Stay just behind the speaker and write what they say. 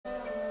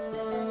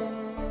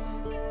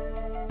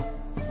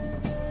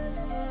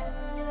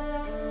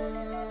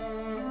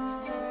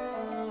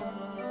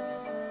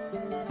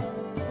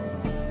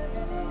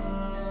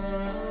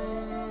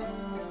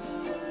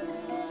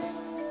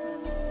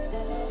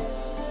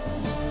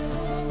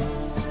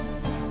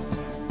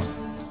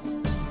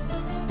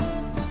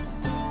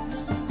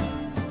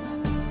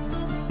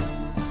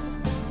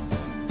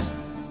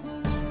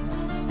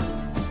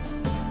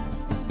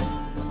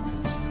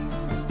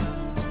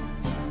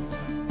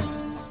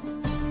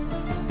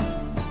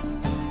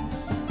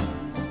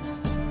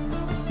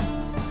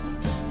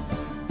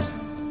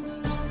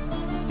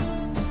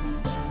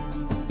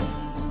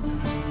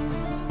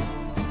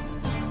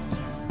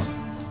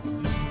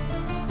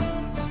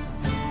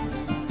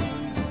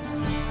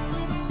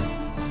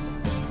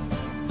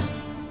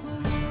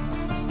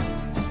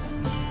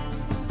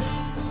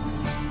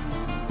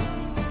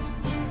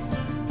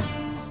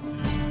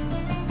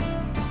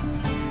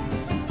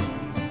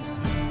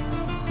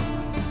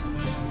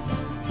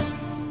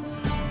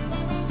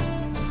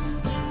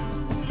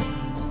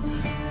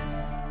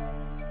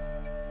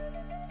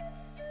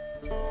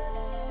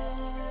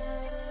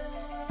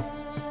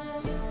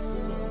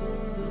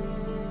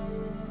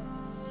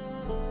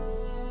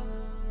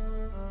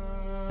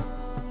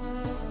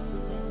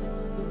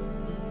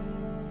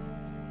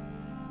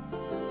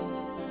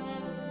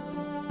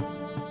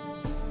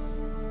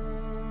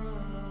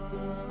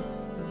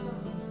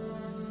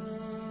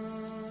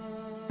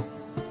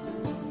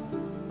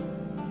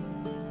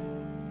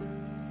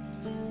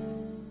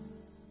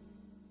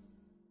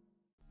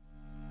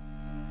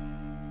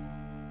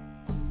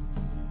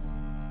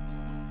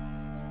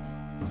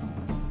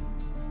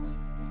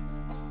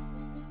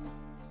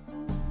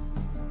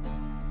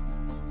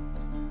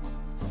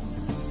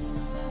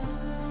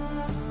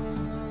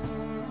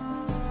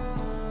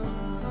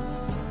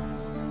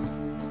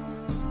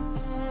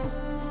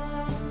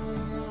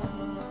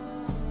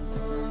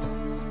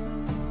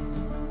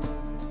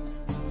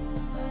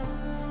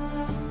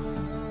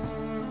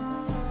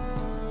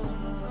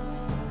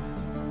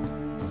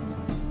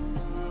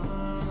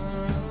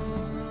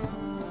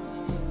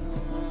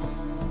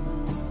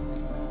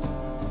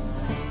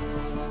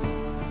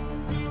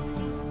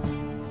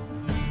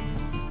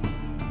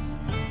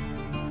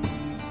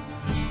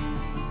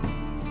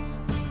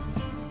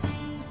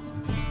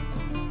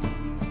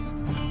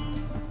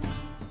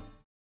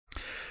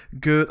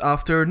Good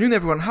afternoon,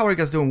 everyone. How are you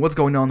guys doing? What's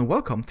going on?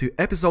 Welcome to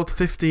episode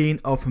 15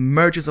 of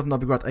Merges of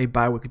Novigrad, a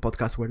bi-weekly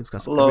podcast where we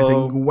discuss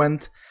everything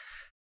went.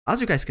 As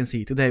you guys can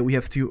see, today we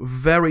have two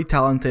very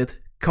talented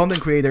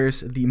content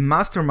creators, the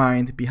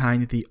mastermind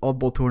behind the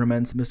Oddball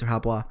tournaments, Mr.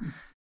 Habla,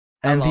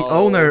 and the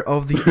owner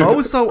of the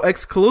also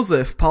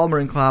exclusive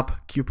Palmerin Club,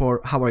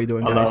 Cupor. How are you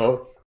doing, guys?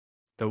 Hello.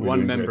 The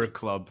one-member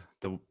club,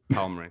 the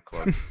Palmerin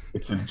Club.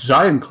 It's a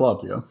giant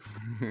club,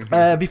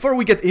 yeah. Before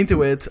we get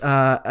into it,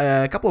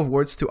 a couple of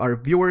words to our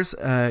viewers.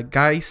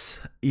 Guys,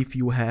 if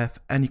you have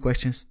any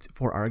questions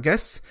for our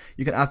guests,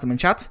 you can ask them in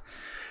chat.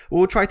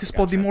 We'll try to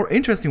spot the more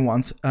interesting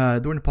ones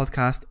during the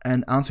podcast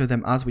and answer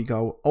them as we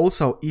go.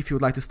 Also, if you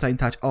would like to stay in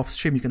touch off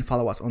stream, you can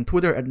follow us on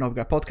Twitter at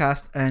Novigrad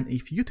Podcast. And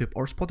if YouTube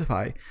or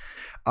Spotify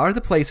are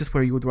the places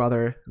where you would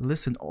rather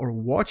listen or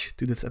watch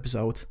to this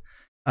episode,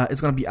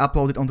 it's going to be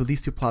uploaded onto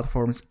these two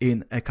platforms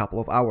in a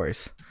couple of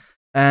hours.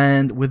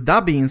 And with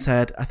that being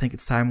said, I think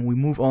it's time we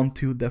move on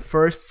to the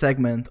first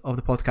segment of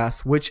the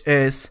podcast, which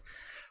is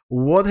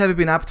what have you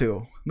been up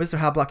to? Mr.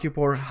 Habla,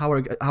 Cupor, how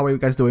are you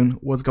guys doing?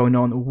 What's going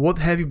on? What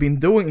have you been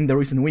doing in the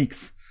recent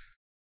weeks?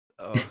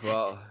 Oh,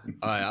 well,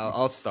 all right,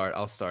 I'll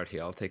start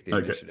here. I'll take the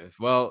initiative.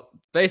 Well,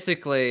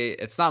 basically,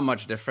 it's not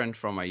much different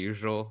from my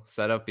usual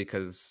setup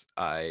because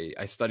I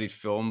studied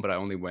film, but I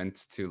only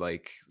went to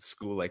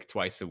school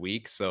twice a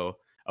week. So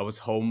I was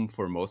home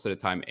for most of the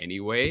time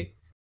anyway.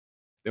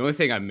 The only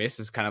thing I miss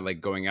is kind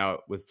of going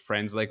out with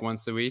friends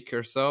once a week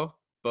or so.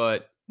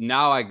 But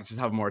now I just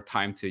have more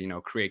time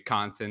to, create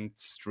content,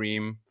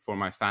 stream for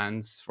my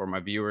fans, for my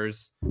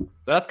viewers. So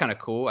that's kind of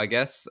cool, I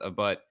guess.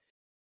 But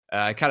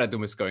I kind of do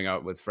miss going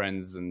out with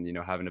friends and,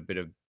 having a bit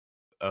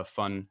of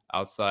fun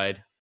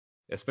outside,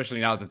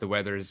 especially now that the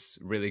weather's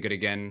really good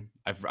again.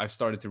 I've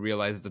started to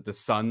realize that the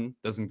sun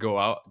doesn't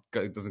go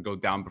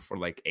down before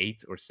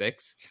 8 or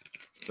 6.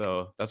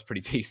 So that's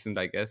pretty decent,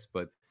 I guess.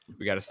 But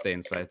we got to stay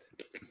inside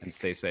and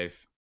stay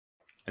safe.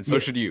 And so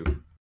should you.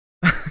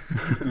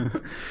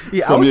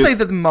 Yeah, I would say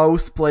that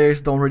most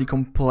players don't really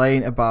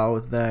complain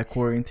about the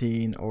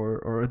quarantine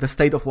or the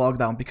state of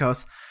lockdown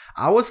because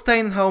I was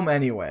staying home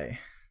anyway.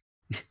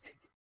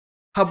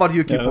 How about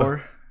you, Cupor?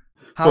 Yeah.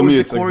 How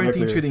is the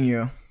quarantine treating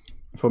you?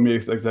 For me,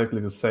 it's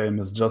exactly the same.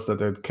 It's just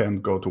that I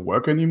can't go to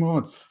work anymore.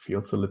 It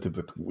feels a little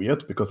bit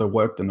weird because I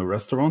worked in a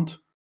restaurant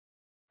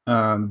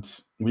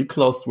and we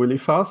closed really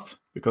fast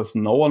because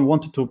no one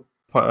wanted to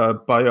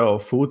buy our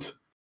food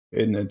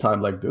in a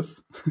time like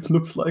this, it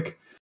looks like.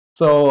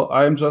 So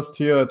I'm just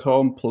here at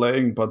home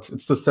playing, but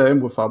it's the same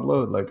with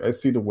Habla. I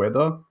see the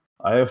weather,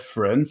 I have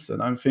friends,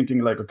 and I'm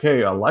thinking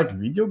okay, I like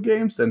video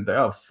games and they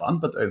are fun,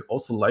 but I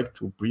also like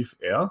to breathe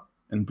air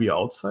and be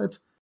outside.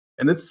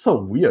 And it's so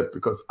weird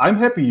because I'm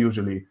happy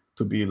usually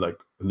to be a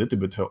little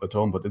bit at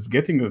home, but it's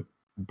getting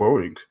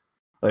boring.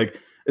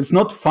 It's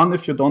not fun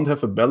if you don't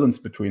have a balance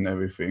between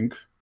everything.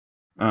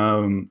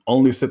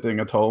 Only sitting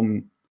at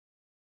home,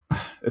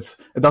 it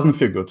doesn't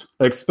feel good.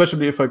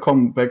 Especially if I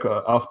come back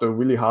after a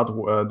really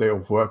hard day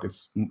of work,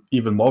 it's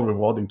even more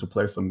rewarding to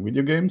play some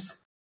video games.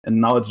 And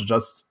now it's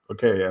just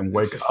okay. And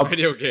wake up.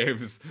 Video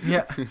games.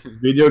 Yeah.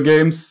 Video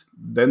games.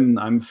 Then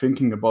I'm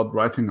thinking about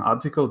writing an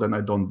article. Then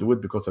I don't do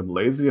it because I'm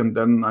lazy. And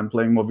then I'm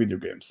playing more video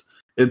games.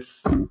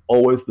 It's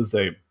always the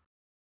same.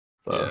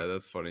 So. Yeah,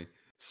 that's funny.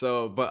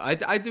 So,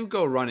 but I do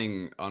go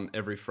running on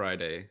every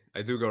Friday.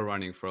 I do go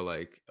running for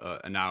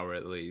an hour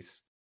at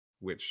least,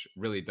 which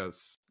really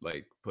does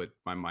put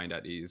my mind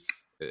at ease.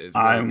 It's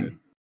really good.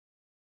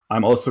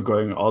 I'm also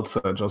going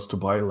outside just to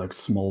buy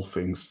small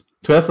things.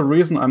 To have a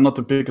reason, I'm not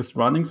the biggest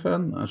running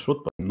fan. I should,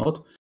 but I'm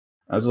not.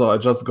 So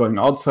I'm just going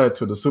outside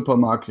to the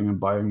supermarket and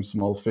buying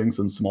small things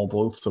in small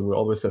bulks. So we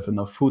always have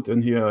enough food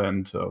in here.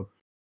 And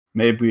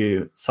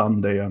maybe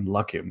someday I'm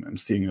lucky. I'm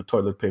seeing a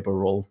toilet paper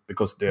roll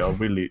because they are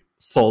really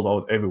sold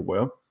out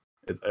everywhere.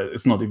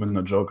 It's not even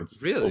a joke.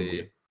 It's really? So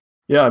weird.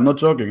 Yeah, I'm not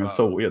joking. Wow. It's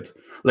so weird.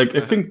 I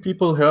think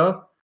people here...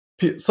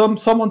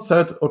 Someone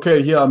said,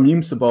 okay, here are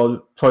memes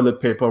about toilet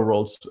paper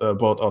rolls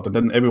brought out. And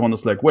then everyone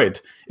is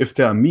wait, if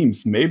there are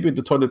memes, maybe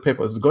the toilet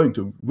paper is going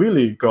to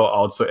really go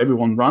out. So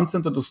everyone runs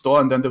into the store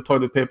and then the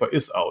toilet paper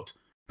is out.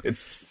 It's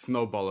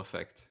snowball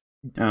effect.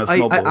 Yeah,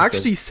 I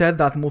actually said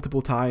that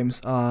multiple times.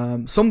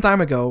 Some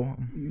time ago,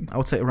 I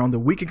would say around a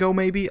week ago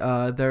maybe,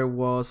 there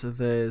was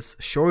this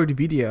short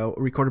video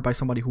recorded by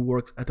somebody who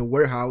works at a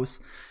warehouse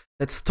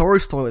that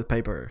stores toilet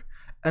paper.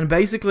 And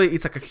basically,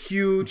 it's a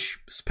huge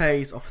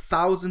space of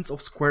thousands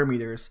of square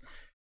meters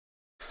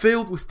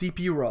filled with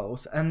TP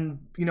rolls.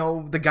 And,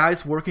 the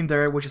guys working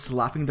there were just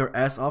laughing their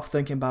ass off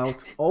thinking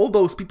about all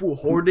those people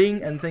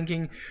hoarding and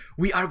thinking,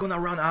 we are gonna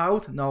run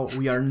out. No,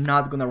 we are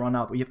not gonna run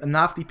out. We have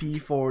enough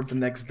TP for the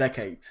next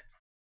decade.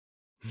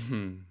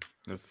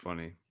 That's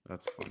funny.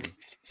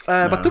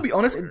 But to be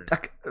honest,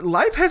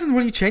 life hasn't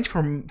really changed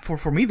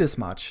for me this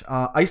much.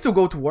 I still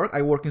go to work.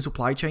 I work in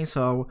supply chain,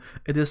 so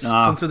it is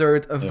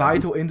considered a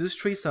vital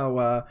industry.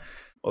 So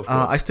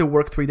I still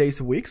work 3 days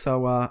a week.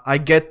 So I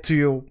get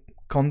to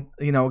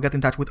get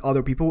in touch with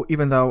other people,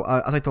 even though,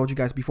 as I told you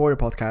guys before the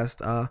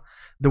podcast,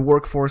 the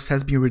workforce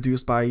has been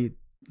reduced by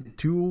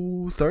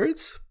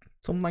 2/3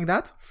 something like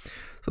that.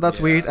 So that's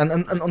weird. And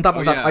on top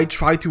of that, I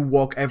try to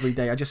walk every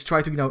day. I just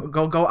try to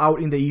go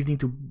out in the evening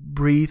to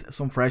breathe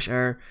some fresh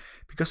air,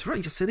 because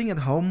really just sitting at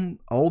home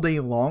all day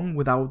long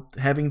without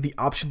having the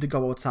option to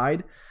go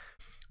outside,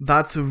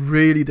 that's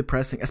really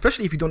depressing.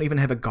 Especially if you don't even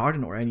have a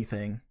garden or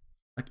anything.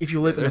 Like if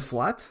you live in a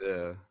flat.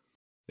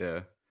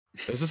 Yeah.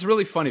 There's this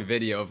really funny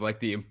video of like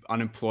the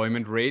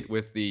unemployment rate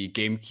with the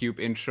GameCube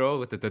intro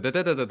with the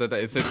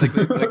it's like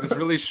this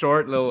really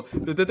short little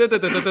and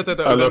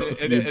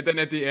then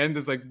at the end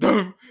it's like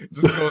it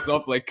just goes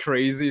up like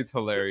crazy. It's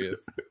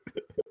hilarious.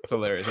 It's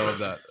hilarious. I love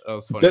that. That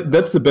was funny.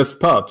 That's the best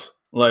part.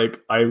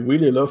 Like, I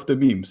really love the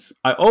memes.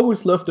 I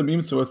always love the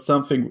memes where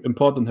something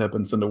important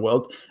happens in the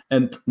world.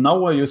 And now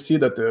where you see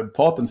that the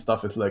important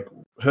stuff is like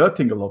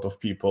hurting a lot of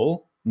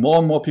people, more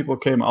and more people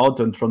came out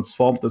and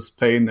transformed this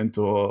pain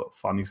into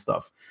funny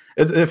stuff.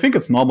 I think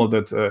it's normal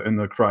that in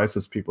a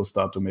crisis people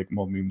start to make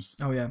more memes.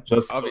 Oh yeah,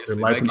 just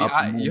obviously. Like,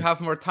 you have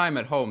more time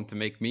at home to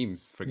make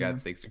memes. For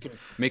God's sakes, you can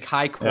make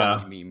high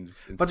quality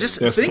memes. But just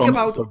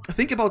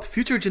think about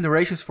future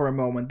generations for a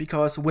moment,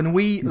 because when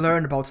we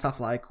learn about stuff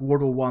like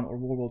World War I or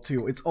World War II,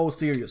 it's all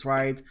serious,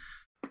 right?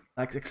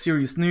 Like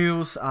serious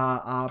news,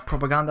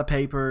 propaganda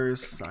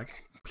papers,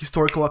 like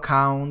historical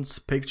accounts,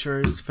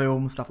 pictures,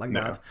 films, stuff like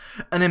that.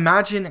 And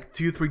imagine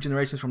 2-3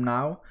 generations from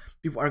now,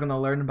 people are gonna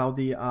learn about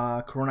the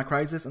Corona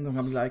crisis, and they're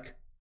gonna be like,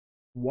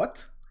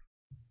 "What?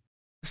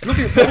 Just look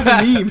at all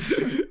the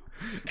memes."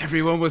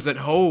 Everyone was at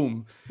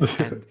home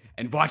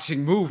and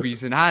watching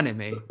movies and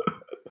anime.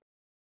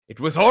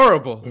 It was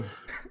horrible.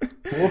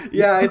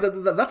 Yeah,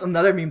 that's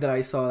another meme that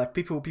I saw. Like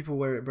people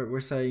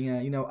were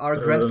saying, our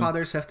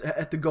grandfathers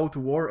had to go to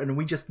war, and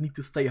we just need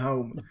to stay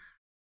home.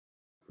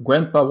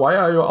 Grandpa, why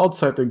are you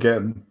outside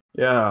again?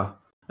 Yeah,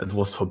 it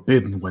was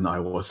forbidden when I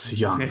was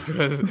young.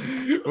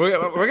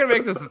 We're gonna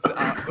make this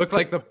look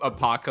like the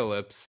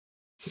apocalypse.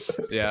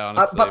 Yeah,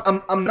 honestly. But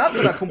I'm not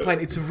gonna complain.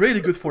 It's really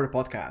good for the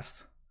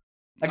podcast.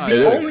 Like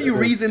the only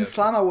reason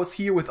Slama was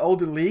here with all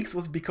the leaks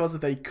was because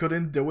they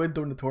couldn't do it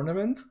during the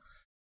tournament.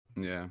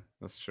 Yeah,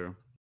 that's true.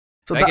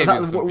 So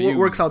that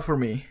works out for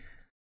me.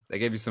 They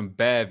gave you some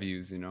bad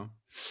views,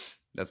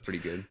 That's pretty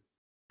good.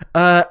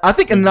 I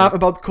think enough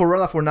about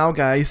Corona for now,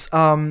 guys.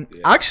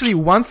 Actually,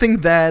 one thing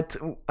that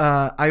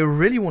I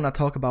really want to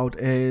talk about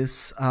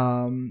is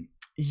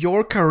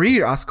your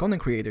career as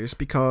content creators,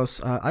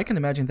 because I can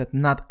imagine that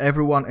not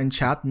everyone in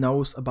chat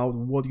knows about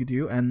what you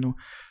do and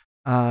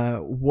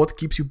what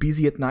keeps you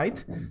busy at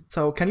night.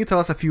 So can you tell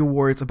us a few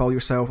words about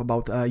yourself,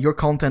 about your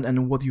content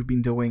and what you've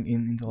been doing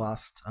in the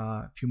last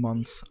few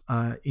months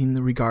in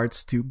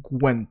regards to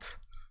Gwent?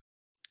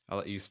 I'll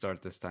let you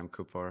start this time,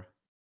 Kupar.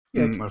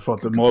 Yeah, I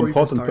thought the more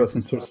important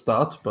person should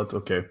start, but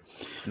okay.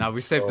 Now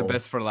we saved the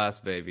best for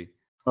last, baby.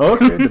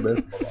 Okay, the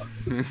best for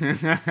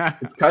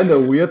last. It's kind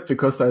of weird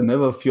because I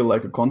never feel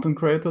like a content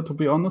creator, to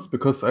be honest,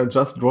 because I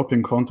just drop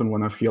in content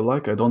when I feel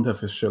like. I don't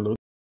have a schedule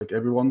like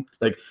everyone.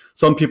 Like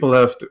some people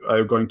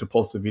are going to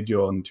post a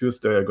video on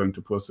Tuesday, are going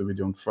to post a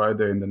video on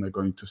Friday, and then they're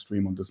going to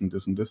stream on this and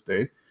this and this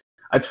day.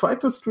 I tried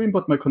to stream,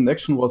 but my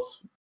connection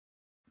was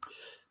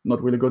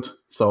not really good,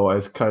 so I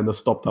kind of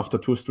stopped after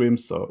 2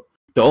 streams. So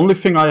the only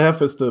thing I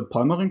have is the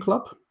Palmarin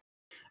Club,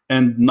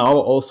 and now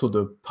also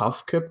the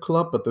PuffCap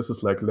Club, but this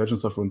is like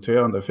Legends of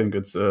Runeterra, and I think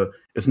it's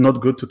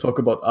not good to talk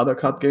about other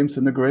card games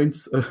in the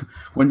Grains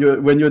when you're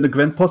in the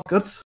Gwent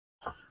podcast.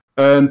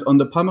 And on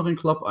the Palmarin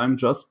Club, I'm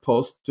just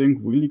posting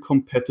really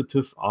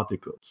competitive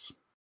articles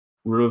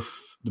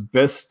with the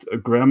best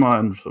grammar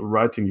and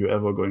writing you're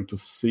ever going to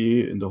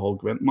see in the whole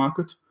Gwent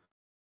market.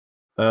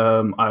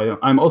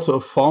 I'm also a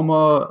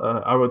former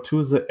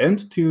Aretusa and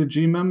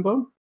TLG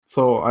member.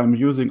 So I'm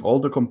using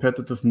all the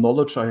competitive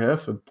knowledge I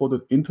have and put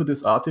it into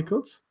these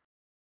articles.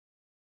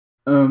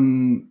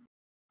 But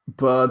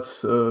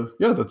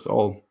that's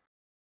all.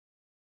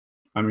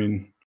 I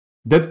mean,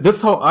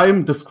 that's how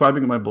I'm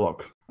describing my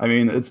blog. I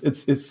mean,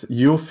 it's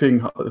your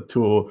thing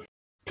to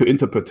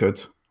interpret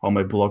it, how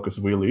my blog is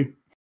really.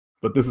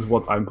 But this is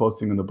what I'm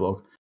posting in the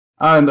blog.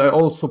 And I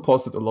also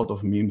posted a lot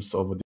of memes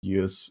over the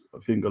years. I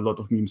think a lot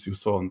of memes you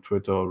saw on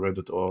Twitter or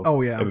Reddit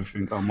or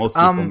everything are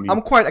mostly from me.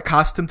 I'm quite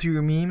accustomed to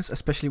your memes,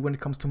 especially when it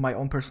comes to my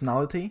own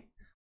personality.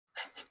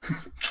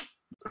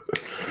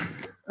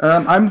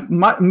 I'm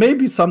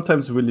maybe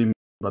sometimes really mean,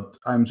 but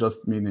I'm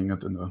just meaning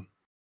it in a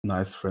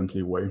nice,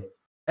 friendly way.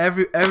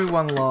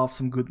 Everyone loves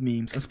some good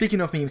memes. And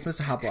speaking of memes,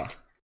 Mr. Habla,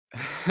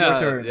 your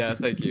turn. Yeah,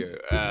 thank you.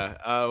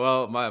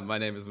 Well, my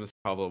name is Mr.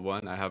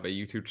 Pablo1. I have a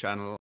YouTube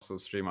channel, also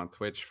stream on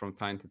Twitch from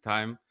time to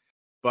time.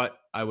 But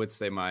I would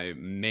say my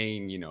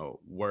main,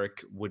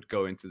 work would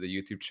go into the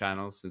YouTube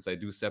channel, since I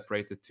do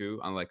separate the two.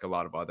 Unlike a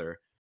lot of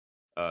other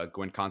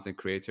Gwent content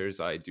creators,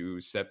 I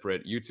do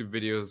separate YouTube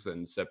videos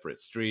and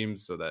separate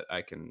streams so that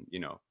I can,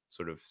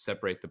 sort of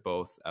separate the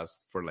both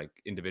as for like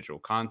individual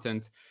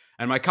content.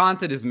 And my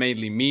content is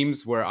mainly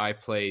memes where I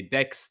play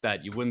decks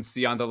that you wouldn't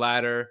see on the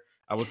ladder.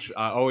 I will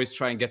always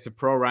try and get to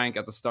pro rank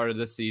at the start of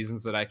the season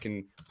so that I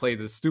can play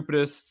the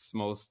stupidest,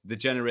 most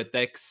degenerate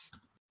decks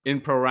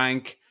in pro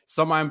rank,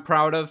 some I'm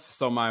proud of,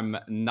 some I'm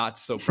not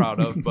so proud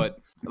of. But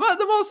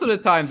the most of the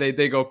time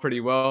they go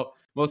pretty well.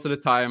 Most of the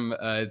time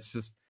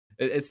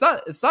it's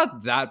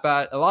not that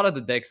bad. A lot of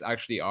the decks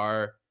actually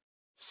are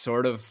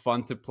sort of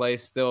fun to play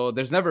still.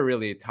 There's never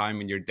really a time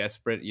when you're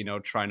desperate,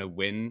 trying to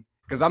win.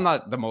 Because I'm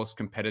not the most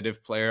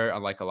competitive player,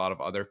 unlike a lot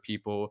of other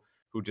people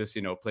who just,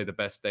 play the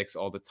best decks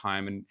all the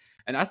time.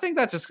 And I think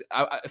that just,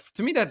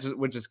 to me, that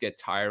would just get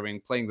tiring,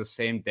 playing the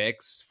same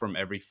decks from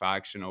every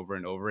faction over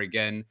and over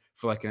again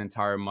for like an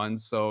entire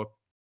month. So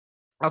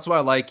that's why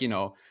I like,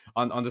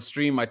 on the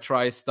stream, I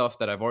try stuff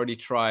that I've already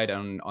tried.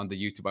 And on the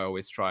YouTube, I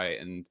always try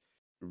and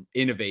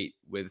innovate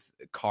with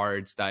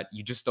cards that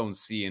you just don't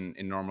see in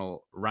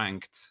normal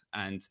ranked,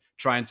 and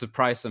try and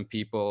surprise some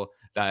people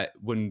that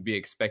wouldn't be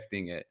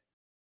expecting it.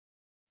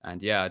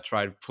 And yeah,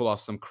 try to pull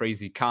off some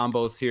crazy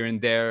combos here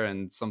and there,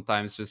 and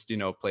sometimes just,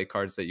 play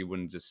cards that you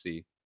wouldn't just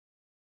see.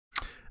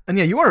 And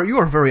yeah, you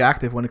are very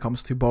active when it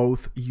comes to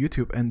both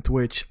YouTube and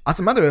Twitch.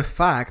 As a matter of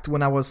fact,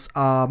 when I was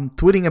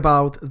tweeting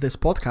about this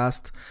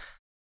podcast,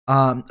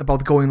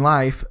 about going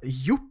live,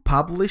 you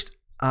published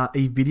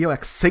a video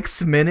like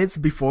 6 minutes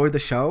before the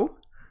show.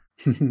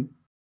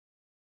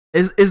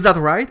 Is that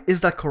right? Is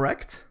that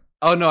correct?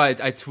 Oh no, I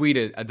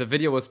tweeted. The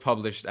video was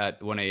published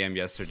at 1 a.m.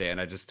 yesterday,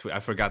 and I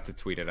forgot to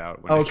tweet it out.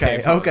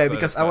 Okay,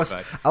 because I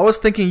was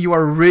thinking you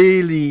are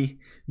really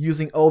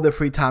using all the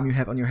free time you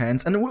have on your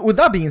hands. And with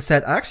that being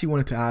said, I actually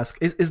wanted to ask: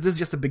 is this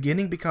just a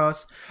beginning?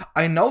 Because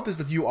I noticed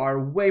that you are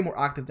way more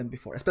active than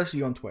before,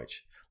 especially on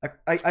Twitch.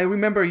 Like I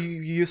remember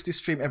you used to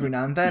stream every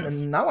now and then,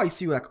 and now I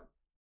see you like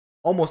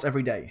almost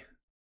every day.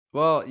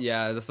 Well,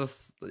 yeah,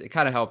 it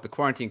kind of helped. The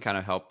quarantine kind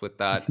of helped with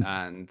that,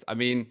 and I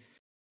mean.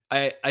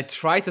 I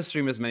tried to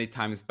stream as many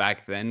times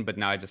back then, but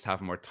now I just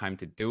have more time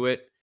to do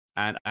it.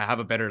 And I have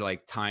a better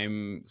like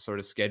time sort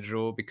of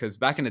schedule, because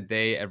back in the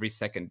day, every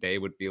second day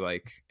would be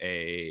like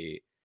a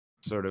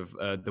sort of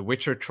The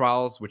Witcher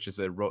Trials, which is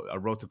a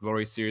Road to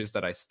Glory series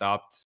that I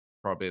stopped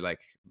probably like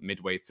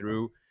midway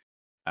through.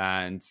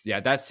 And yeah,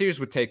 that series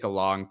would take a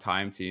long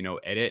time to,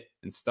 edit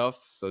and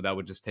stuff. So that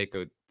would just take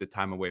the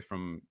time away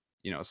from,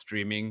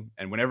 streaming.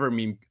 And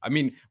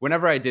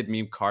whenever I did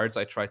meme cards,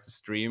 I tried to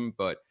stream,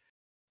 but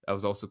that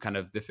was also kind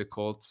of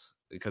difficult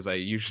because I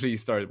usually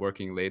started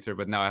working later,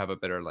 but now I have a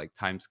better like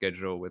time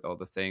schedule with all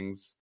the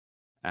things,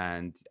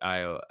 and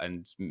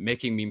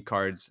making meme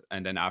cards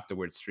and then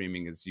afterwards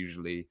streaming is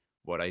usually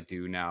what I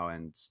do now,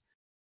 and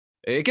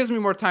it gives me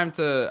more time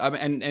to.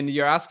 And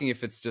you're asking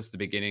if it's just the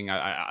beginning.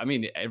 I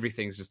mean,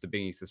 everything's just the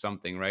beginning to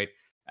something, right?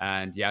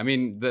 And yeah, I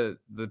mean the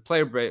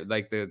player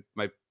like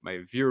my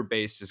viewer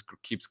base just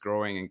keeps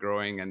growing and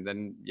growing, and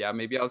then yeah,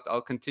 maybe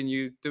I'll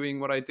continue doing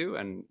what I do,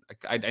 and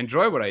I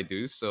enjoy what I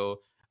do.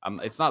 So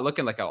it's not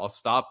looking like I'll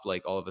stop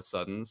like all of a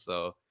sudden.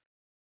 So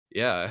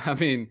yeah, I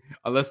mean,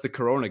 unless the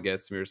corona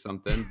gets me or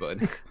something, but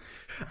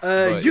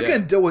you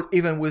can do it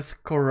even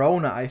with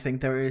corona. I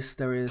think there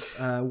is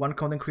one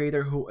content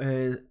creator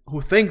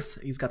who thinks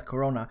he's got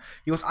corona.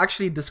 He was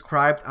actually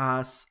described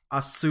as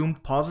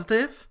assumed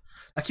positive.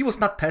 Like he was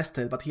not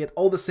tested, but he had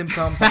all the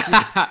symptoms.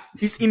 Like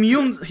his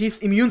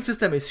immune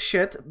system is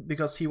shit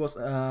because he was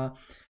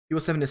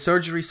having a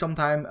surgery some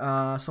time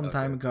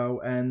ago,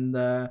 and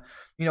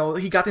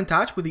he got in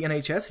touch with the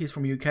NHS. He's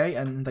from UK,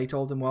 and they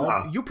told him,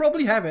 well, you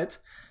probably have it,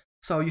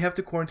 so you have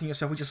to quarantine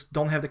yourself. We just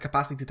don't have the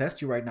capacity to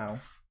test you right now.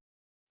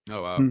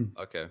 Oh wow,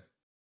 okay.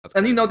 That's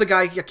and crazy. The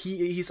guy,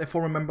 he's a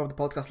former member of the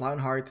podcast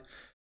Lionheart,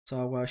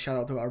 so shout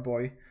out to our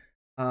boy.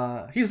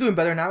 He's doing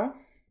better now.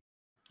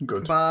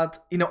 Good.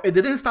 But, it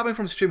didn't stop him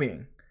from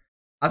streaming.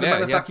 As a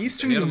matter of fact, he's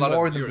streaming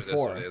more than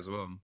before. As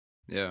well.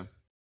 Yeah.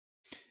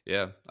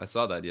 Yeah, I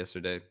saw that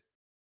yesterday.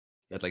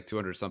 He had like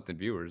 200-something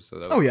viewers. So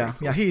that was yeah.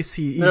 Cool. Yeah, he's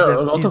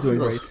doing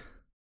great.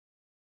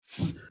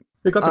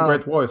 He got a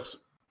great voice.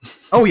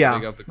 Oh,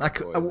 yeah.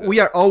 We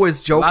are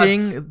always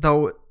joking,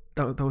 though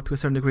to a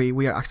certain degree,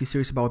 we are actually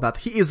serious about that.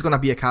 He is going to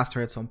be a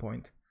caster at some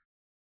point.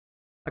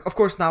 Like, of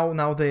course,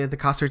 now the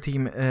caster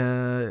team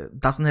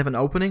doesn't have an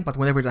opening, but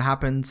whenever that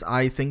happens,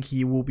 I think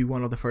he will be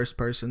one of the first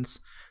persons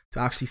to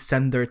actually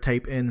send their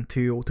tape in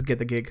to get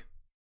the gig.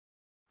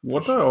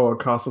 What are our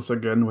casters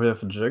again? We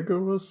have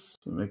Jaguars,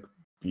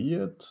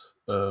 McBeard.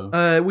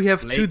 We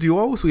have Flake. 2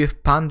 duos. We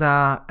have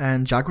Panda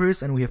and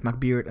Jaguars, and we have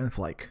McBeard and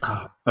Flake.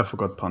 I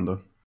forgot Panda.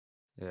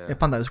 Yeah,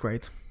 Panda is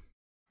great.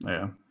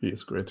 Yeah, he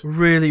is great.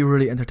 Really,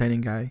 really entertaining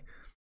guy.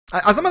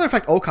 As a matter of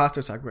fact, all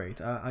casters are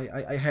great.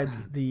 I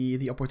had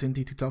the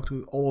opportunity to talk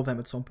to all of them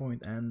at some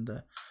point,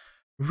 and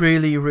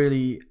really,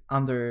 really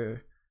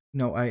under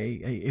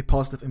a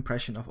positive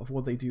impression of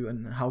what they do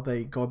and how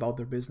they go about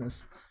their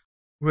business.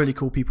 Really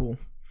cool people.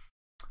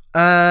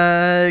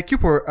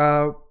 Cupor,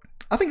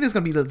 I think this is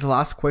gonna be the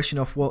last question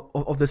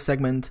of this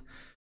segment.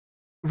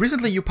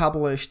 Recently, you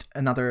published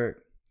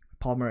another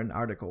Palmeren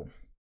article.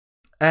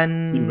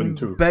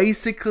 And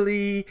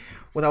basically,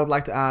 what I would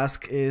like to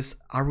ask is,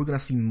 are we going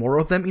to see more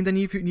of them in the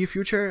near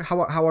future?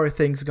 How are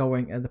things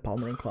going at the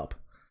Palmeren Club?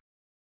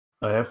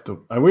 I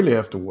really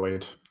have to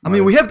wait. I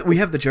mean, we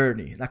have the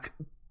journey. Like,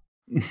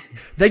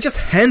 they just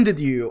handed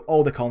you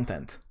all the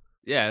content.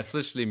 Yeah, it's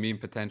literally meme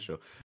potential.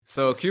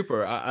 So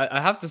Cooper,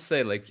 I have to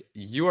say, like,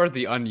 you are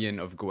the Onion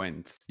of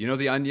Gwent. You know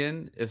the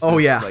Onion? It's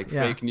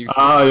fake news.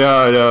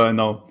 Yeah, I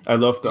know. I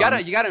love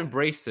that. You gotta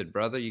embrace it,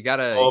 brother. You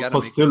gotta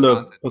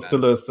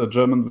Postilla is the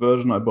German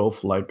version. I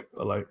both like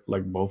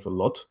both a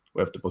lot.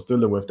 We have the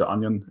Postilla, we have the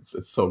Onion.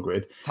 It's so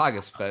great.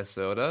 Tagespresse,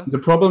 oder? The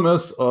problem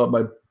is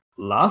my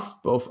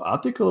last both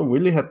article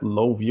really had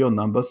low viewer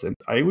numbers, and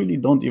I really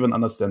don't even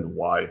understand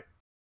why.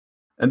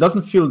 It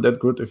doesn't feel that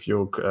good if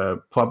you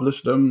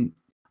publish them.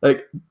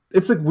 Like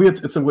it's a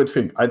weird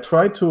thing. I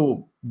try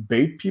to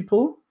bait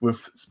people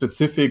with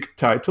specific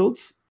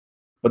titles,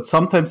 but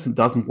sometimes it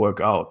doesn't work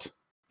out.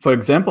 For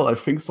example, I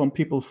think some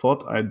people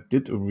thought I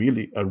did a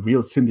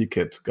real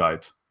Syndicate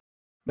guide.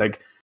 Like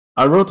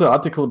I wrote an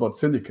article about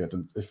Syndicate,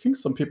 and I think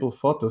some people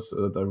thought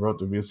that I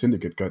wrote a real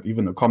Syndicate guide.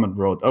 Even a comment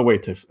wrote, "Oh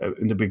wait,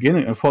 in the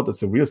beginning I thought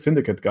it's a real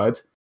Syndicate guide,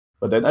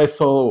 but then I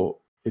saw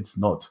it's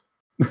not."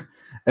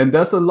 And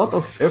there's a lot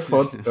of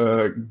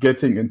effort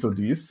getting into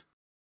these.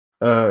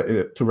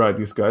 To write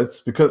these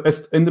guides,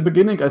 because in the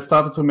beginning I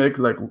started to make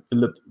like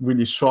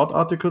really short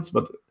articles,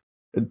 but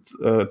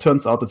it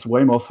turns out it's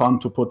way more fun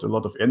to put a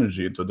lot of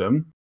energy into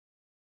them.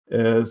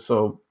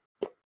 So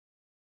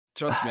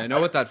trust me, I know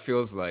what that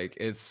feels like.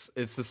 It's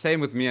the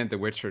same with me and the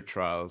Witcher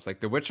trials. Like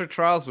the Witcher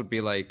trials would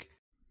be like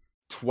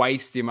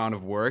twice the amount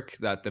of work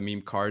that the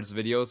meme cards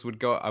videos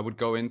I would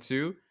go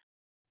into,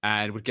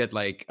 and would get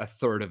like a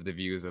third of the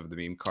views of the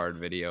meme card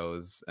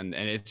videos, and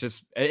it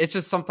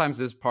just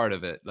sometimes is part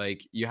of it.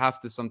 Like you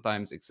have to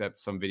sometimes accept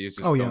some videos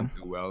just don't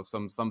do well.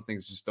 Some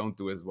things just don't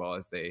do as well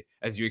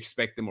as you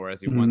expect them or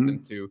as you want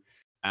them to,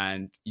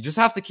 and you just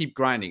have to keep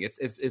grinding.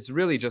 It's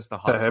really just a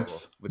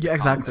hustle. Yeah,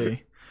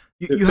 exactly.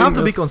 You have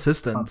to be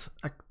consistent.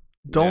 Like,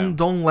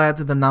 don't let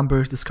the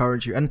numbers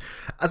discourage you. And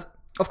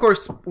of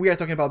course, we are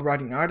talking about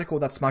writing an article.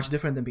 That's much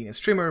different than being a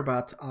streamer.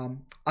 But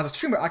as a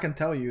streamer, I can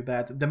tell you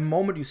that the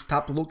moment you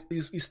start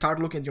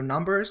looking at your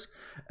numbers,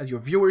 at your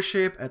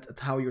viewership, at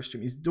how your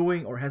stream is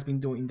doing or has been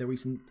doing in the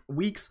recent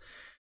weeks,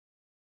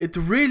 it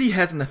really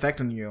has an effect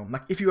on you.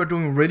 Like if you are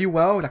doing really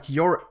well, like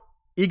your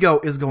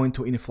ego is going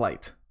to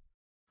inflate.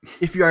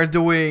 If you are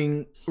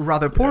doing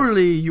rather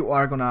poorly, you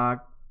are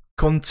gonna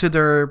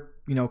consider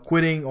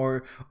quitting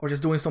or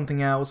just doing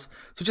something else.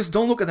 So just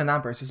don't look at the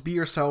numbers. Just be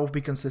yourself,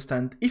 be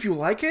consistent. If you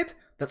like it,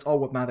 that's all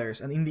what matters.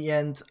 And in the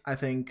end, I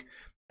think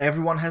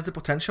everyone has the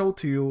potential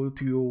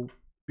to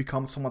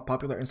become somewhat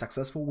popular and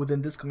successful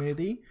within this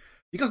community,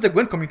 because the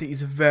Gwent community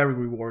is very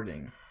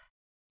rewarding.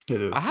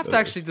 It is. I have to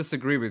actually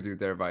disagree with you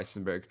there,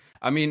 Weissenberg.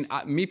 I mean,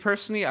 me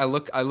personally, I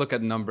look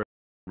at numbers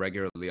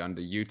regularly on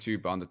the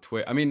YouTube, on the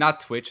Twitch. I mean, not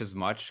Twitch as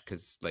much,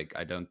 because like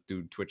I don't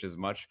do Twitch as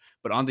much,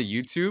 but on the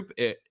YouTube,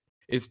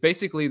 it's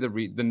basically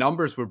the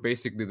numbers were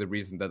basically the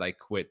reason that I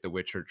quit the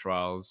Witcher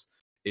trials.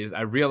 Is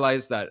I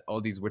realized that all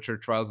these Witcher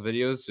trials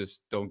videos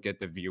just don't get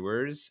the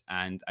viewers,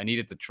 and I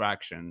needed the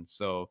traction.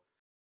 So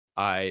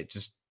I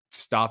just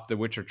stopped the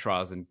Witcher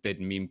trials and did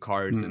meme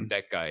cards and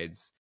deck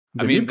guides.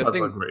 The meme cards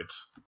are great.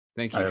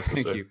 Thank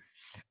you.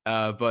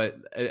 But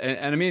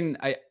I mean,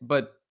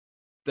 but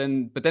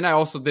then I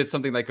also did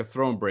something like a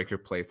Thronebreaker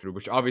playthrough,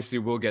 which obviously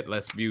will get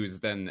less views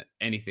than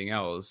anything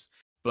else.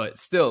 But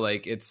still,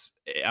 like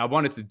I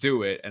wanted to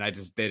do it, and I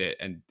just did it.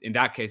 And in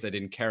that case, I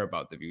didn't care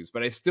about the views.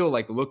 But I still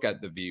like look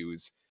at the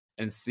views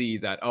and see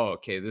that, oh,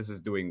 okay, this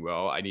is doing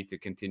well. I need to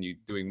continue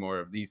doing more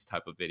of these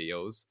type of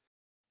videos.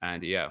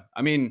 And yeah,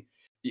 I mean,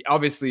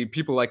 obviously,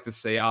 people like to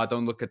say,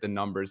 don't look at the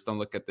numbers, don't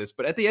look at this.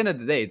 But at the end of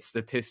the day, it's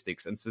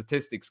statistics, and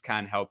statistics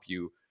can help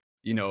you,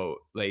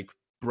 like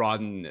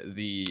broaden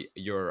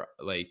your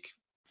like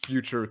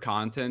future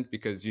content,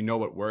 because you know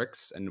what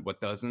works and what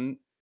doesn't.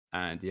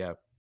 And yeah.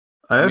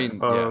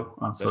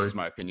 That's just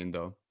my opinion,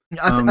 though.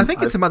 I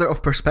think it's a matter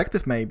of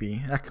perspective,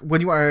 maybe. Like when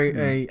you are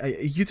a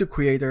YouTube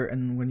creator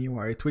and when you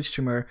are a Twitch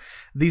streamer,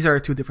 these are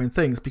two different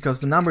things,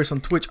 because the numbers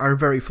on Twitch are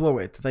very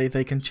fluid.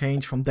 They can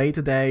change from day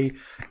to day.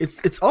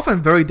 It's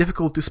often very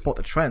difficult to spot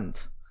a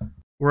trend.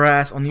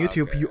 Whereas on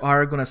YouTube, you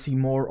are gonna see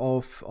more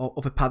of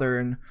a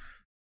pattern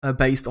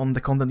based on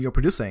the content you're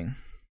producing.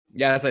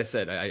 Yeah, as I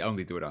said, I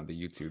only do it on the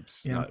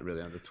YouTubes, not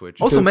really on the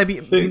Twitch. Also, maybe,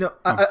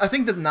 I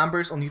think the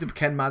numbers on YouTube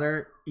can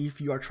matter if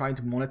you are trying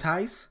to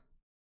monetize.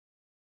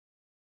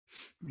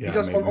 Yeah,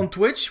 because on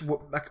Twitch,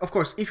 of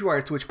course, if you are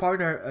a Twitch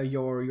partner,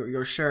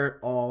 your share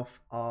of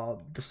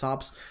the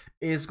subs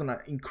is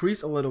gonna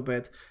increase a little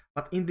bit,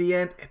 but in the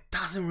end, it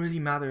doesn't really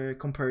matter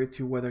compared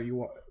to when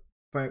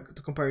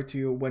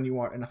you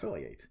are an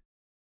affiliate.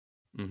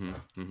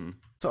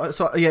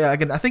 So yeah,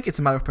 again, I think it's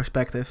a matter of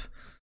perspective.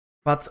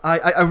 But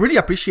I really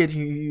appreciate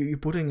you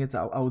putting it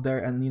out there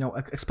and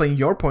explaining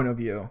your point of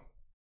view.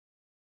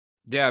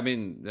 Yeah, I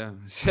mean,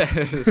 this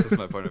is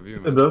my point of view.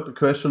 Man. About the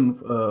question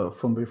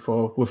from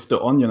before with the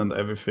Onion and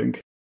everything.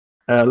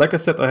 Like I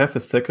said, I have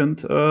a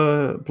second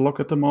blog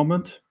at the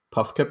moment,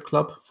 PuffCap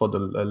Club, for the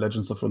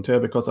Legends of Frontier,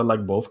 because I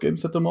like both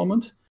games at the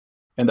moment.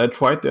 And I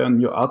tried their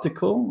new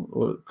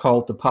article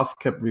called the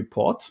PuffCap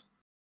Report,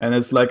 and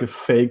it's like a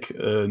fake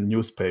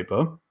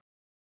newspaper.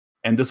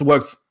 And this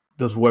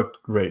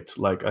worked great.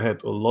 Like I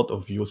had a lot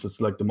of views. It's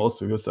like the most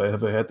views I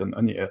ever had in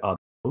any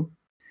article.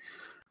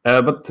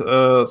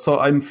 So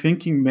I'm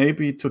thinking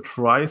maybe to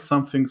try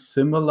something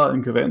similar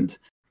in Gwent,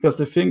 because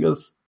the thing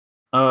is,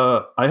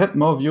 I had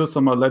more views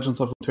on my Legends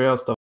of Runeterra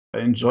stuff. I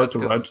enjoyed to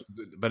write,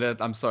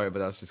 but I'm sorry, but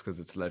that's just because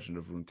it's Legend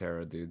of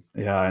Runeterra, dude.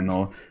 Yeah, I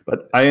know,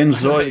 but I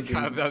enjoy.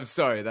 I'm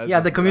sorry.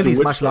 The community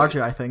is much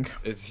larger. I think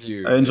it's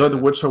huge. I enjoy the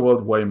Witcher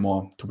world way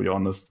more, to be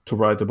honest, to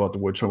write about the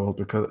Witcher world,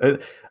 because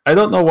I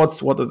don't know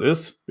what it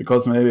is,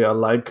 because maybe I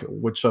like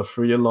Witcher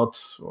 3 a lot.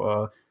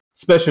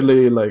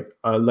 Especially like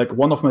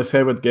one of my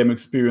favorite game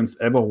experience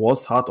ever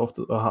was Heart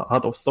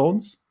of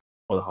Stones,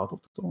 or the Heart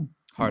of the Stone.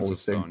 Hearts of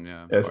Stone,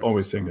 yeah. I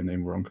always saying the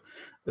name wrong.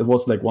 It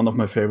was like one of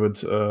my favorite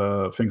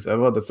things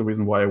ever. That's the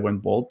reason why I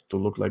went bald, to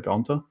look like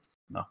Gaunter.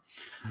 No.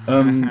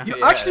 You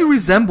actually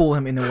resemble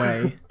him in a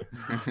way.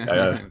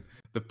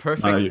 The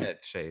perfect head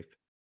shape.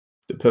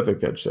 The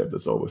perfect head shape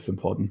is always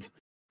important.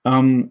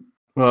 So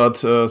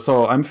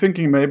I'm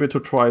thinking maybe to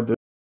try this,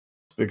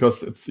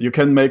 because you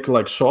can make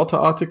like shorter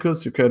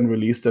articles. You can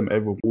release them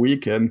every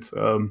week, and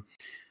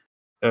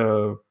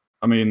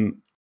I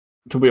mean,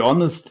 to be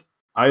honest,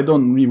 I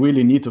don't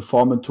really need a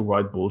format to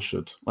write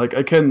bullshit. Like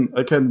I can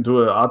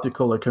do an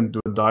article, I can do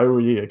a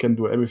diary, I can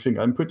do everything.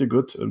 I'm pretty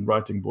good in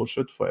writing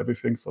bullshit for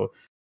everything. So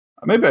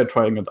maybe I'm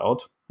trying it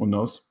out. Who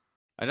knows?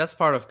 And that's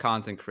part of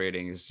content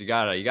creating, is you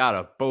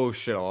gotta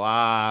bullshit a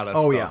lot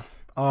of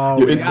stuff.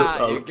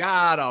 You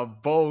gotta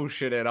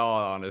bullshit it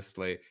all,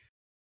 honestly.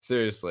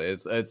 Seriously,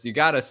 it's you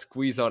gotta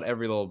squeeze out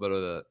every little bit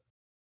of it.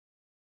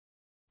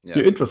 Yeah.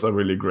 Your intros are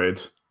really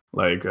great.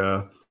 Like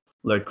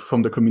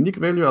from the comedic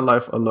value, I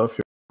love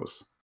your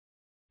intros.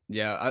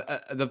 Yeah,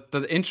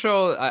 the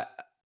intro,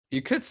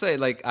 you could say,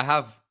 like, I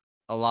have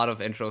a lot of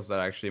intros that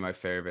are actually my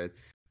favorite.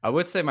 I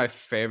would say my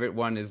favorite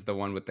one is the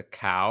one with the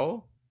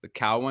cow. The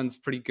cow one's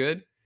pretty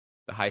good.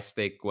 The high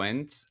stake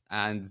Gwent,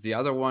 and the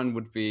other one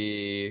would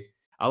be,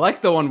 I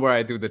like the one where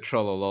I do the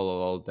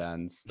trollololol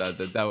dance. That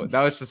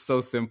was just so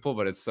simple,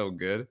 but it's so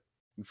good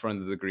in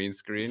front of the green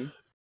screen.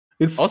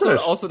 It's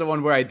also the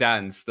one where I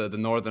dance the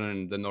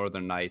northern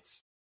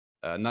nights.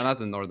 Not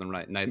the northern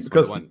nights,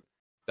 because the one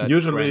that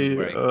usually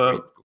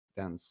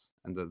dance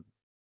and the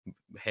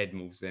head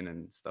moves in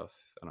and stuff.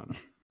 I don't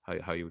know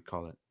how you would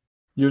call it.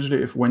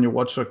 Usually, when you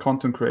watch a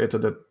content creator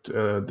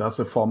that does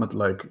a format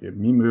like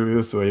meme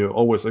reviews, where you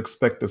always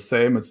expect the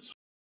same, it's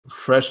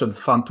fresh and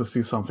fun to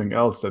see something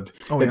else that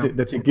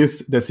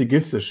he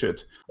gives a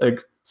shit. Like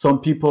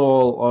some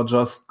people are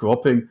just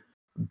dropping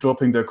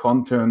their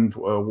content,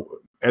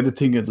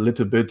 editing it a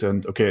little bit,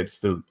 and okay, it's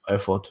still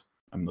effort.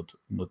 I'm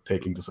not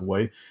taking this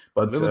away,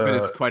 but a little bit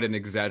is quite an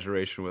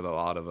exaggeration with a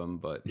lot of them.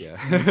 But yeah,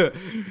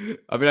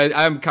 I mean,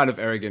 I'm kind of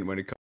arrogant when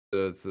it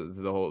comes to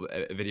the whole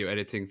video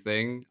editing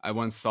thing. I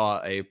once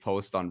saw a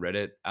post on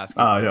Reddit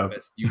asking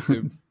for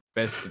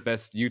the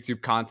best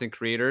YouTube content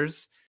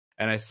creators.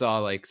 And I saw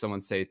like someone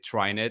say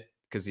Trynet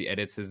because he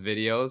edits his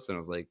videos, and I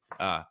was like,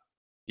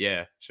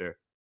 yeah, sure.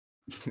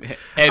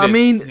 I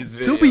mean,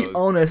 to be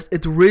honest,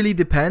 it really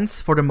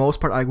depends. For the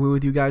most part, I agree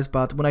with you guys.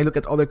 But when I look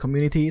at other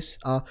communities,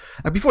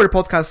 before the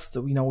podcast,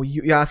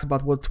 you asked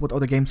about what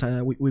other games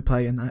we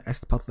play, and I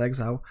asked Path of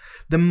Exile.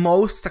 The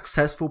most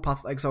successful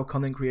Path of Exile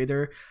content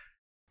creator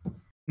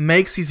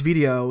makes his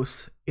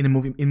videos in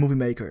Movie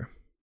Maker.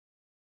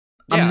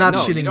 Yeah, I'm not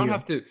shitting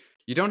you.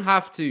 You don't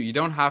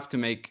have to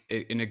make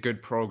it in a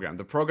good program.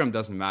 The program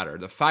doesn't matter.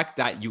 The fact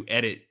that you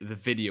edit the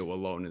video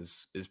alone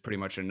is pretty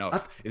much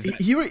enough.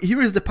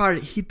 Here is the part.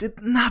 He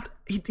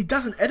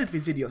doesn't edit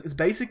his videos. It's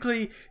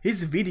basically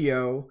his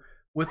video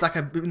with like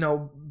a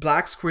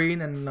black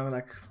screen and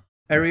like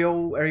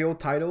aerial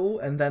title,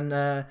 and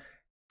then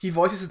he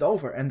voices it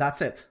over, and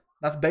that's it.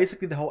 That's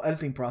basically the whole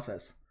editing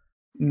process.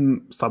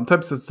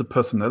 Sometimes it's the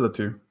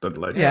personality that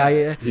like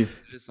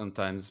he's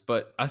sometimes,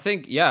 but I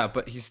think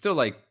but he's still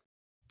like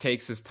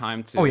takes his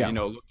time to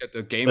look at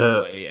the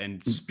gameplay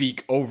and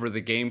speak over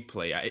the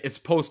gameplay. It's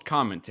post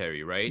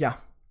commentary, right?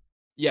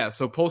 Yeah.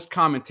 So post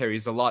commentary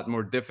is a lot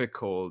more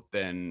difficult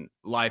than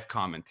live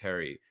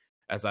commentary,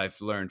 as I've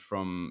learned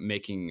from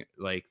making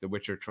like the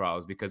Witcher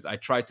Trials, because I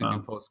tried to do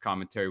post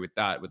commentary with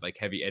like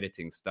heavy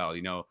editing style,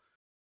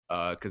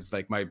 because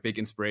like my big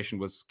inspiration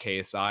was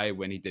KSI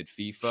when he did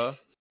FIFA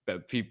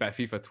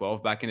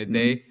 12 back in the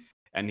day.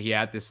 And he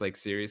had this like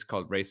series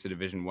called Race to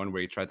Division 1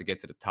 where he tried to get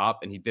to the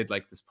top, and he did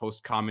like this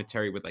post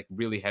commentary with like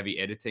really heavy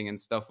editing and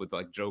stuff with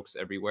like jokes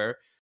everywhere.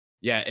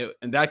 Yeah,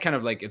 and that kind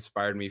of like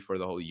inspired me for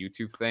the whole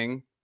YouTube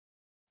thing.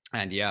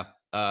 And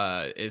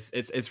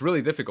it's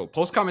really difficult.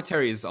 Post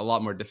commentary is a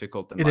lot more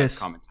difficult than live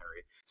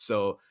commentary.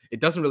 So it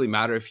doesn't really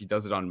matter if he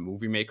does it on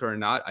Movie Maker or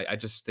not. I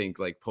just think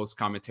like post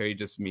commentary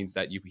just means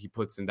that he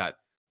puts in that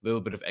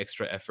little bit of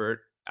extra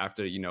effort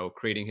after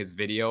creating his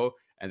video,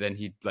 and then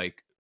he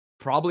like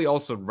probably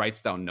also writes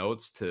down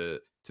notes to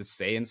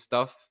say and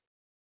stuff.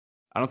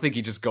 I don't think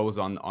he just goes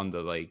on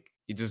the like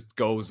he just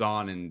goes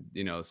on and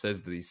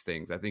says these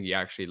things. I think he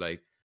actually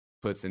like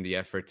puts in the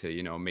effort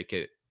to make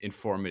it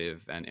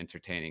informative and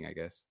entertaining, I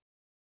guess.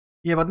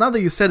 Yeah, but now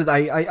that you said it,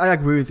 I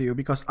agree with you,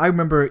 because I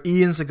remember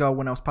years ago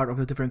when I was part of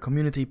a different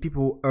community,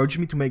 people urged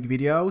me to make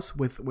videos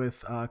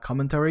with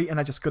commentary, and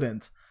I just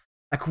couldn't.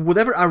 Like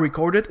whatever I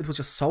recorded, it was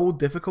just so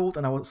difficult,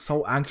 and I was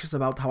so anxious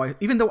about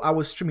even though I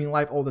was streaming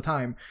live all the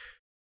time,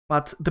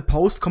 but the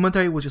post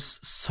commentary was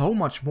just so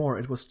much more.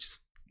 It was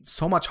just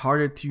so much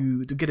harder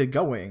to get it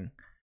going,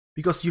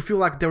 because you feel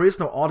like there is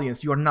no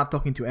audience. You are not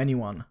talking to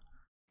anyone.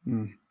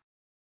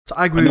 So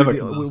I agree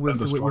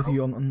with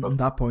you on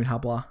that point,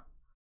 Habla.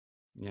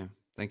 Yeah,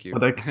 thank you.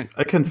 But I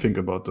can't think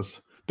about this.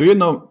 Do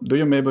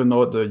you maybe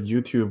know the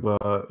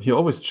YouTuber? He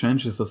always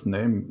changes his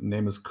name.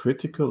 Name is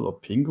Critical or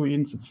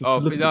Penguins. His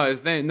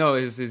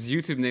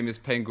YouTube name is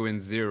Penguin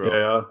Zero.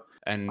 Yeah.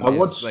 And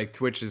like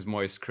Twitch is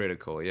Moist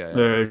Critical. Yeah,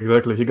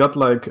 exactly. He got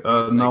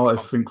now I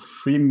think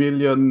 3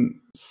 million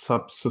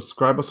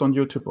subscribers on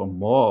YouTube or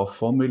more, or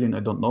 4 million.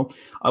 I don't know.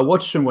 I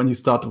watched him when he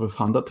started with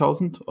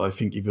 100,000, or I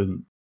think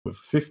even with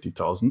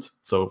 50,000.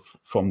 So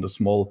from the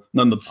small,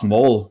 not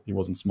small. He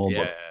wasn't small,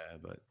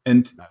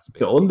 and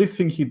the only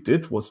thing he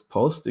did was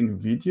posting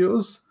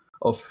videos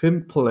of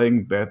him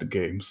playing bad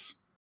games.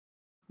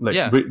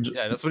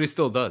 That's what he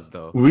still does,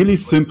 though. Really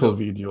simple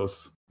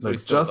videos, like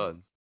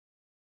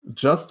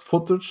just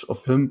footage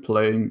of him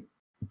playing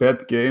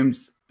bad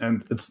games,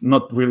 and it's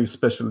not really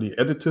specially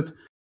edited.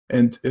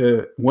 And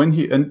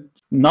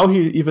now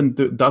he even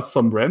does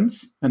some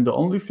rants, and the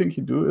only thing he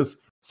do is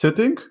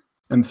sitting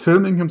and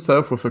filming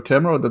himself with a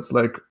camera that's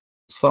like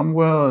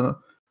somewhere.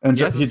 And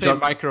he has the same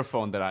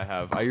microphone that I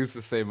have. I use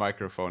the same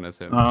microphone as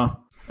him.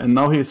 And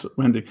now he's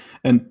ranting.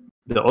 And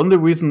the only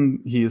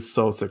reason he is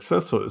so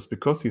successful is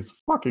because he's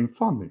fucking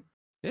funny.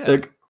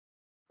 Yeah.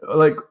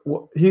 Like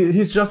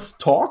he just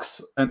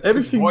talks, and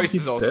everything. His voice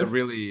is also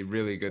really,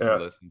 really good to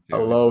listen to.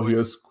 Hello,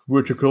 here's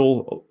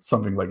Critical,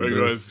 something like this.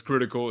 Hey guys,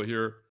 Critical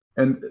here.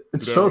 And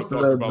it shows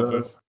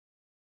that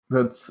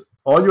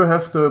all you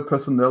have the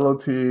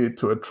personality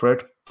to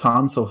attract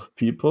tons of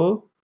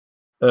people.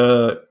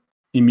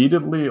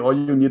 Immediately, or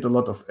you need a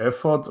lot of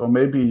effort, or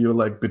maybe you're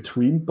like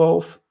between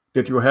both,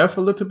 that you have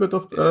a little bit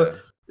of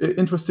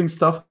interesting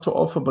stuff to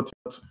offer, but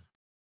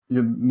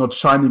you're not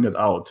shining it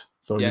out.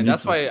 So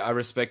that's why I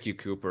respect you,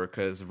 Cooper,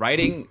 because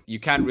writing, you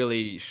can't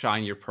really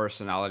shine your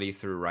personality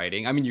through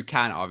writing. I mean, you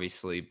can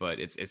obviously, but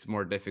it's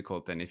more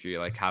difficult than if you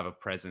like have a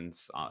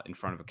presence in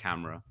front of a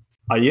camera.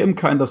 I am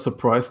kind of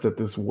surprised that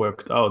this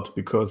worked out,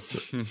 because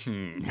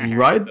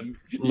master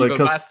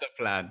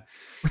plan.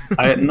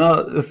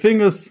 The thing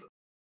is,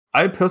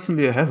 I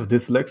personally have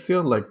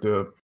dyslexia, like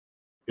the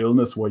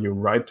illness where you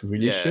write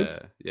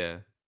shit. Yeah.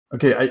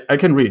 Okay, I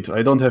can read.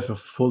 I don't have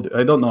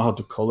I don't know how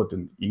to call it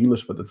in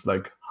English, but it's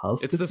like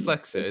half. It's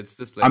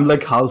dyslexia. I'm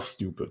like half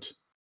stupid.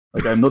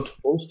 Like I'm not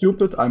full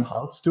stupid. I'm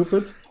half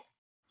stupid.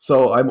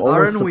 So I'm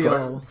always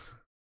surprised.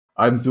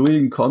 I'm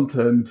doing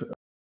content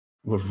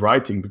with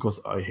writing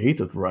because I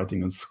hated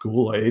writing in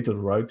school. I hated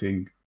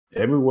writing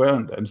everywhere,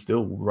 and I'm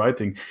still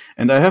writing.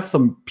 And I have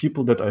some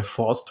people that I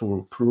forced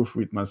to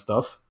proofread my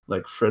stuff,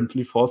 like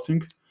friendly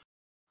forcing.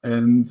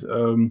 And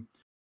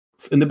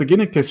in the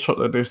beginning, they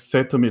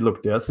said to me,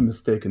 look, there's a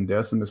mistake, and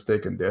there's a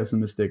mistake, and there's a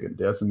mistake, and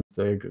there's a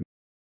mistake. And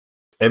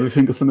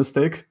everything is a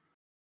mistake.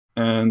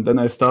 And then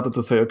I started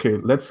to say, okay,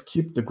 let's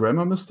keep the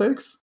grammar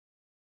mistakes.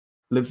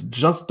 Let's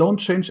just don't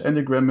change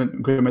any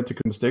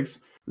grammatical mistakes.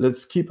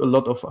 Let's keep a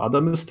lot of other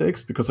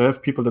mistakes, because I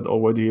have people that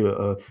already,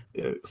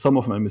 some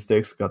of my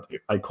mistakes got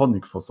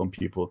iconic for some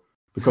people.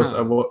 Because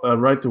I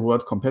write the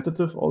word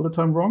competitive all the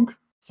time wrong.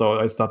 So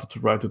I started to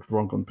write it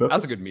wrong on purpose.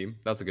 That's a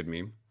good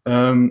meme.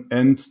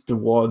 And the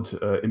word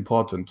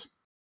important.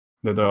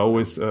 That I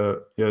always,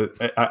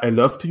 I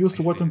love to use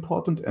the word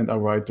important, and I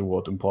write the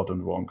word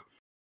important wrong.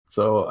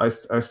 So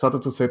I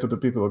started to say to the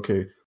people,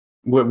 okay,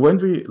 when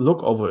we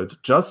look over it,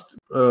 just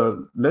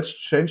let's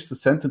change the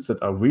sentences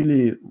that are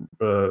really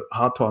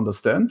hard to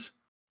understand,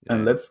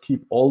 and let's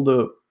keep all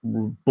the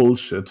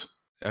bullshit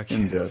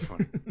in there.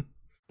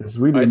 It's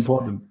really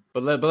important.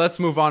 But let's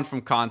move on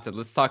from content.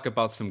 Let's talk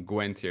about some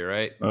Gwent here,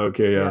 right?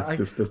 Okay, I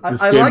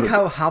like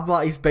how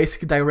Habla is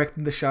basically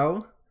directing the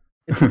show.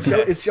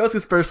 It shows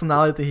his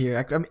personality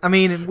here. I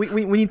mean,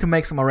 we need to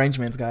make some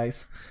arrangements,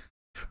 guys.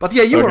 But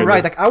yeah, you were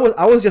right. Like I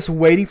was just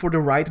waiting for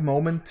the right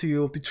moment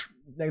to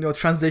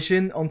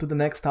transition onto the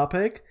next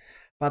topic.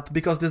 But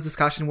because this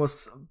discussion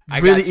was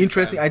really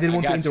interesting, I didn't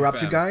want to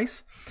interrupt you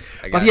guys.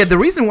 But yeah, the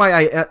reason why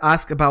I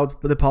asked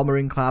about the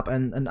Palmering Club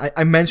and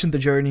I mentioned the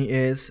journey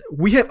is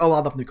we have a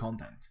lot of new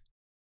content.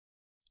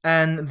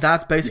 And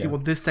that's basically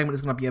what this segment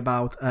is going to be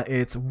about.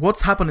 It's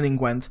what's happening in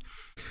Gwent.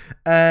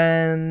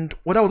 And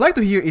what I would like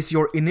to hear is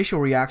your initial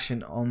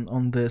reaction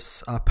on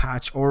this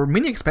patch, or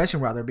mini expansion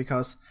rather,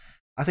 because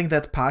I think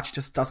that patch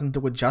just doesn't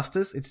do it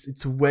justice.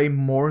 It's way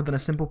more than a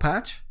simple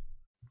patch.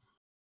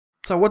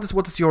 So what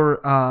is your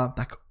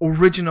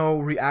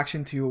original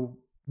reaction to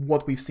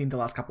what we've seen the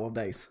last couple of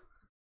days?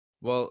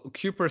 Well,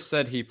 Cooper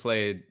said he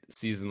played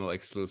seasonal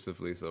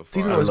exclusively so far.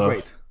 Seasonal is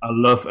great. I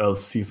love Elf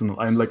seasonal.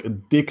 I'm like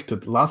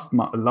addicted. Last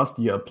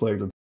year I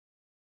played it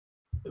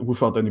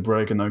without any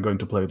break, and I'm going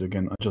to play it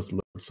again. I just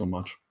love it so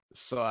much.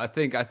 So I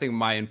think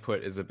my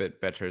input is a bit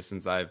better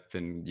since I've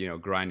been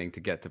grinding to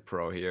get to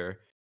pro here.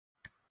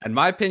 And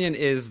my opinion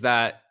is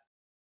that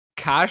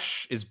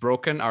Cache is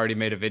broken. I already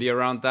made a video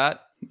around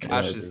that.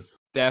 Cache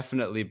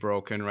definitely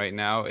broken right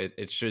now.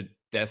 It should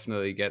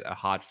definitely get a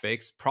hot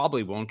fix.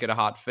 Probably won't get a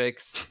hot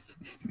fix.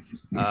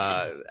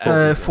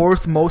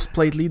 Fourth most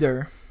played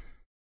leader.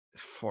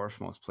 Fourth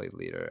most played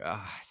leader.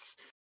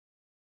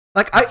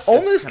 Like, I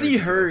honestly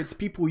heard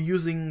people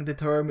using the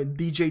term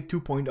DJ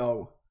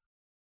 2.0.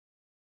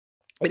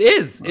 It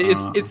is.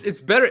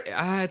 It's better.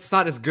 It's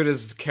not as good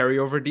as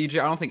carryover DJ.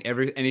 I don't think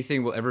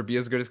anything will ever be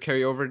as good as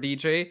carryover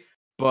DJ.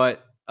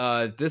 But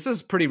this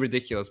is pretty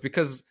ridiculous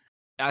because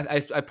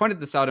I pointed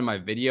this out in my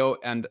video,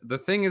 and the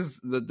thing is,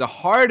 the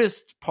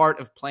hardest part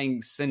of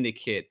playing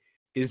Syndicate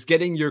is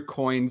getting your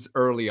coins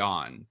early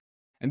on,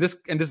 and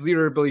this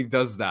leader ability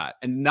does that.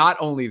 And not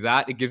only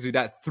that, it gives you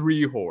that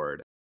 3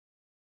 horde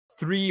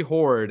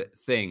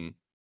thing.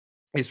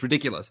 It's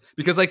ridiculous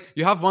because like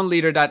you have one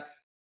leader that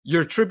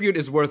your tribute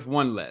is worth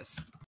 1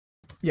 less.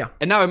 Yeah.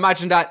 And now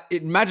imagine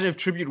if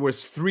tribute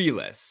was 3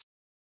 less.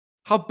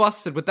 How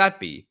busted would that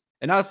be?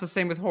 And now it's the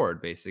same with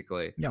horde,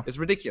 basically. Yeah. It's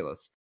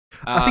ridiculous.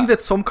 I think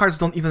that some cards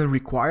don't even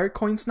require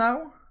coins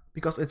now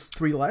because it's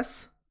 3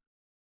 less.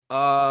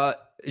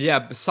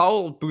 Yeah,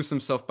 Saul boosts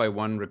himself by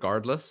 1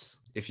 regardless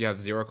if you have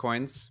 0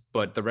 coins,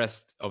 but the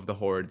rest of the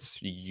hordes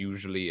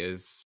usually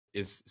is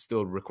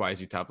still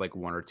requires you to have like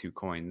 1 or 2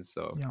 coins.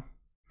 So yeah.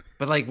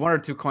 But like 1 or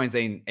 2 coins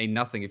ain't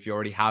nothing if you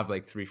already have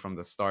like 3 from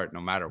the start,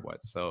 no matter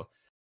what. So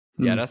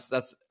yeah,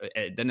 that's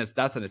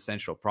an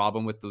essential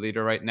problem with the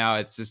leader right now.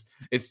 It's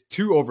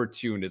too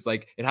overtuned. It's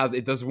like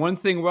it does one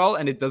thing well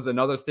and it does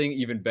another thing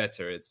even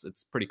better.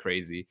 It's pretty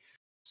crazy.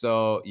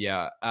 So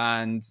yeah,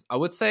 and I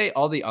would say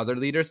all the other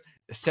leaders,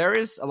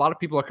 Seris, a lot of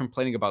people are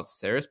complaining about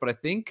Seris, but I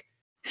think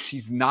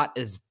she's not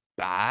as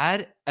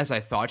bad as I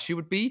thought she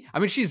would be. I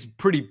mean, she's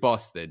pretty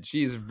busted.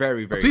 She is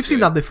very, very. But we've good.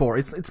 seen that before.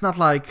 It's not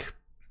like,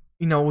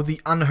 you know,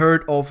 the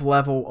unheard of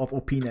level of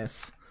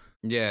OP-ness.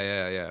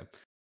 Yeah.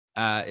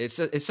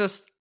 It's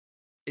just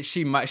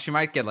she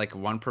might get like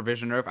 1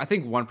 provision nerf. I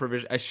think 1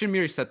 provision.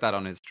 Shinmiri said that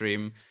on his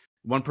stream.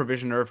 1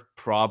 provision nerf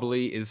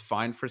probably is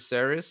fine for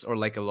Seris, or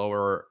like a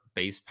lower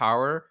base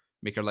power,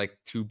 make her like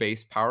 2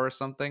 base power or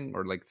something,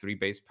 or like 3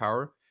 base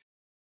power.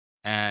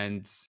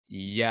 And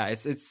yeah,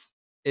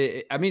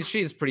 I mean,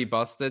 she is pretty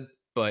busted,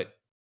 but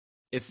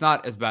it's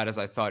not as bad as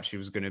I thought she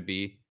was gonna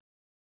be.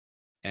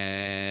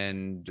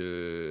 And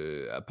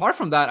apart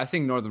from that, I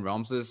think Northern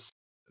Realms is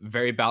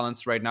very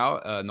balanced right now.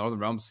 Northern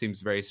Realms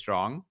seems very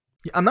strong.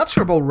 Yeah, I'm not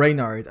sure about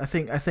Reynard. I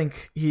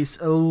think he's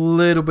a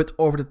little bit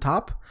over the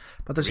top,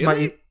 but that's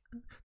Really?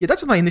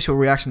 that's my initial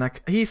reaction.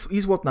 Like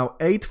he's what now,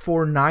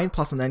 849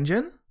 plus an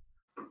engine.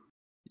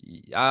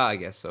 Yeah, I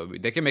guess so.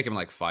 They can make him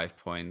like 5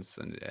 points,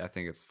 and I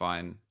think it's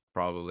fine.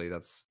 Probably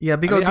that's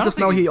because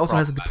now he also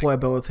has a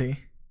deployability.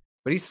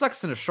 But he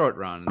sucks in a short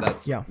run.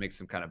 That's what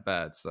makes him kind of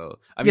bad. So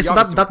I mean, so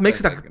that makes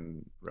it like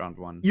in round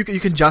 1. You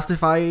can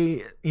justify,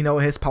 you know,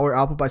 his power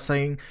output by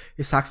saying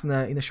he sucks in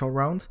a short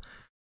round,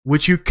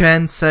 which you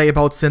can't say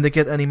about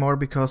Syndicate anymore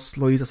because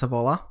Luisa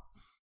Savola.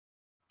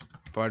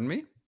 Pardon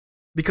me?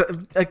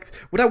 Because like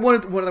what I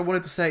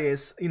wanted to say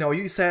is, you know,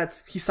 you said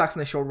he sucks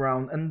in a short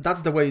round, and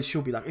that's the way it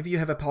should be. Like if you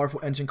have a powerful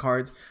engine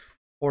card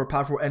or a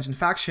powerful engine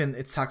faction,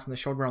 it sucks in a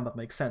short round. That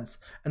makes sense.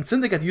 And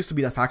Syndicate used to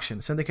be that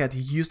faction. Syndicate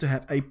used to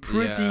have a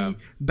pretty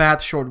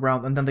bad short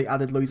round, and then they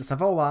added Luisa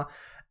Savola,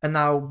 and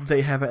now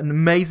they have an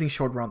amazing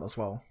short round as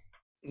well.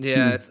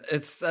 Yeah,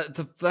 that's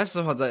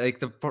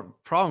the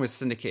problem with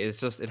Syndicate is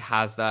just it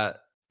has that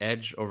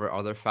edge over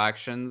other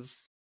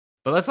factions.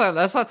 But let's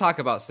not talk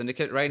about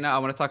Syndicate right now. I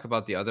want to talk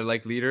about the other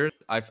like leaders.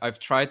 I've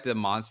tried the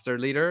monster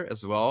leader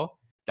as well.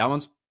 That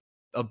one's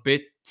a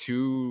bit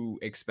too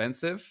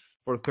expensive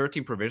for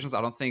 13 provisions. I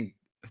don't think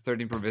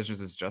 13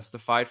 provisions is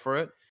justified for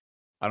it.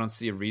 I don't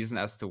see a reason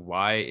as to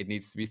why it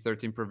needs to be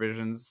 13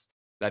 provisions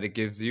that it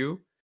gives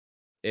you.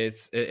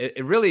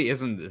 It really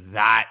isn't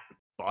that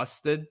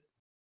busted.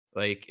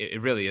 Like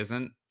it really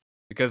isn't,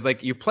 because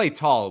like you play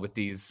tall with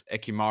these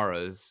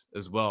Ekimaras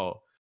as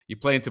well. You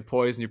play into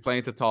Poison, you play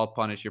into Tall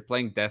Punish, you're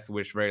playing Death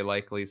Wish very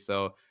likely.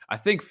 So I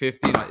think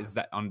 15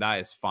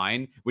 is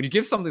fine. When you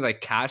give something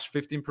like Cash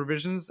 15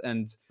 provisions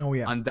and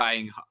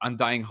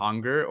Undying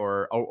Hunger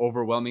or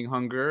Overwhelming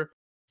Hunger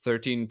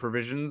 13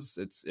 provisions,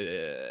 it's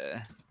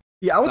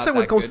I would say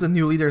when it comes to the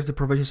new leaders, the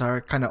provisions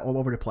are kind of all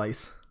over the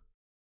place.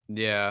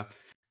 Yeah.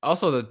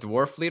 Also, the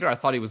Dwarf leader, I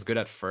thought he was good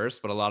at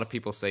first, but a lot of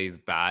people say he's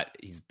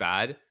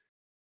bad.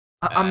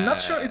 I'm not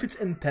sure if it's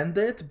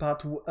intended,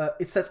 but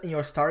it says in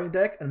your starting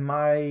deck, and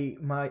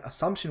my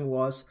assumption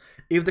was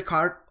if the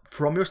card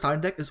from your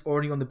starting deck is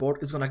already on the board,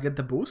 it's gonna get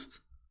the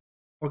boost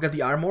or get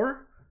the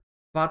armor.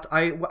 But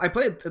I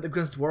played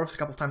against Dwarves a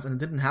couple of times and it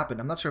didn't happen.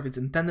 I'm not sure if it's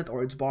intended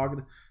or it's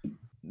bugged.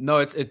 No,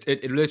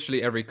 it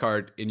literally every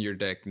card in your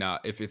deck now,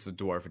 if it's a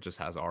Dwarf, it just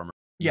has armor.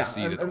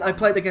 And I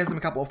played against them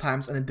a couple of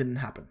times and it didn't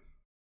happen.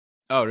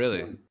 Oh,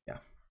 really? Yeah.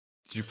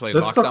 Did you play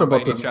Let's Lockdown talk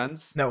about by any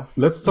chance? No.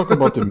 Let's talk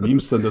about the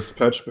memes in this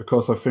patch,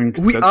 because I think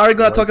we are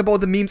going to talk about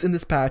the memes in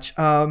this patch.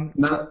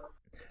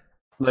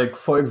 Like,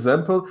 for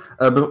example,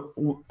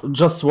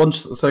 just 1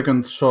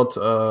 second short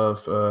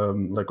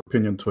like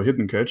opinion to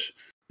Hidden Cage.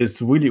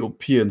 It's really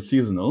OP and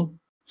seasonal,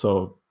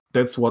 so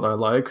that's what I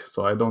like,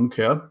 so I don't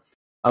care.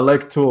 I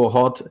like to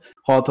hot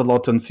a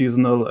lot in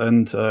seasonal,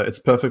 and it's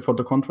perfect for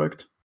the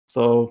contract.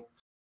 So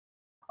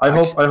I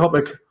hope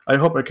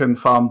I can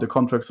farm the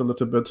contracts a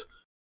little bit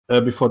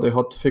before they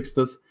hot fix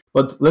this.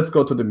 But let's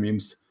go to the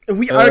memes.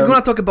 We are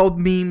gonna talk about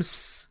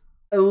memes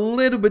a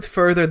little bit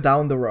further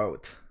down the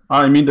road.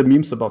 I mean the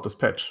memes about this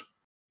patch.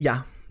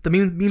 Yeah, the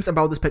memes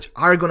about this patch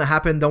are gonna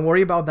happen. Don't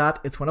worry about that.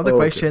 It's one of the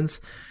questions.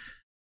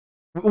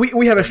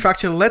 We have a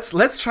structure.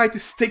 Let's try to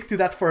stick to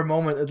that for a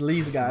moment at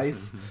least,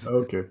 guys.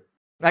 Okay.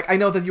 Like, I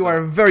know that you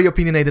are very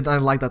opinionated, and I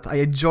like that. I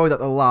enjoy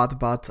that a lot.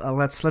 But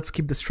let's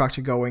keep the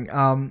structure going.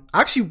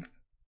 Actually,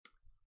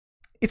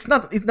 it's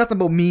not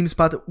about memes,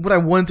 but what I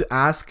wanted to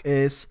ask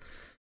is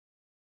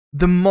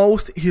the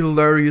most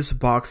hilarious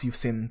box you've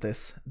seen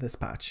this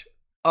patch.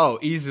 Oh,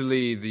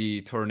 easily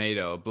the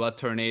tornado, blood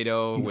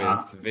tornado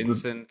with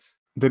Vincent.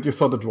 Did you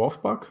saw the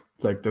dwarf bug?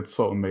 Like, that's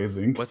so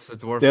amazing. What's the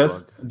dwarf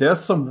bug?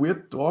 There's some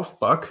weird dwarf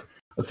bug.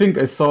 I think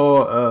I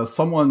saw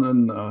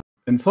someone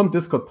in some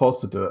Discord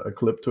posted a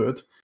clip to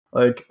it.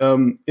 Like,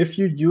 if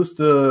you use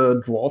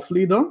the dwarf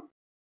leader,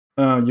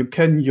 you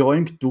can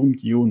yoink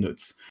doomed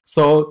units.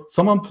 So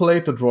someone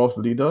played the dwarf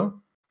leader,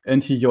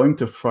 and he yoinked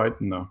the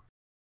frightener.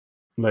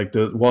 Like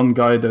the one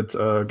guy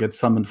that gets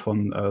summoned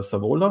from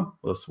Savola,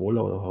 or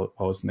Svola, or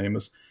how his name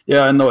is.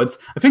 Yeah, I know.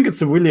 I think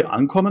it's a really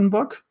uncommon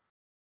bug,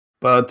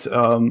 but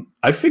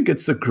I think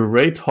it's a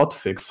great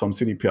hotfix from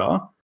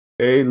CDPR.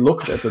 They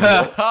looked at the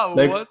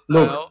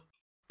dwarf,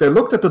 they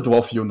looked at the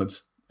dwarf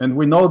units, and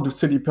we know the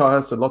CDPR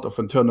has a lot of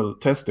internal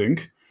testing,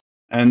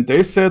 and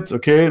they said,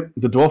 okay,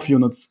 the dwarf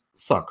units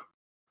suck.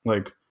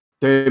 Like,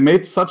 they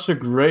made such a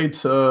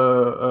great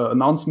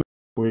announcement.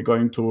 We're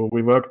going to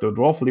rework the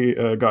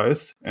Dwarfly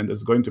guys, and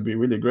it's going to be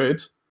really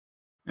great.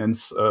 And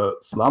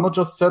Slama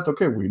just said,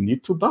 okay, we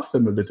need to buff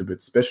them a little bit,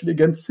 especially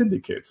against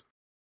Syndicate.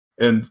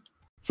 And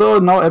so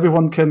now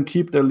everyone can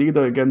keep their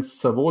leader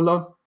against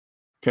Savola,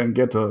 can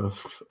get a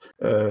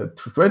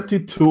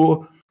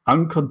 22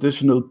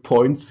 unconditional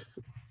points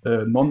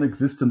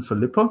non-existent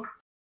Philippa.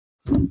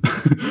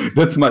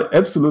 That's my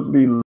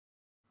absolutely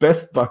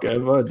best bug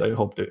ever, and I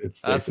hope that it's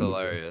that's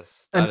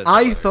hilarious. And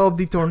I thought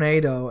the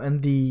tornado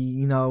and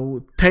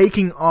the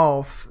taking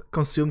off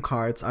consume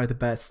cards are the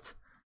best.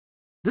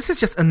 This is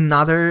just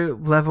another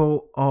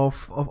level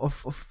of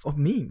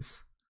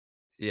memes.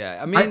 Yeah,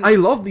 I mean, I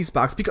love these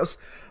bugs because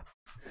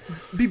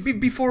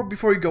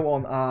before you go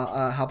on,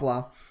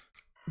 Habla,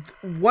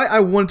 why I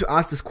wanted to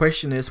ask this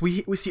question is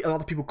we see a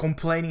lot of people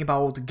complaining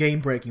about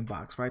game-breaking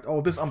bugs, right?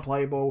 Oh, this is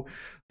unplayable.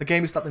 The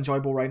game is not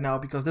enjoyable right now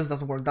because this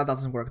doesn't work, that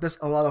doesn't work. There's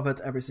a lot of it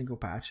every single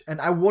patch.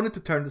 And I wanted to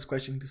turn this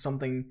question into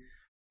something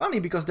funny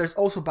because there's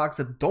also bugs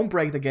that don't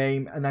break the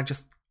game and are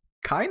just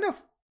kind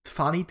of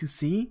funny to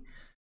see.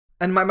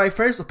 And my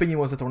first opinion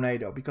was the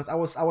tornado because I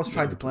was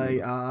trying to play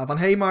Van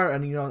Hamar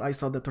and I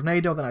saw the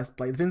tornado, then I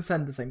played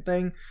Vincent, the same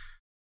thing.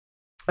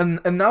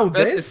 And now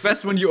it's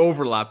best when you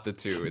overlap the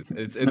two.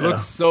 It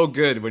looks so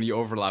good when you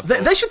overlap.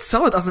 They should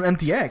sell it as an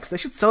MTX. They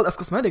should sell it as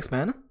cosmetics,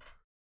 man.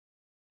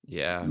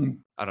 Yeah,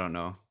 I don't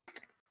know.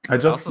 I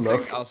just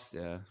love.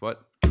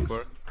 What?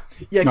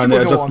 Yeah, keep on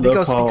going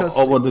because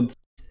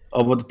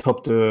over the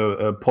top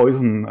the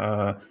poison,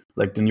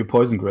 like the new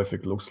poison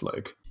graphic looks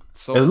like.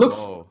 So it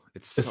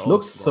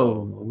looks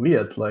so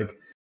weird. Like,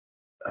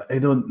 I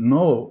don't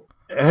know.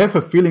 I have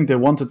a feeling they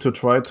wanted to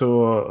try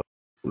to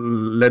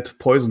let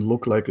poison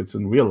look like it's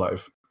in real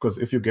life, because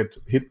if you get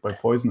hit by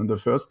poison in the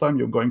first time,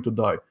 you're going to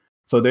die.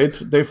 So they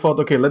thought,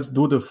 okay, let's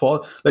do the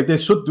fall. Like, they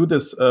should do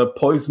this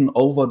poison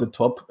over the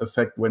top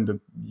effect when the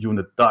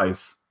unit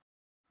dies,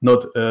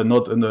 not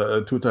in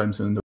the 2 times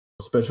in the,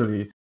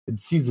 especially in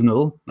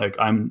seasonal. Like,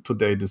 I'm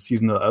today the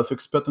seasonal elf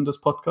expert in this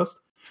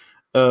podcast.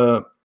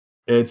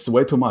 It's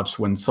way too much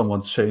when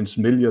someone's changed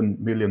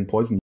million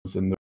poisons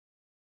in the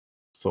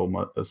so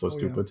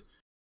stupid. Yeah.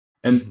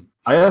 And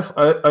I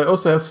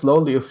also have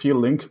slowly a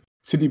feeling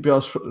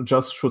CDPR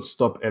just should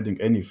stop adding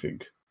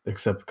anything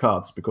except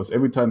cards, because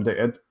every time they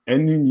add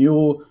any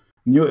new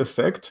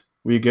effect,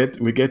 we're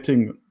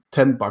getting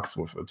 $10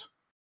 with it.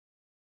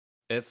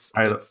 It's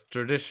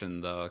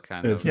tradition though,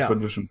 kind of. It's a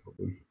tradition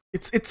problem.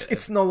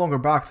 It's no longer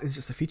bugs, it's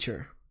just a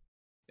feature.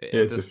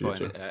 At this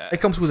point, it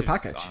comes with a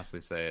package.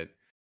 Honestly, say it.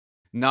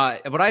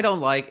 What I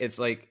don't like, it's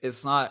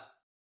not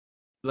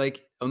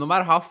like, no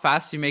matter how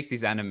fast you make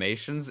these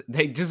animations,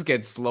 they just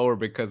get slower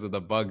because of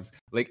the bugs.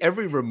 Like,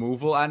 every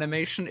removal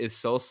animation is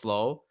so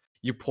slow.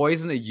 You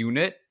poison a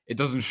unit, it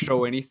doesn't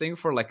show anything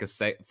for like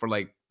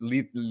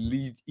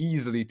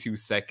easily 2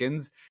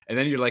 seconds, and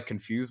then you're like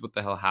confused what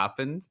the hell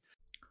happened,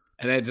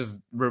 and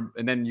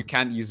then you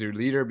can't use your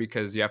leader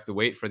because you have to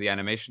wait for the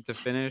animation to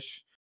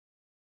finish.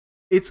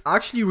 It's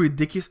actually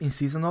ridiculous in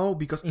seasonal,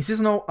 because in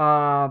seasonal,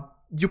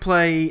 you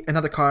play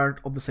another card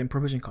of the same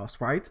provision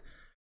cost, right?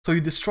 So you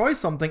destroy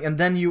something, and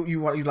then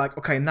you're like,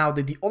 okay, now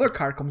the other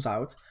card comes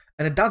out,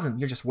 and it doesn't.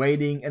 You're just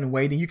waiting and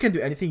waiting. You can do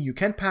anything. You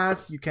can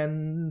pass. You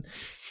can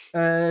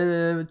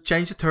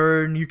change the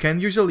turn. You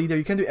can use your leader.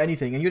 You can do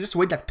anything, and you just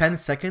wait like 10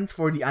 seconds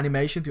for the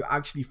animation to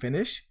actually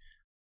finish.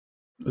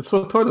 It's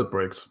for toilet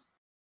breaks.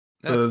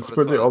 It's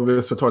pretty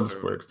obvious the toilet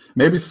break.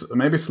 Maybe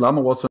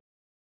Slammer was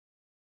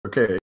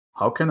okay.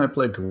 How can I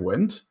play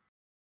Gwent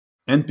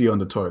and be on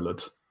the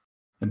toilet?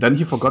 And then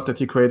he forgot that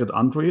he created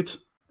Android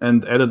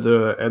and added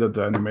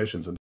the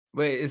animations.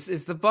 Wait,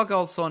 is the bug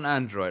also on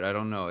Android? I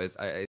don't know.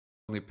 I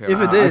only pair. If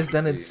it is,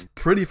 then it's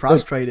pretty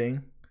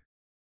frustrating.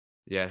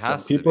 Yeah, it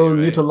has. People to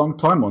be, right? need a long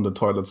time on the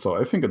toilet, so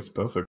I think it's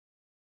perfect.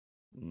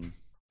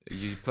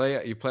 You play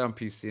on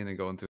PC and then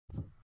go into,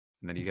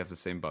 and then you have the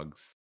same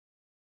bugs.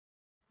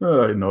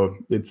 I know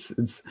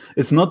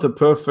it's not a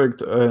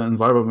perfect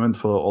environment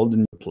for all the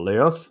new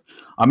players.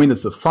 I mean,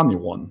 it's a funny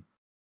one,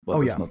 but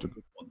it's not a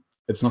good one.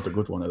 It's not a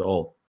good one at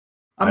all.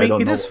 I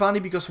mean, it is funny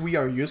because we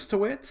are used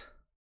to it,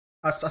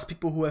 as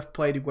people who have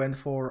played Gwent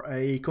for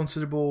a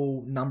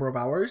considerable number of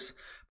hours.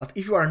 But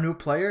if you are a new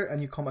player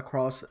and you come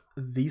across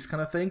these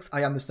kind of things,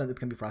 I understand it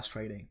can be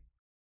frustrating.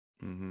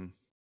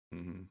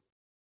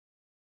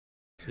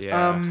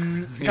 Yeah,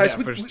 guys,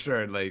 for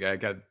sure. Like, I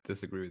can't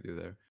disagree with you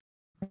there.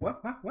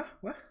 What?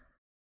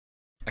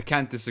 I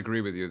can't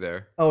disagree with you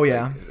there. Oh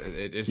yeah,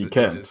 like, it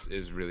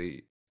just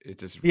really.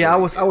 Yeah, I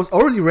was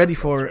already ready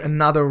for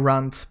another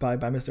rant by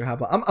Mr.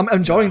 Habla. I'm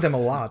enjoying them a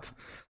lot.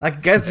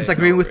 Like, guys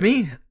disagreeing with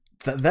me.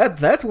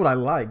 That's what I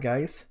like,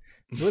 guys.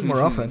 Do it more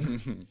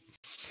often.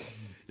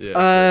 We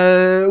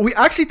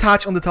actually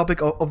touched on the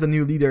topic of the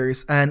new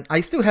leaders, and I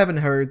still haven't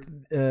heard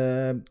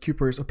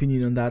Cooper's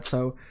opinion on that.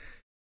 So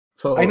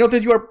I know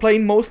that you are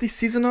playing mostly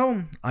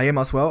seasonal. I am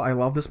as well. I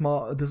love this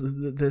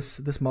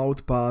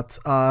mode, but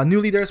new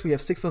leaders, we have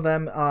 6 of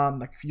them.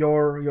 Like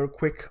your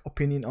quick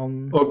opinion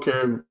on.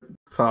 Okay,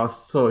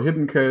 fast. So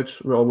Hidden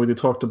Cage, we already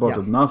talked about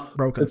it enough.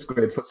 Broken. It's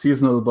great for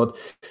seasonal, but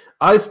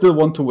I still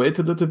want to wait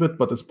a little bit.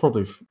 But it's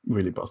probably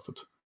really busted.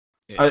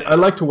 Yeah. I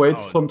like to wait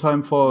some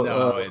time for.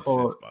 It's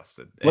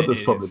busted. But it's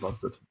probably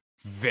busted.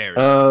 Very.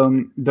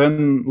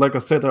 Then, like I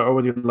said, I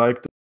already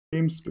like the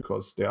memes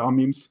because they are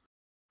memes.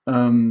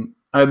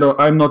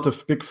 I'm not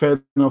a big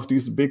fan of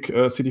these big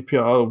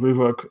CDPR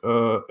rework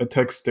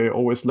attacks they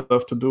always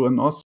love to do in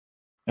OS.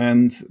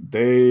 And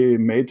they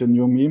made a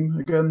new meme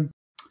again.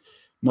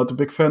 Not a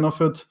big fan of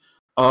it.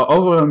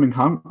 Overwhelming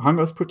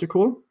Hunger is pretty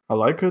cool. I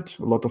like it.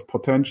 A lot of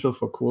potential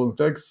for cool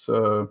decks.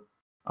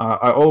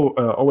 I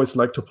always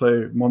like to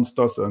play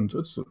monsters, and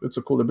it's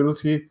a cool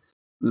ability.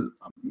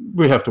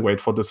 We have to wait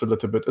for this a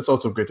little bit. It's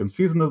also great in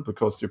seasonal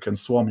because you can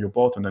swarm your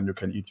board and then you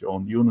can eat your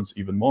own units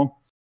even more.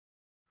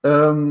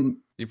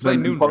 You play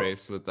Noon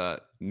Raves with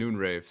that. Noon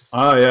Raves.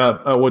 Yeah,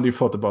 I already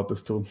thought about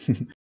this too.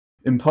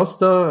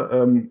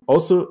 Imposter,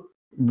 also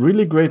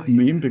really great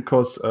meme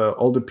because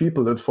all the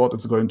people that thought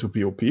it's going to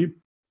be OP.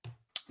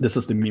 This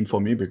is the meme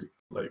for me.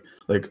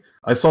 Like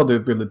I saw the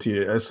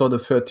ability, I saw the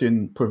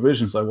 13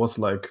 provisions. I was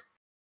like,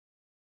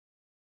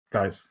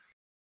 guys,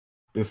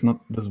 this is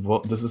not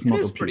OP. It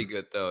is pretty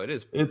good though.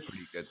 It's pretty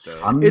good though.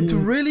 Funny. It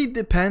really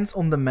depends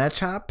on the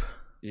matchup.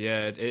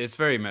 Yeah, it's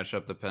very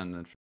matchup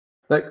dependent.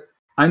 Like,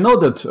 I know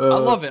that. I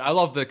love it. I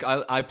love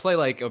I play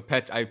like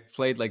I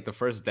played like the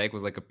first deck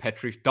was like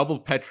a double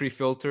Petri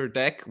filter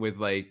deck with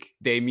like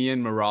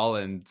Damien, Morale,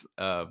 and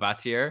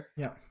Vatier.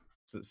 Yeah.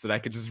 So that I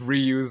could just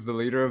reuse the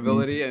leader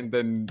ability and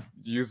then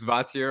use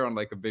Vatier on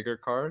like a bigger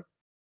card.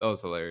 That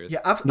was hilarious. Yeah,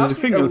 I've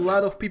seen a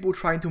lot of people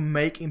trying to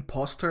make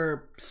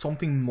Imposter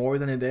something more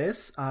than it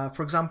is.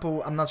 For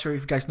example, I'm not sure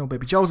if you guys know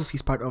Baby Joseph.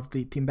 He's part of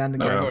the Team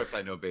Bandit. Of course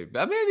I know Baby.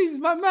 I mean, he's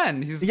my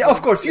man.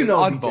 Of course you know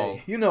oddball.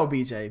 BJ. You know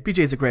BJ. BJ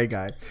is a great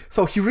guy.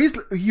 So he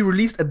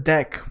released a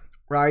deck,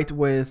 right,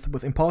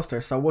 with Imposter.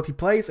 So what he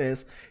plays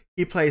is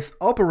he plays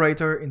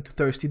Operator into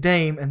Thirsty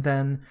Dame, and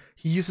then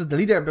he uses the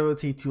leader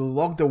ability to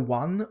lock the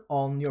 1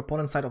 on your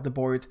opponent's side of the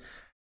board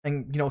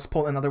and,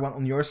 spawn another one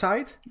on your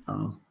side.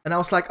 Oh. And I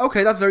was like,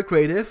 okay, that's very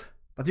creative,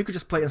 but you could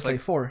just play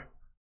Enslave 4.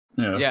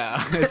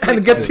 Yeah.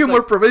 And get 2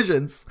 more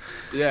provisions.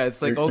 Yeah,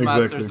 it's like Old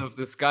Masters of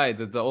the Sky,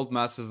 the Old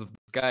Masters of the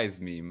Skies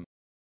meme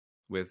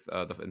with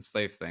the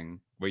Enslave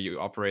thing, where you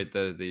operate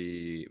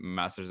the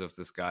Masters of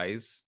the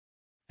Skies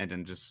and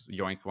then just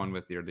yoink one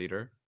with your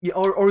leader. Yeah,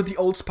 or the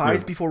Old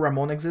Spies before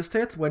Ramon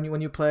existed,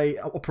 when you play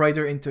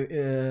Operator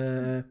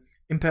into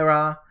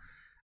Impera,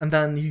 and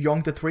then you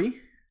yoink the 3.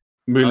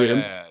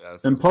 Really,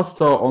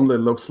 Imposter only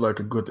looks like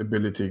a good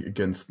ability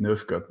against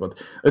Nilfgaard,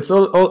 but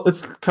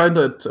it's kind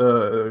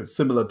of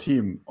similar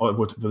team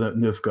with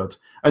Nilfgaard.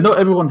 I know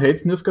everyone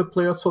hates Nilfgaard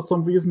players for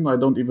some reason. I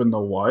don't even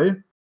know why.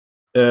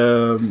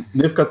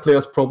 Nilfgaard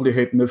players probably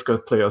hate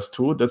Nilfgaard players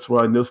too. That's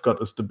why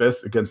Nilfgaard is the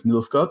best against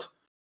Nilfgaard.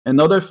 And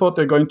now they thought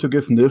they're going to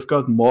give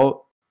Nilfgaard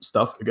more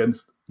stuff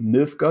against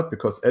Nilfgaard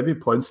because every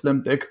point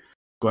slam deck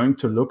going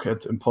to look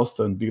at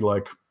Imposter and be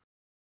like,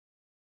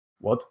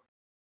 what?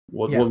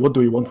 What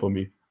do you want from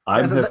me?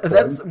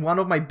 That's one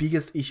of my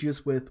biggest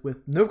issues with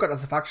Nilfgaard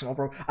as a faction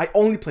overall. I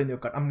only play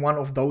Nilfgaard. I'm one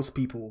of those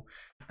people.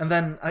 And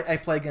then I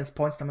play against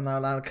points and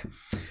I'm like,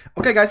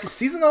 okay guys, it's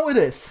seasonal it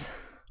is.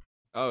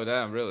 Oh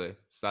damn, really?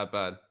 It's that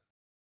bad?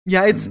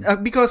 Yeah, it's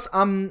because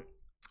I'm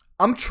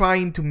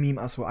trying to meme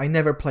as well. I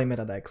never play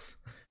meta decks.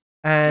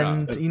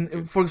 And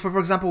for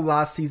example,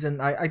 last season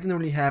I didn't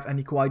really have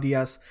any cool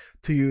ideas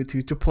to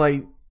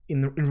play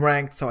in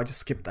ranked, so I just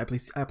skipped. I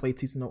played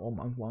seasonal all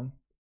month long.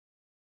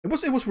 It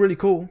was really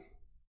cool.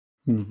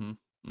 Mm-hmm.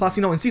 Plus,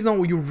 in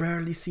seasonal you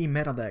rarely see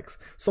meta decks.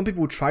 Some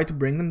people would try to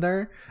bring them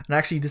there, and I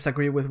actually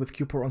disagree with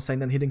Cupor on saying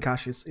that Hidden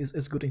Cache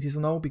is good in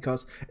seasonal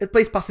because it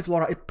plays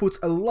Passiflora. It puts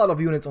a lot of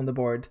units on the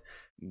board,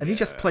 and you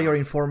just play your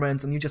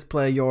Informant, and you just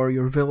play your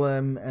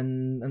Willem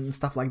and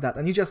stuff like that,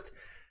 and you just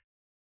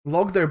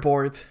log their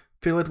board,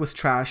 fill it with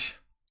trash,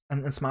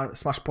 and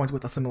smash points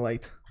with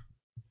Assimilate.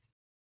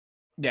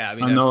 Yeah, I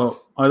mean,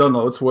 I don't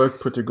know. It's worked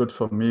pretty good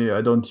for me.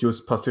 I don't use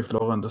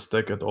Passiflora in the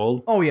stack at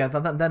all. Oh yeah,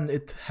 then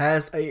it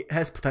has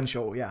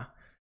potential. Yeah.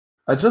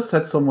 I just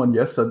had someone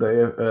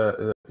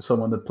yesterday,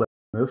 someone that played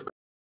Myth,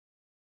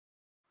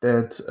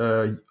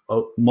 that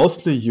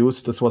mostly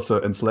used. This was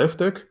an Enslaved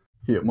deck.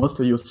 He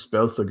mostly used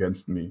spells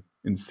against me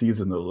in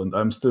seasonal, and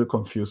I'm still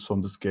confused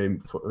from this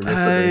game.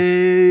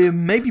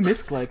 Maybe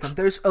Misclick.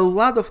 There's a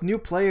lot of new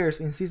players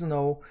in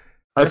seasonal.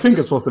 I think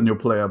it was a new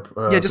player.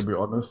 To be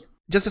honest.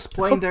 Just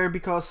playing there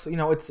because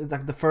it's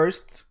like the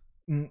first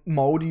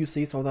mode you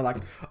see, so they're like,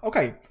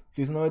 okay,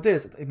 seasonal it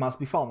is, it must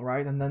be fun,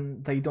 right? And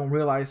then they don't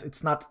realize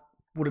it's not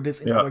what it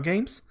is in other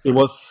games. It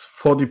was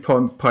 40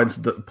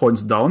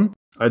 points down.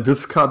 I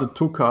discarded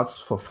 2 cards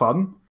for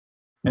fun,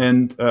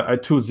 and I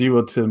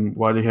 2-0'd him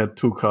while he had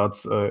 2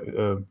 cards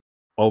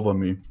over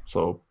me.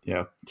 So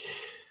yeah,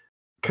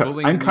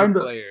 I'm kind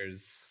of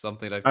players,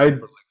 something that I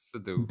likes to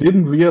do.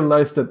 Didn't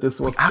realize that this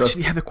was. We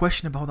actually have a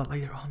question about that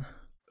later on.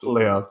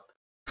 Player.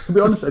 To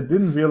be honest, I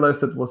didn't realize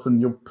that was a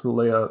new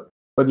player.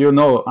 But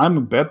I'm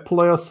a bad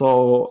player,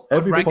 so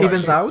everybody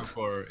evens out.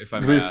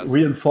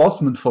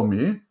 Reinforcement for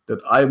me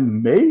that I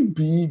may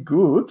be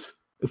good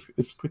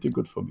is pretty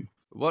good for me.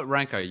 What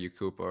rank are you,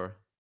 Cooper?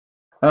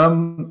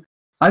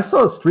 I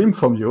saw a stream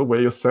from you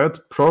where you said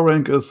pro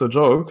rank is a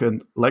joke,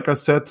 and like I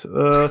said,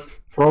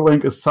 pro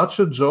rank is such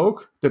a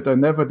joke that I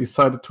never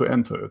decided to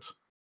enter it.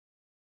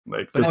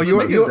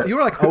 You're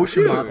like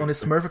Oceanbot on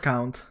his Smurf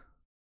account.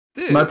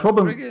 Dude, my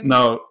problem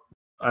now.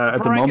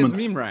 At the moment, is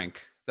meme rank.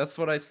 That's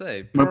what I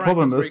say. My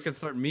problem is where you can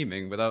start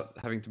meming without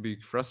having to be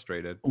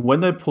frustrated.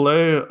 When I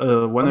play,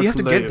 you have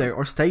to get there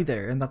or stay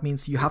there, and that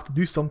means you have to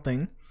do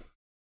something.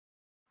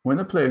 When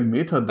I play a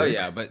meta deck, oh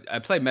yeah, but I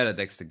play meta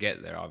decks to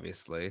get there.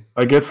 Obviously,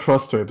 I get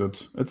frustrated.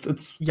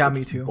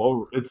 Me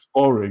too. It's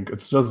boring.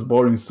 It's just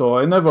boring. So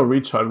I never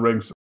reach high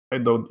ranks. I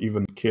don't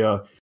even care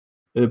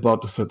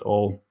about this at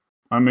all.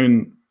 I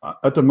mean,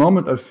 at the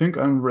moment, I think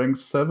I'm ranked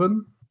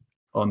 7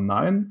 or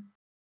 9.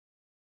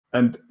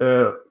 And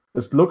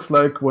it looks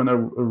like when I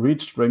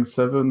reached rank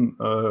 7,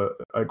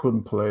 I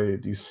couldn't play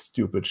these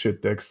stupid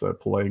shit decks I'm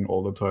playing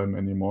all the time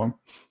anymore.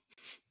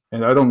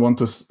 And I don't want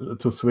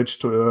to switch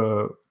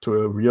to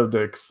a real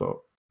deck,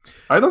 so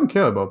I don't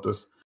care about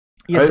this.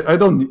 Yeah, I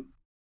don't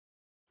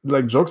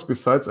like jokes.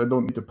 Besides, I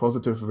don't need a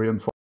positive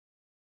reinforcement.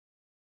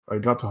 I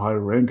got a high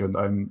rank, and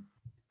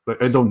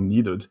I don't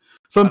need it.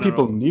 Some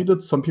people need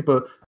it. Some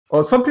people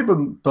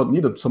don't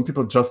need it. Some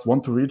people just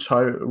want to reach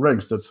high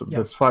ranks.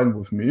 That's fine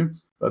with me.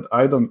 But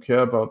I don't care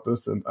about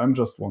this, and I'm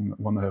just want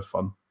to have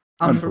fun.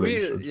 For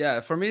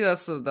me,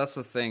 that's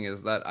the thing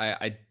is that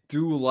I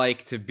do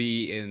like to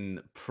be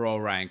in pro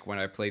rank when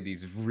I play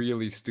these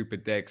really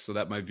stupid decks, so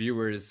that my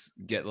viewers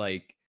get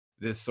like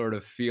this sort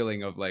of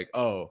feeling of like,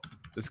 oh,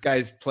 this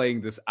guy's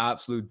playing this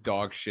absolute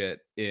dog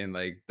shit in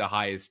like the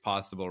highest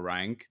possible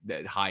rank,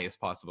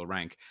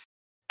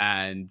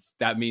 and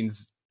that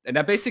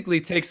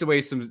basically takes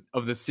away some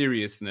of the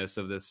seriousness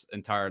of this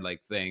entire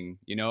like thing,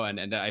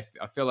 and I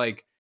feel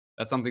like.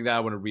 That's something that I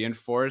want to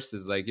reinforce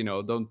is like,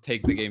 don't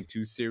take the game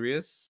too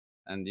serious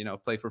and,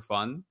 play for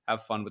fun,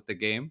 have fun with the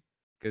game.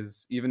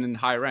 Because even in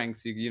high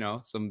ranks,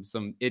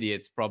 some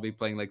idiots probably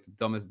playing like the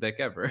dumbest deck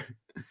ever.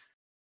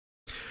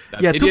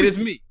 That idiot is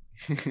me.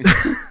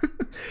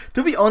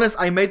 To be honest,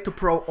 I made to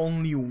pro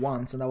only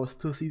once, and that was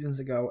 2 seasons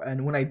ago.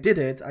 And when I did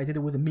it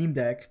with a meme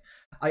deck.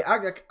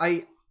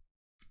 I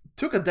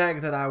took a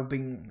deck that I've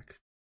been,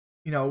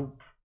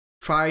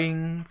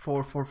 trying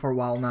for a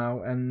while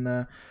now, and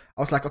I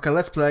was like, okay,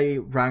 let's play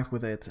ranked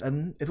with it,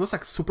 and it was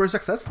like super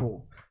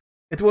successful.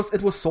 It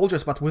was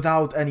soldiers, but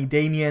without any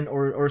Damien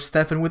or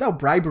Stefan, without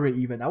bribery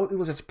even. It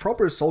was just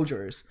proper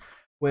soldiers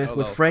with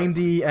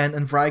FrameD and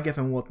Vrygef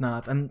and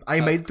whatnot, and I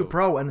made it to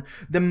pro. And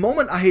the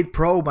moment I hit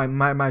pro,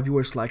 my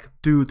viewers like,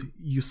 dude,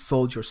 you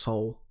sold your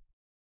soul.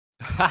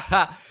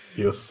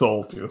 You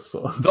sold your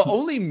soul. The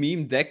only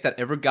meme deck that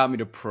ever got me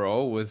to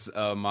pro was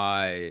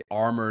my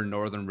Armor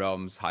Northern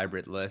Realms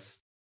hybrid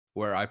list,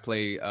 where I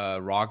play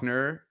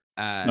Ragnar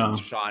and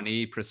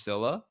Shani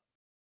Priscilla.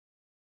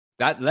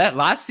 That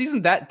last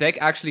season, that deck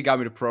actually got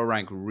me to pro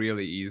rank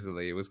really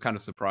easily. It was kind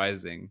of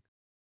surprising.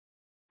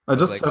 I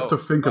just have to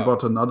think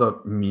about another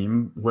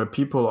meme where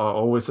people are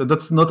always.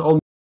 That's not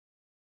only.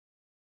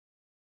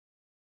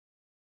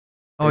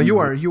 Oh,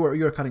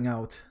 you're cutting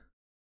out.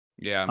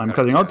 Yeah, I'm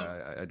cutting out.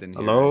 I didn't.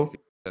 Hello.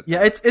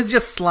 Yeah, it's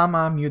just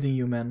Slama muting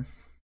you, man.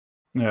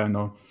 Yeah, I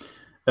know.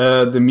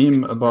 The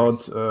meme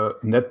about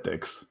net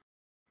decks,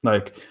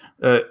 like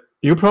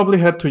you probably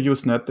had to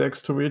use net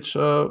decks to reach.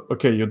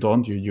 Okay, you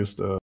don't. You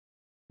used a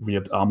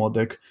weird armor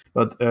deck,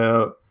 but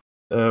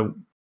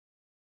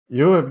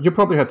You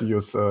probably had to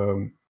use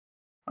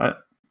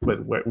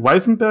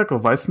Weisenberg or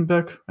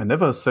Weissenberg. I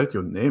never said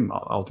your name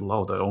out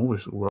loud. I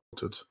always wrote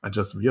it. I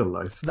just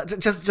realized.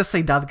 Just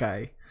say that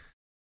guy.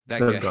 That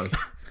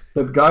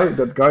guy.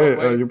 That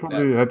guy. You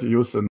probably had to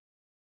use an.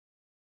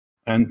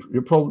 And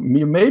you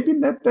maybe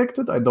net decked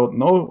it. I don't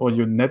know, or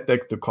you net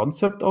decked the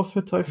concept of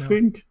it. I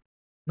think.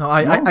 No,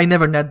 I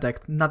never net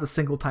decked, not a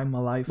single time in my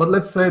life. But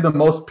let's say the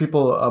most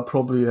people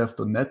probably have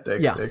to net deck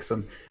decks,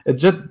 and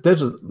that's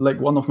just like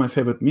one of my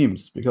favorite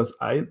memes, because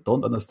I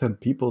don't understand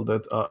people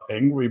that are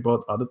angry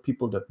about other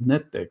people that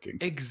net decking.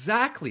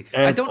 Exactly,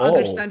 I don't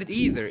understand it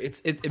either.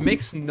 It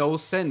makes no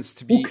sense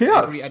to be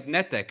angry at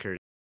net deckers.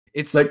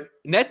 It's like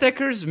net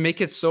deckers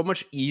make it so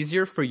much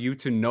easier for you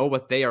to know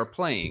what they are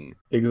playing.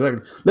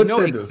 Exactly. Let's know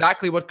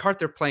exactly what card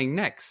they're playing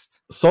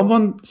next.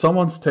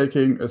 Someone's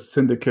taking a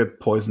syndicate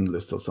poison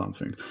list or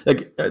something.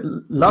 Like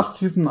last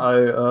season,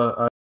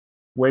 I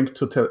went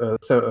to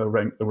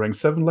rank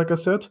 7, like I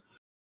said,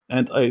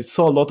 and I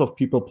saw a lot of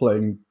people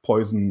playing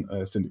poison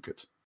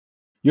syndicate.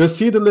 You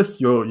see the list,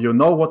 you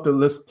know what the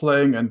list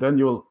playing, and then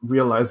you're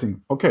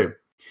realizing, okay,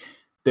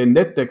 they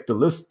net deck the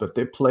list, but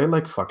they play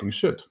like fucking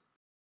shit.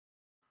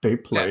 They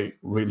play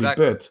really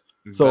bad.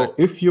 So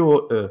if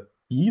you're an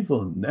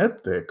evil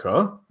net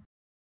decker,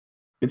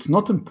 it's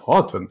not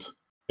important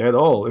at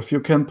all. If you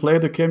can play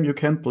the game, you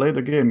can play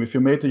the game. If you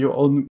made your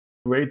own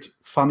great,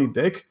 funny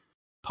deck,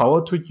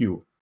 power to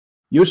you.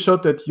 You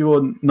showed that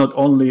you're not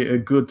only a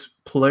good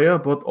player,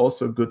 but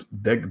also a good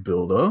deck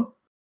builder.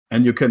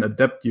 And you can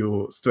adapt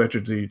your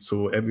strategy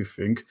to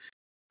everything.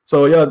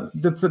 So yeah,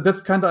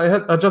 that's kind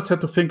of, I just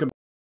had to think about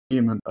the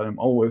game, and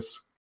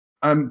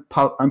I'm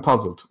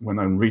puzzled when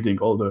I'm reading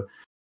all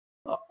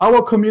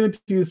our community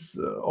is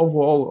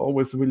overall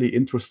always really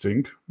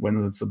interesting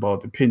when it's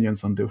about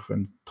opinions on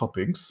different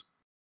topics,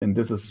 and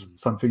this is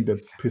something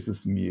that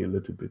pisses me a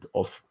little bit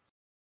off.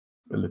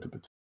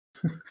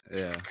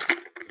 Yeah.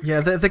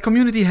 The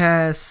community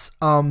has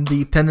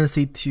the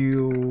tendency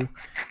to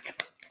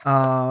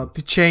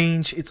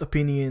change its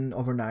opinion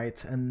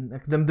overnight, and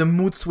like, the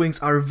mood swings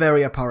are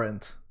very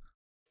apparent.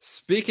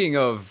 Speaking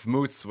of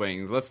mood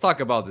swings, let's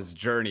talk about this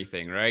journey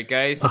thing, right,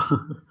 guys?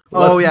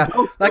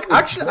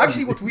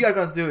 Actually, what we are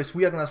gonna do is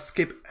we are gonna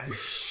skip a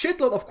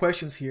shitload of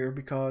questions here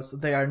because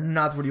they are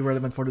not really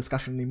relevant for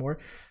discussion anymore.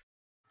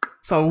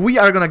 So we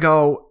are gonna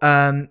go.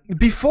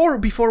 Before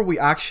we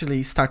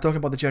actually start talking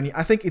about the journey,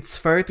 I think it's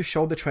fair to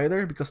show the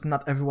trailer because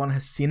not everyone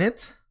has seen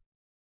it.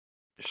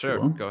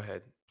 Sure. Go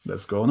ahead.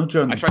 Let's go on a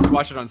journey. I tried to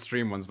watch it on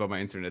stream once, but my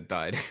internet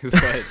died. So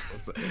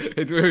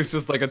it was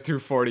just like a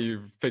 240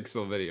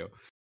 pixel video.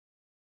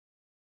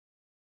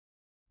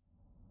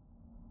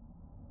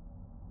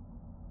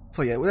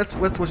 So yeah, let's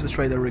watch the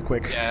trailer real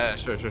quick. Yeah,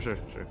 sure.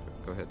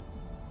 Go ahead.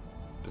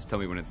 Just tell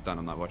me when it's done.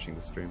 I'm not watching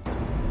the stream.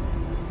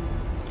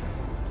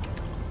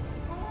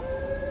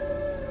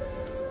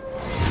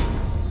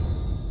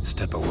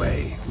 Step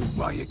away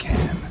while you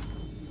can.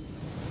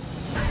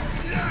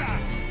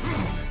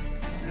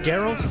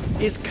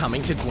 Geralt is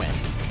coming to Gwent,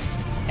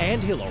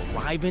 and he'll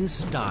arrive in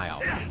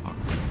style.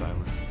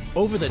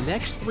 Over the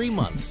next 3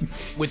 months,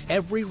 with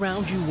every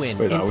round you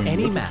win in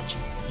any match,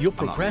 you'll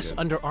progress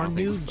under our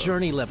new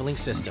journey leveling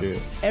system.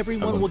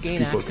 Everyone will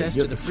gain access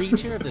to the free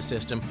tier of the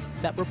system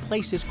that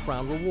replaces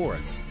Crown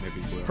Rewards.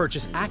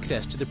 Purchase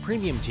access to the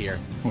premium tier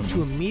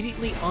to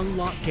immediately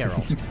unlock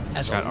Geralt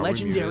as a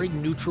legendary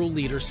neutral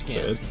leader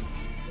skin.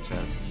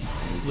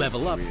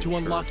 Level up to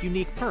unlock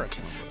unique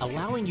perks,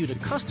 allowing you to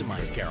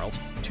customize Geralt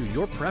to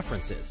your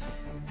preferences.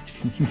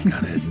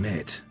 Gotta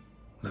admit,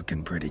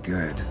 looking pretty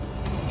good.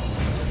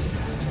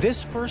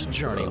 This first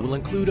journey will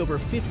include over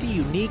 50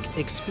 unique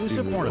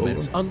exclusive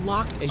ornaments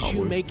unlocked as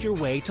you make your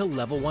way to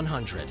level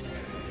 100.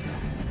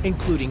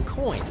 Including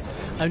coins,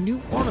 a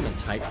new ornament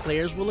type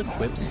players will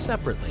equip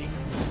separately.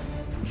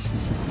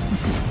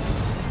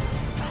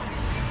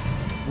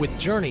 With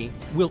Journey,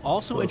 we'll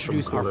also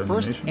introduce our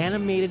first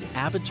animated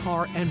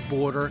avatar and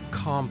border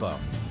combo.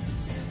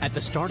 At the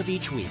start of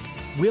each week,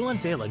 we'll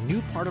unveil a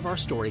new part of our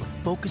story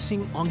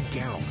focusing on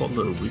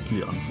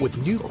Geralt, with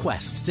new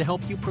quests to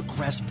help you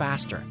progress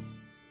faster.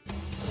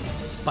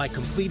 By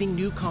completing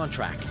new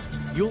contracts,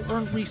 you'll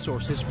earn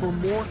resources for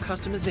more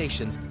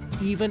customizations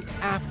even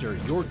after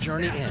your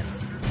journey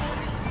ends.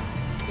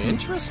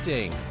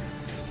 Interesting.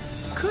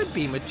 Could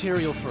be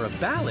material for a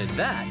ballad,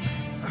 that.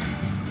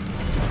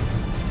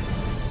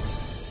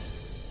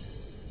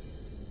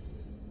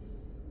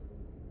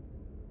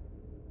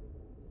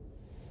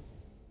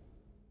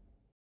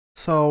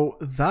 So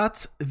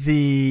that's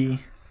the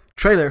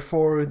trailer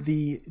for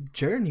the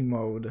journey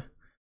mode.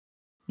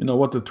 You know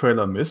what the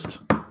trailer missed?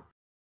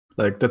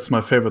 Like, that's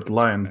my favorite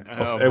line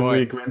of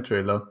every Gwent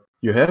trailer.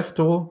 You have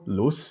to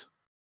lose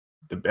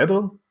the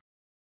battle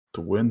to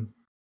win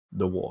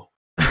the war.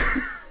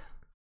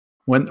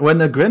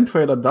 When a Gwent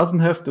trailer doesn't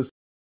have this,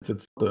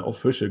 it's the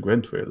official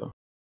Gwent trailer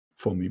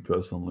for me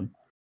personally.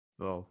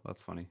 Oh,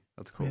 that's funny.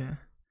 That's cool. Yeah.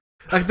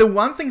 Like, the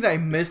one thing that I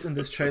missed in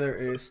this trailer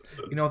is,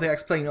 they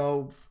explain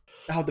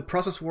how the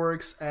process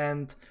works,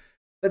 and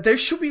There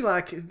should be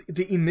like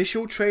the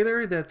initial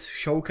trailer that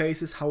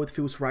showcases how it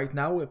feels right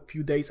now, a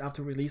few days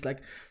after release.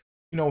 Like,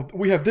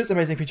 we have this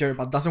amazing feature,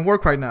 but doesn't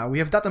work right now. We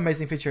have that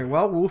amazing feature.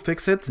 Well, we'll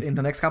fix it in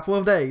the next couple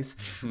of days.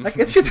 Like,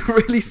 it should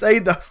really say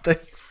those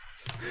things.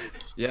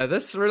 Yeah,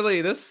 this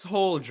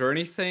whole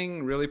journey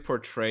thing really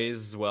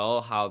portrays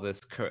well how the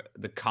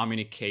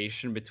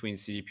communication between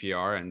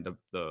CDPR and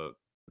the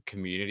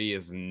community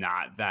is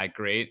not that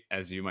great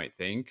as you might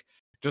think.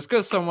 Just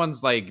because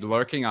someone's like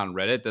lurking on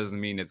Reddit doesn't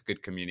mean it's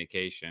good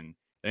communication.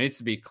 There needs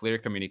to be clear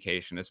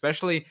communication,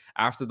 especially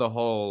after the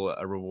whole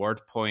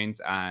reward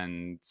point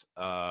and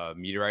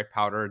meteorite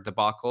powder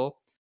debacle.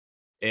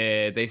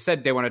 They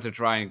said they wanted to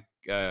try and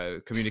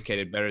communicate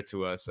it better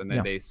to us, and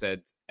then they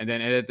said, and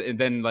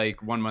then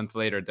like 1 month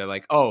later, they're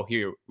like, "Oh,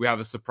 here we have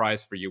a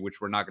surprise for you,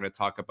 which we're not going to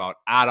talk about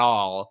at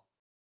all,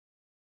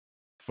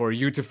 for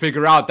you to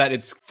figure out that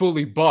it's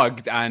fully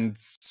bugged and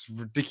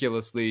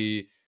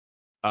ridiculously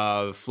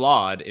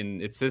flawed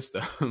in its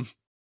system."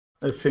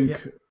 I think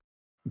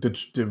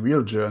the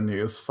real journey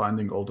is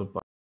finding all the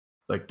bugs.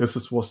 Like, this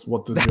is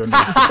what the journey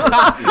is.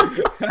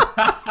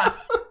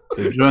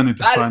 The journey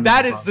to find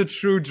that is the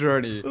true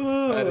journey.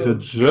 The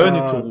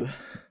journey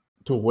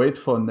to wait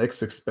for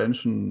next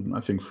expansion, I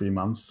think 3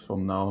 months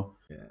from now.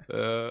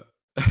 The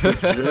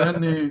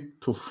journey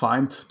to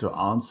find the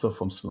answer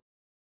from Slime.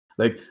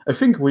 Like, I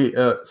think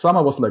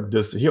Slama was like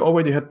this. He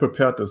already had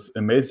prepared this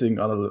amazing,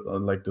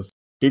 like this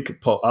big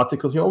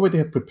article. He already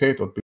had prepared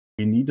what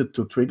we needed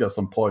to trigger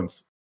some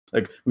points.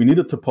 Like, we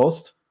needed to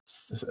post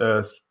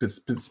a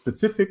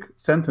specific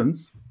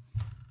sentence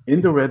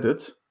in the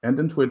Reddit and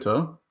in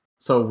Twitter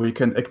so we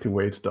can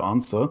activate the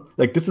answer.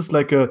 Like, this is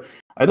like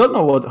I don't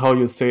know how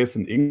you say it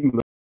in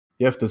English.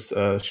 You have this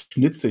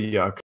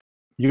Schnitzeljagd.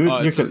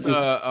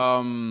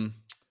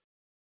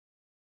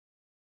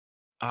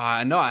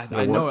 I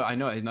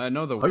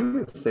know the word. How do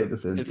you say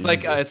this in English?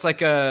 It's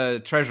like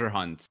a treasure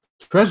hunt.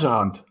 Treasure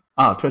hunt.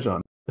 Treasure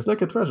hunt. It's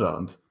like a treasure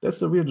hunt. That's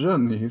the real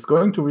journey. He's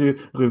going to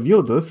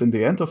reveal this in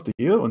the end of the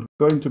year, and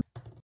going to.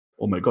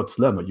 Oh my God,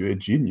 Slammer, you're a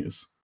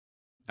genius.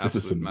 This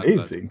is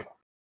amazing.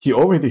 He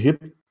already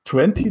hit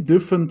 20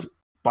 different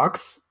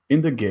bugs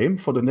in the game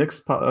for the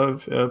next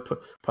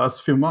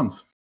past few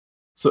months.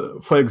 So,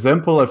 for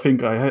example, I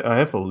think I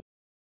have a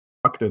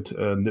bug that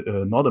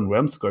Northern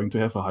Realms going to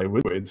have a high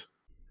win rate,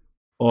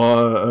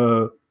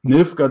 or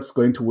Nilfgaard's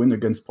going to win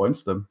against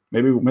PointSlam.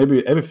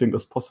 Maybe everything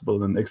is possible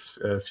in the next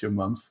few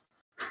months.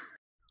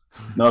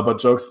 No, but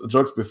jokes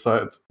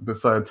beside,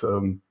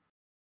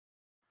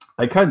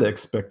 I kind of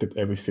expected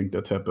everything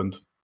that happened,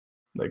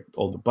 like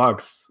all the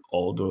bugs,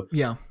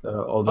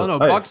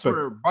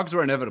 bugs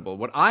were inevitable.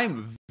 What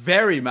I'm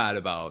very mad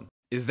about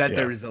is that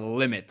there is a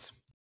limit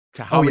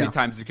to how many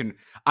times you can.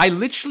 I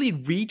literally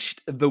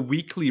reached the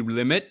weekly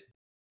limit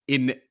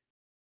in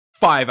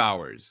 5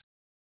 hours.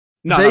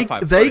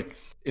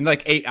 In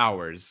like 8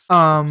 hours.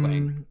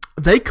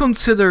 They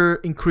consider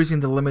increasing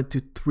the limit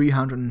to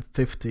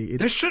 350.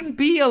 There shouldn't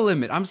be a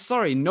limit. I'm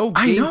sorry. No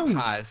Game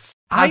Pass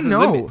has a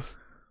limit.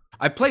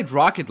 I played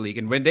Rocket League,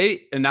 and when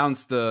they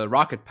announced the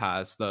Rocket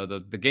Pass,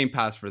 the Game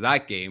Pass for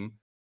that game,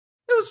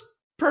 it was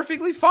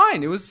perfectly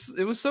fine. It was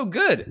so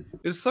good.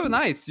 It was so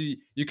nice.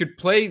 You could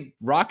play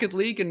Rocket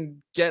League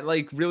and get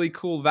like really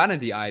cool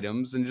vanity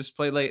items and just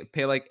pay like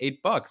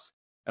 $8.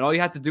 And all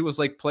you had to do was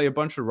like play a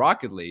bunch of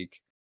Rocket League.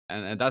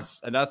 And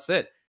that's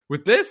it.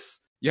 With this,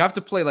 you have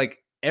to play like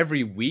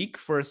every week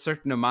for a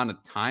certain amount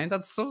of time.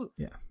 That's so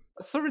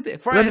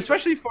ridiculous,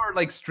 especially for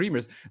like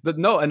streamers.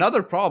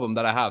 Another problem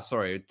that I have,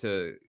 sorry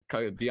to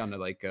be on a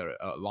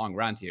long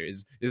rant here,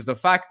 is the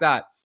fact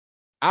that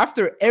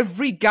after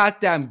every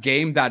goddamn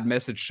game that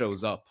message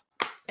shows up,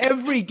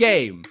 every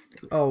game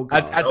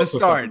at the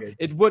start,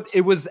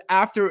 it was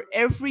after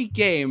every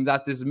game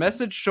that this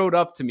message showed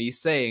up to me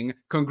saying,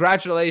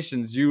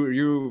 "Congratulations,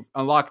 you've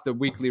unlocked the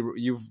weekly,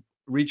 you've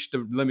reached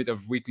the limit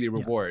of weekly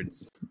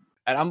rewards."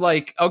 And I'm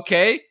like,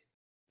 okay,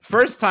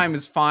 first time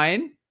is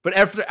fine, but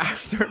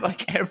after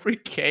like every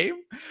game,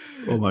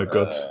 oh my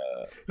God,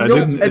 I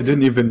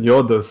didn't even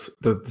know this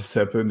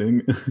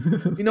happening.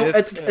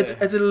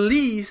 At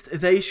least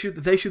they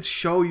should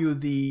show you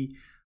the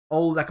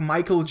old like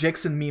Michael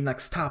Jackson meme, like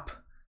stop.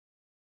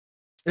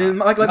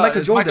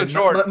 Michael Jordan.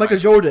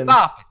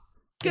 Stop.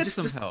 Get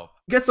some help.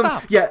 Get some.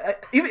 Stop. Yeah,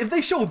 if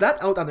they show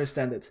that, I would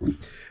understand it.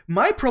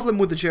 My problem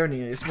with the journey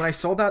is when I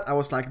saw that, I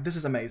was like, "This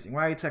is amazing,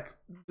 right? It's like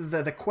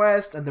the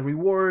quest and the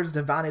rewards,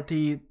 the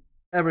vanity,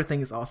 everything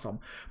is awesome."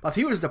 But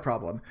here's the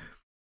problem: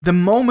 the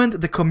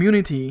moment the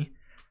community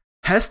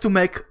has to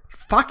make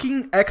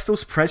fucking Excel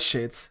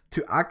spreadsheets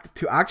to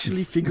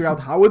actually figure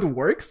out how it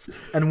works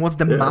and what's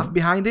the math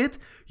behind it,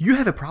 you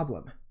have a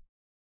problem.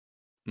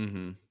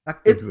 Mm-hmm.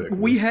 Exactly.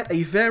 We had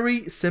a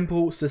very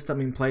simple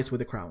system in place with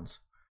the crowns.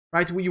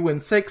 Right, you win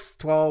 6,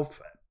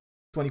 12,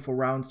 24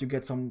 rounds, you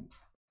get some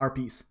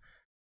RPs.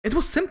 It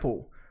was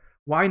simple.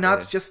 Why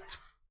not just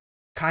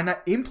kind of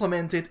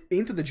implement it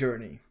into the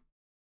journey?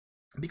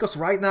 Because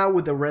right now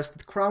with the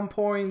rested crown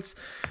points,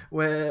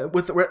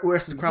 with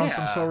rested crowns,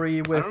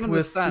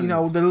 with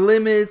the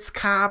limits,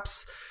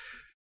 caps,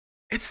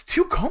 It's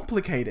too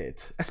complicated,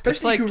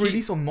 especially if you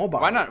release on mobile.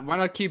 Why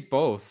not keep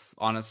both?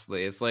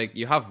 Honestly, it's like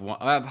you have one,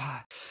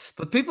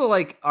 but people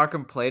like are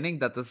complaining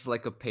that this is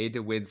like a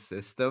pay-to-win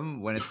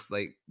system when it's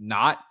like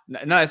not.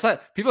 No, it's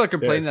not. People are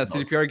complaining that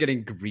CDPR are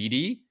getting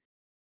greedy,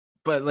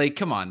 but like,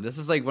 come on, this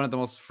is like one of the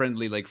most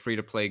friendly like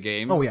free-to-play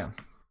games. Oh yeah,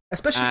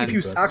 especially if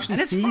you actually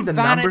see the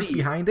numbers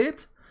behind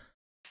it.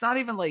 It's not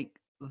even like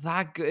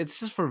that good. It's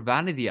just for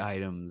vanity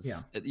items.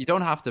 Yeah, you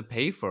don't have to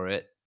pay for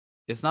it.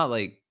 It's not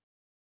like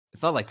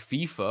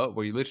FIFA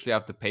where you literally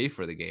have to pay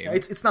for the game. Yeah,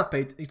 it's not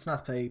paid. It's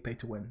not pay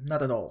to win.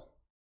 Not at all.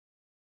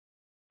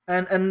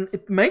 And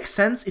it makes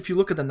sense if you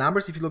look at the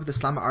numbers. If you look at the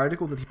Slammer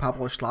article that he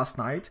published last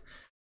night,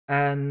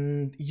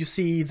 and you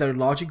see their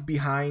logic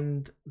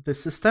behind the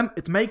system,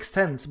 it makes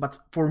sense. But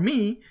for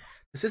me,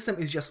 the system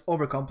is just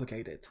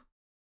overcomplicated.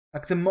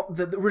 Like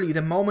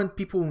the moment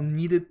people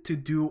needed to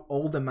do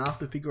all the math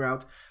to figure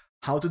out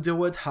how to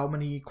do it, how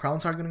many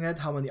crowns are you gonna get,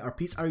 how many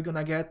RPs are you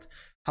gonna get,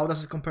 how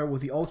does it compare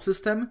with the old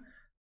system?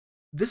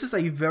 This is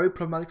a very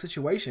problematic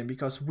situation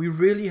because we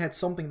really had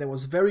something that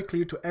was very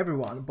clear to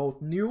everyone,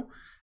 both new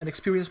and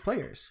experienced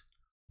players.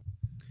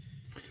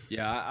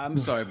 Yeah, I'm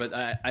sorry, but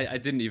I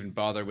didn't even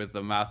bother with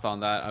the math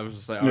on that. I was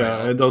just like,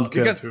 I don't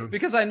care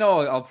because I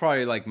know I'll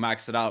probably like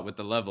max it out with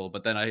the level,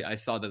 but then I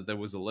saw that there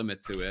was a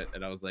limit to it,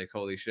 and I was like,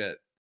 holy shit.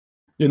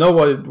 You know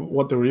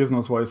what the reason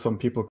is why some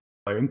people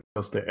complain?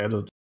 Because they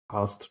added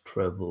fast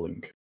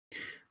traveling.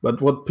 But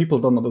what people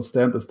don't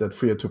understand is that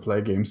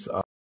free-to-play games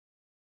are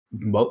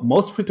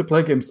most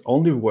free-to-play games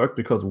only work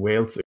because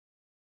whales.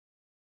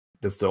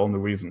 That's the only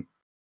reason.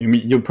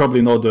 You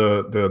probably know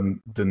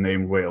the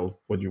name whale.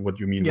 What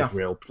you mean with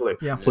whale play?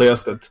 Yeah.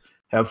 Players that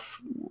have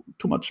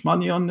too much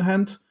money on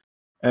hand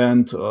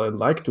and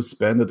like to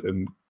spend it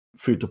in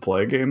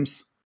free-to-play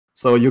games.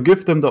 So you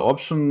give them the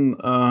option.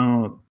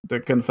 They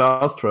can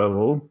fast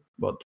travel,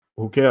 but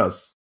who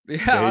cares?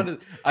 Yeah,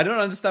 I don't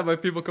understand why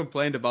people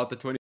complained about the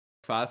 20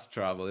 fast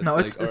travel.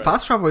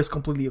 Fast travel is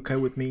completely okay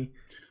with me.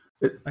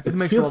 It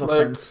makes a lot of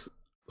sense.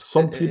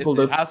 Some people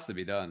it has to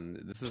be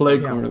done. This is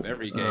like part of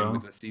every game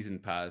with a season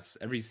pass.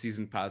 Every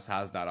season pass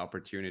has that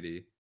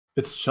opportunity.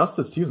 It's just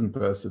a season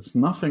pass. It's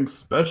nothing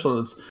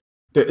special.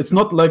 It's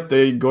not like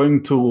they're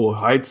going to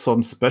hide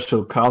some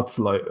special cards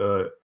like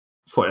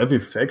for every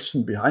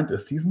faction behind a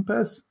season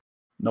pass.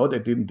 No, they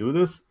didn't do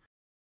this.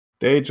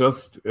 They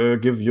just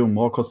give you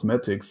more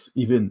cosmetics,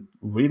 even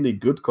really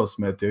good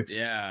cosmetics.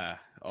 Yeah.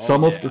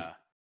 Some of this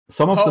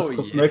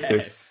cosmetics.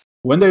 Yes.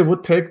 When they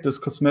would take these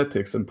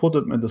cosmetics and put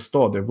them in the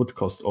store, they would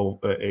cost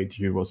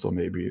 €8 or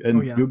maybe.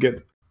 And you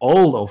get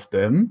all of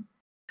them.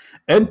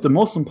 And the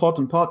most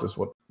important part is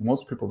what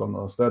most people don't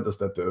understand is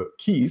that the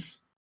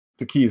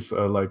keys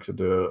are like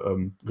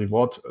the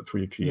reward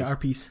tree keys. Yeah,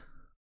 RPs.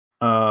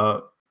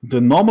 The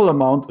normal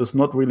amount is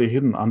not really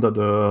hidden under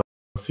the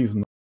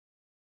season.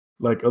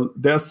 Like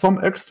there's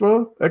some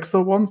extra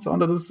ones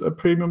under this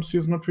premium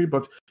seasonal tree,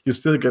 but you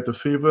still get the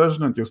free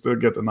version and you still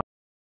get enough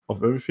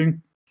of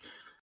everything.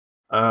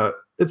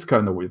 It's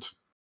kind of weird.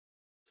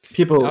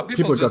 People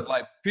just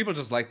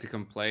like to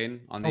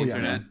complain on the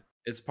internet.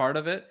 It's part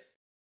of it.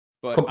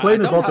 But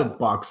complain about the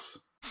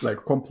bugs. Like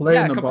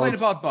complain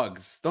about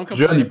bugs. Don't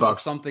complain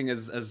about something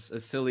as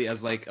silly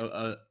as like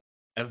a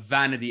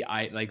vanity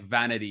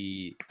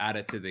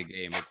added to the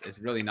game. It's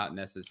really not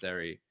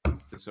necessary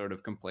to sort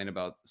of complain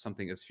about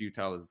something as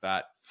futile as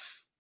that.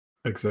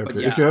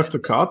 Exactly. If you have the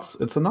cards,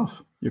 it's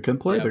enough. You can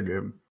play the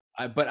game.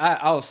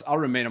 I'll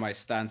remain on my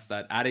stance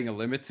that adding a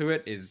limit to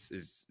it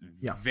is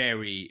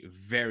very,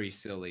 very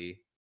silly.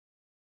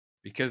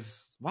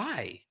 Because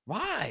why?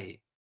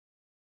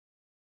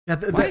 Yeah,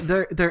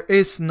 there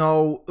is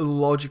no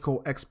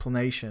logical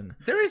explanation.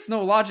 There is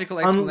no logical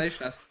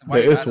explanation as to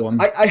why there is one.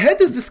 I had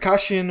this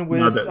discussion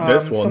with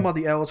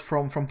somebody else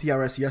from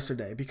TRS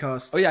yesterday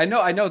because... Oh yeah,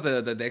 I know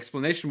the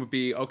explanation would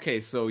be,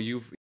 okay, so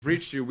you've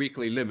reached your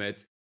weekly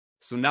limit,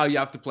 so now you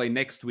have to play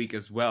next week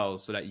as well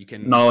so that you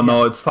can...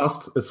 No, it's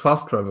fast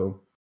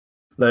travel.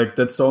 Like,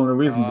 that's the only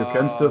reason you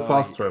can still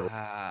fast travel.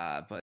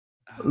 But...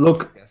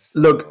 Look,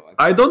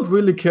 I don't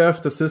really care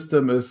if the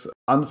system is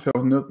unfair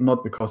or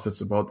not because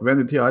it's about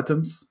vanity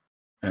items,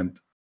 and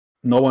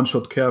no one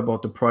should care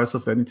about the price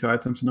of vanity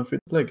items in a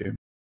free-to-play game.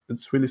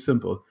 It's really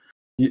simple.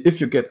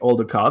 If you get all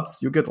the cards,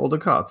 you get all the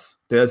cards.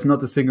 There's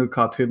not a single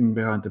card hidden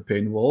behind the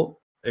paywall,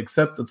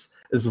 except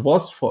it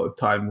was for a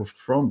time with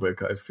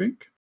Thronebreaker, I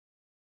think.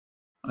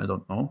 I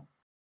don't know.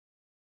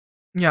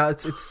 Yeah,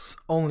 it's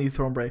only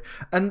Thronebreaker.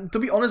 And to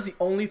be honest, the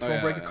only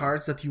Thronebreaker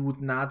cards that you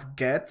would not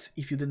get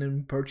if you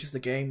didn't purchase the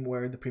game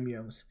were the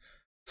premiums.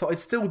 So it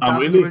still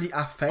doesn't really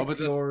affect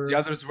your... The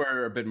others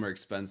were a bit more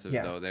expensive,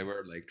 though. They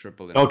were like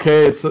triple.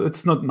 Okay,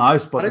 it's not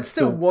nice, but it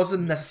still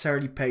wasn't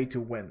necessarily pay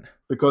to win.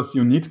 Because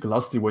you need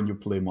Glusty when you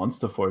play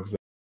Monster, for example.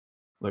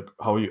 Like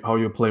how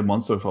you play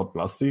Monster without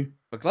Glusty.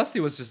 But Glusty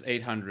was just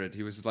 800.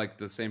 He was like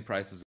the same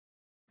price as...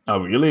 Oh,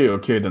 really?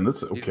 Okay, then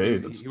that's okay.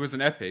 He was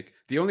an epic.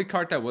 The only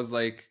card that was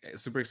like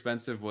super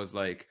expensive was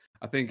like,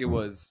 I think it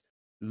was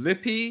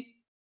Lippy,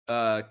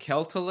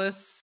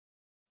 Keltalis.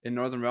 In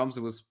Northern Realms,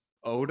 it was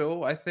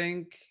Odo, I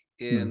think.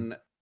 In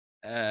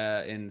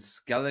In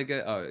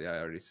Skellige. Oh yeah, I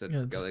already said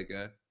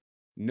Skellige.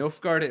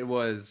 Nilfgaard. It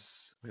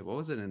was. Wait, what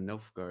was it in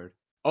Nilfgaard?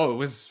 Oh, it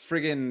was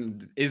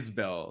friggin'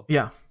 Isbel.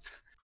 Yeah.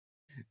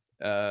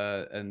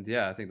 And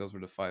yeah, I think those were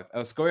the 5.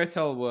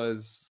 Scoia'tael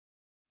was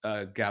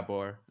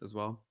Gabor as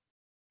well.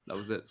 That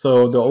was it.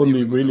 So the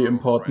only really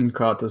important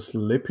card is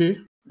Lippy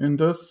in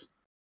this.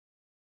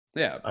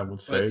 Yeah, I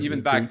would say. But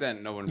even back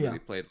then, no one really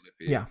played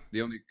Lippy. Yeah.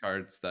 The only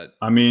cards that...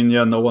 I mean,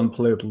 yeah, no one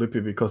played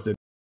Lippy because they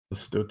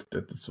understood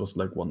that this was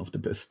like one of the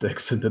best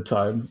decks at the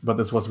time. But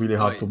this was really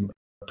hard to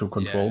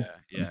control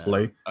and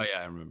play. Oh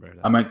yeah, I remember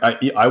that. I mean,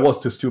 I was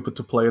too stupid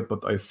to play it,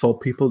 but I saw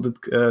people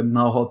that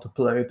know how to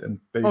play it. And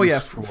they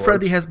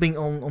Freddy has been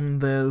on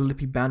the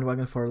Lippy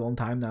bandwagon for a long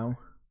time now.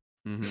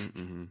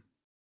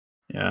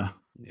 Yeah.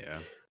 Yeah.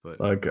 But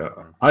like,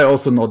 I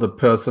also know the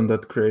person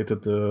that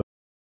created the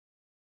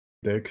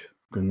deck,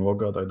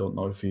 Gnorgard. I don't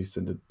know if he's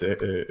in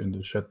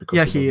the chat.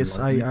 Because he is.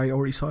 Like I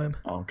already saw him.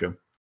 Oh, okay.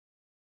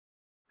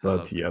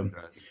 But yeah.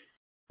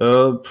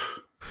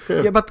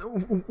 Yeah, but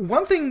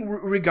one thing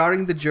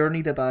regarding the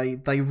journey that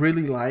I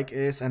really like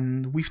is,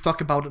 and we've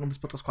talked about it on this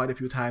podcast quite a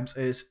few times,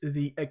 is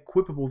the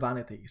equipable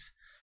vanities.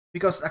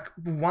 Because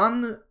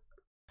one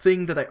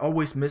thing that I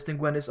always missed in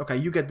Gwent is, okay,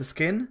 you get the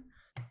skin,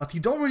 but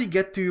you don't really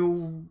get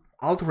to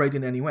alter it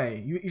in any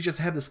way. You just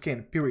have the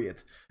skin,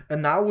 period.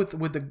 And now with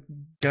the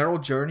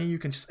Geralt journey, you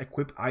can just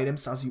equip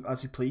items as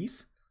you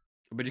please.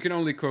 But you can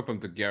only equip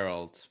them to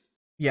Geralt.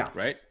 Yeah.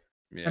 Right?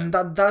 Yeah. And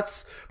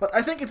that's, but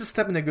I think it's a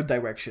step in a good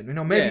direction. You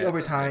know, maybe over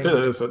time. It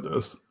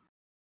is.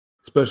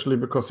 Especially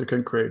because you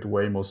can create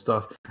way more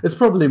stuff. It's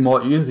probably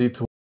more easy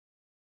to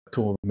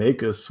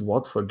make a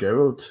SWAT for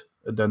Geralt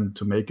than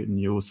to make a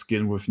new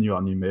skin with new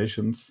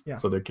animations. Yeah.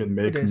 So they can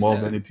make more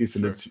vanities,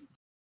 and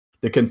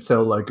they can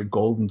sell like a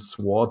golden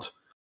sword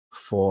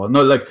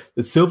like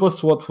the silver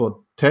sword for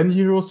 10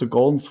 euros, a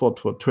golden sword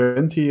for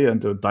 20,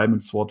 and a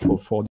diamond sword for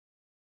 40.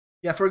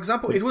 Yeah, for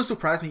example, it would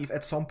surprise me if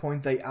at some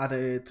point they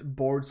added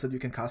boards that you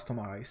can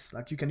customize.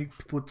 Like you can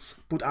put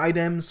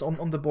items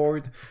on the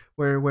board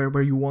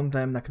where you want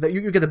them. Like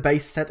you get a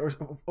base set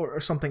or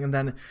something, and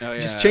then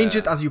just change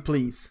it as you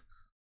please.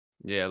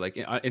 Yeah, like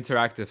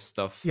interactive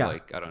stuff. Yeah.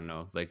 Like I don't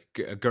know, like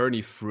a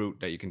gurney fruit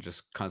that you can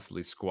just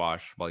constantly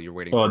squash while you're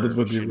waiting. Oh, for that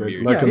would be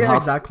great. Like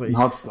exactly. In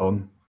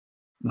Hearthstone.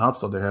 In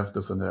Hearthstone, they have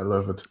this, and I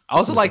love it. I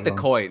also like the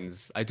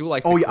coins. I do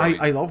like.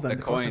 I love them.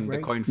 The coins are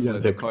great.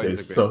 The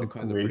coins are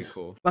pretty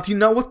cool. But you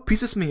know what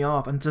pisses me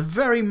off, and it's a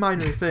very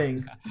minor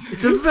thing.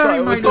 It's a very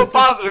minor. It was so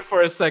positive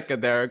for a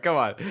second there. Come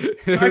on,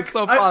 it was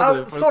so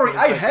positive.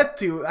 I had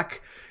to.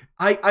 Like,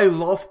 I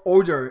love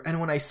order, and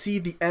when I see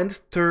the end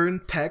turn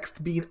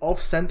text being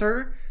off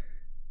center,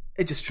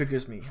 it just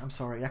triggers me. I'm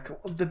sorry. Like,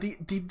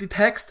 the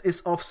text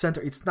is off center.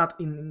 It's not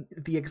in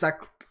the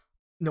exact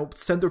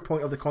center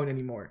point of the coin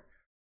anymore.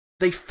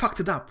 They fucked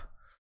it up.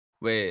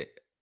 Wait.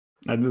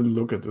 I didn't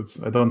look at it.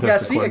 I don't have Yeah,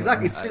 see,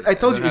 exactly. I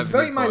told you, it's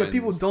very minor. Coins.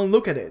 People don't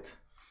look at it.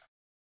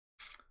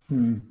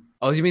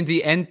 Oh, you mean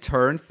the end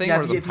turn thing? Yeah,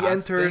 or the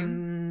end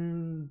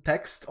turn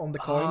text on the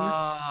coin.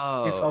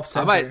 It's off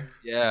center.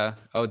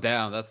 Oh,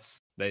 damn. That's...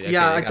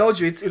 I told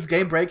you, it's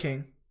game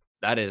breaking.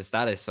 That is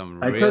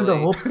some I kind of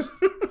hope...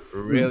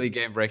 really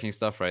game breaking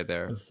stuff right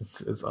there.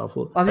 It's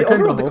awful. The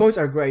overall, the coins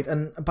are great,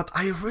 but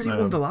I really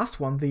want the last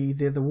one,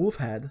 the wolf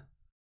head.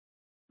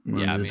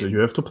 Yeah, you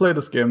have to play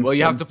this game. Well,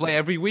 you have to play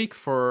every week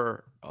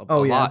for a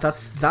lot.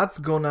 that's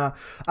gonna...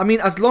 I mean,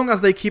 as long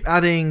as they keep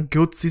adding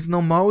good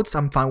seasonal modes,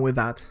 I'm fine with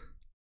that.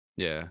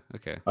 Yeah,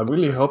 okay. I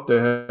really hope they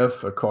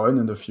have a coin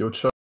in the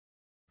future.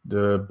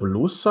 The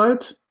blue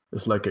side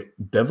is like a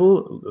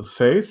devil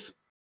face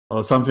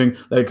or something,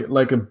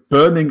 like a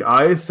burning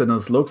eyes, and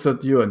it looks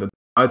at you, and the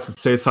eyes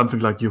says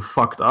something like "you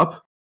fucked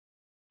up,"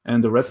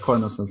 and the red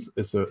coin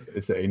is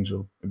an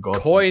angel, a god.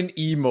 Coin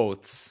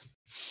emotes.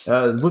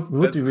 It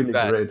would be really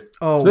great.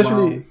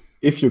 Especially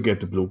if you get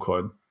the blue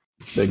coin.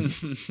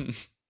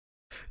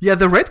 Yeah,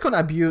 the red coin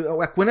abuse,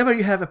 like whenever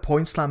you have a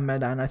point slam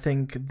meta, and I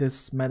think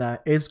this meta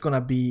is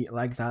gonna be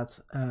like that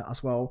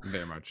as well.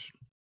 Very much.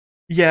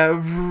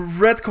 Yeah,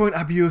 red coin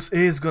abuse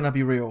is gonna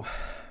be real.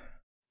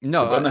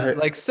 No,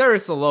 like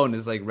Ceres alone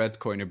is like red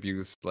coin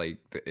abuse, like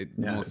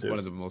one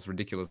of the most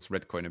ridiculous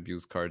red coin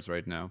abuse cards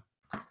right now.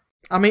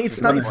 I mean, it's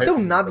still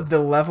not the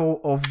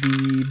level of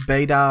the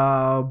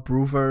beta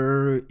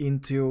Brewer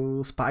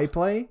into spy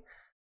play.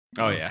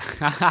 Oh yeah,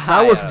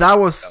 that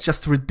was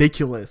just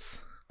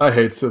ridiculous. I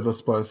hate Silver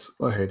Spice.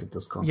 I hated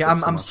this concept. Yeah,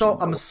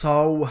 I'm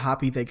so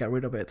happy they got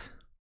rid of it.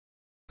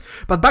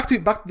 But back to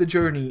the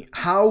journey.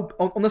 How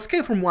on a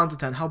scale from 1 to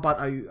 10, how bad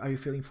are you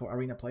feeling for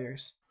arena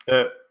players?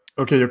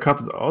 Okay, you cut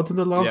it out in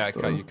the last.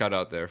 Yeah, you cut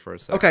out there for a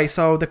second. Okay,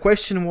 so the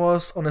question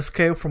was on a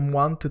scale from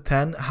 1 to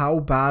 10, how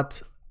bad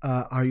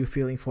are you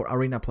feeling for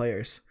arena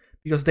players?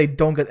 Because they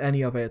don't get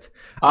any of it.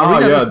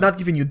 Arena is not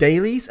giving you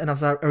dailies, and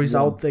as a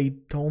result, they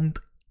don't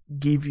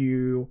give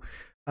you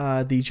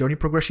the journey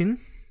progression.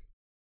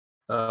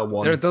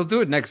 They'll do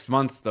it next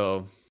month,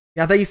 though.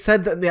 Yeah, they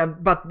said that. Yeah,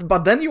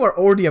 but then you are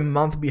already a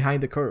month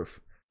behind the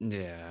curve.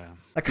 Yeah.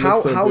 Like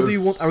how do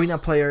you want arena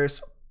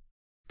players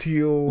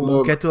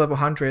to get to level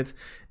 100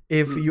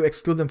 if you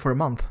exclude them for a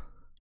month.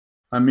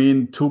 I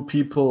mean, 2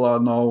 people are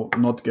now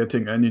not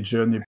getting any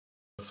journey.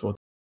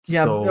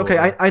 Yeah,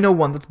 okay, I know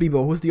one. That's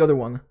Bebo. Who's the other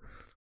one?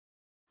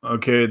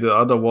 Okay, the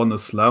other one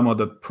is Slammer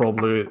that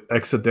probably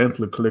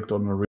accidentally clicked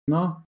on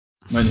Arena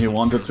when he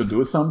wanted to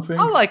do something.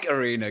 I like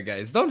Arena,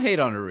 guys. Don't hate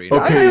on Arena.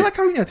 Okay. I like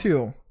Arena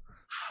too.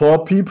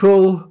 4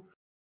 people,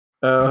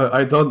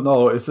 I don't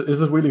know. Is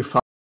it really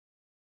fun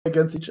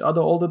against each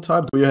other all the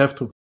time? Do you have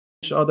to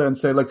each other and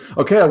say like,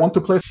 okay, I want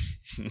to play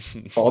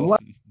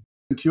online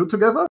and queue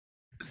together?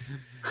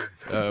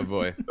 Oh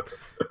boy.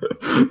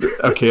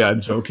 Okay,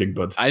 I'm joking,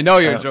 but I know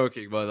you're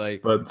joking, but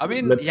like, I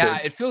mean,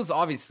 say, it feels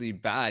obviously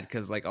bad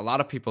because like a lot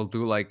of people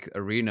do like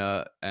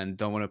Arena and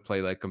don't want to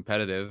play like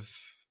competitive.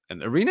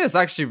 And Arena is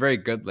actually very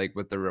good, like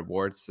with the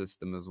reward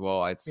system as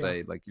well. I'd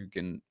say like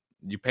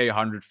you pay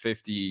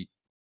 150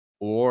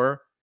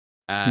 ore,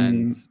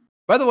 and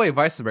by the way,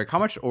 Weissenberg, how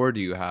much ore do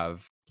you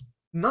have?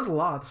 Not a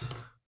lot.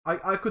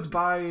 I could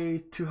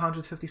buy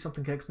 250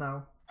 something kegs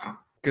now.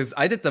 Because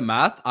I did the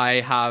math, I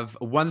have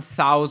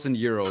 1,000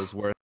 euros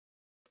worth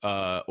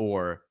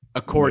ore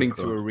according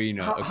to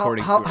Arena.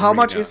 How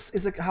much is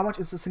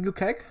a single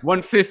keg?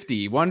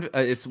 150.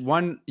 It's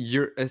 1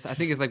 euro. I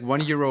think it's like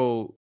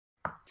 €1.10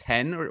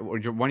 or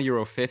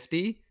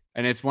 €1.50,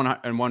 and it's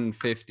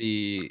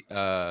 150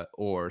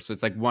 ore. So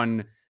it's like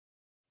one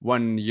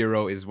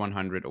euro is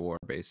 100 ore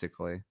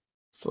basically.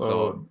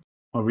 So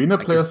Arena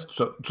players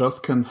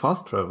just can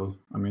fast travel.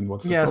 I mean,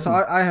 what's the problem? So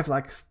I have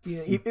like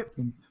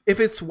if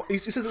it's you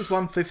said it's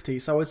 150,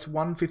 so it's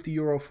 150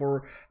 euro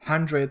for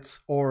 100,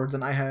 or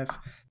then I have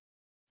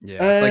it's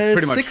like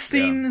pretty much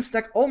 16. It's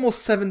like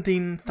almost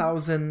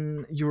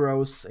 17,000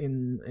 euros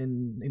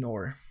in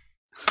ore.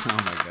 Oh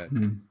my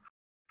god.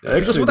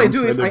 Because what I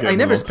do is I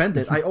never spend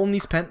it. I only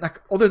spend,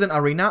 like, other than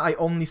Arena, I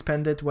only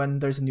spend it when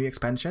there's a new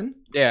expansion.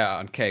 Yeah,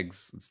 on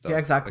kegs and stuff. Yeah,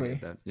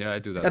 exactly. Yeah, I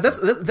do that. Yeah,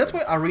 that's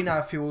why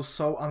Arena feels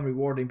so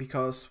unrewarding,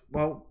 because,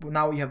 well,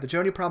 now we have the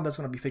journey problem that's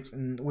going to be fixed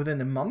within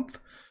a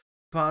month.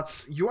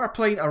 But you are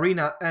playing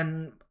Arena,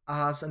 and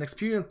as an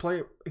experienced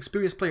player,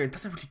 it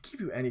doesn't really give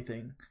you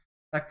anything.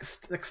 Like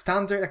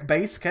standard, like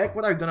base keg,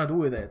 what are you going to do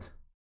with it?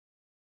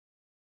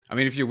 I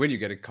mean, if you win, you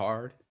get a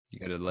card. You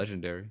get a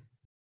legendary.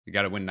 You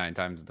got to win 9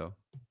 times, though.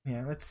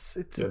 Yeah, it's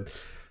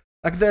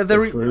like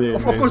really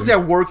of course they are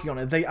working on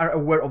it. They are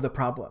aware of the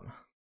problem.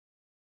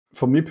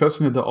 For me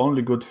personally, the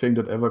only good thing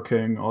that ever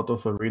came out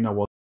of Arena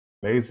was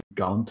basic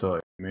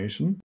Gaunter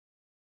animation,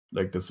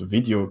 like this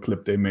video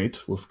clip they made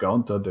with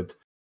Gaunter.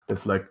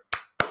 That's the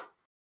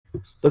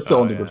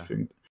only good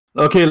thing.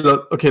 Okay,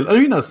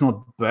 Arena is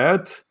not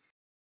bad,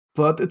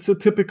 but it's a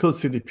typical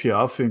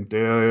CDPR thing.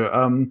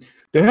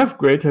 They have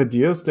great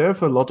ideas. They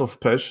have a lot of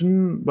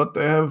passion, but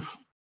they have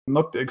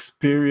not the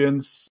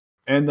experience,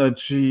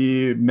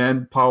 energy,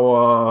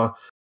 manpower,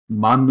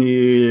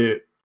 money,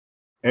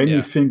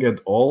 anything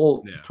at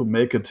all to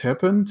make it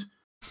happen.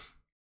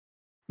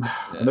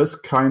 And that's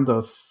kind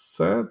of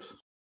sad.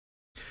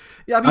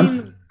 Yeah, I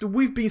mean,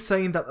 we've been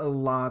saying that a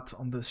lot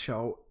on this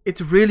show.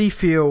 It really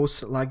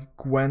feels like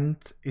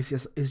Gwent is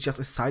just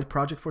a side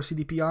project for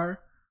CDPR.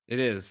 It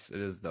is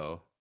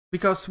though.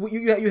 Because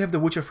you have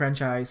the Witcher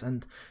franchise,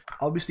 and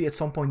obviously at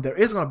some point there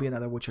is going to be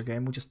another Witcher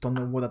game. We just don't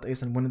know what that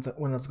is and when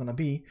that's going to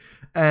be.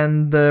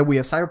 And we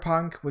have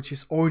Cyberpunk, which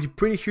is already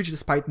pretty huge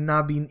despite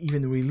not being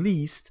even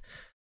released.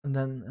 And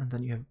then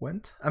you have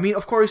Gwent. I mean,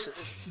 of course,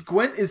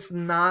 Gwent is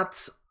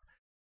not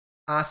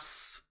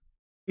it's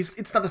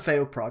not a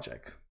failed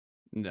project.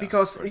 No,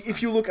 because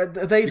if you look at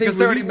they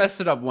already messed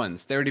it up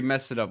once. They already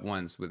messed it up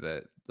once with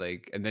it,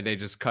 like, and then they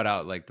just cut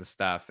out like the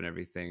staff and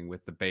everything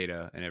with the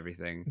beta and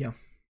everything. Yeah.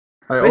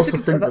 I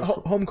basically also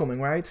think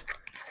Homecoming, right?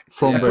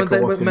 When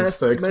they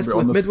messed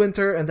with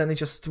Midwinter, and then it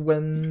just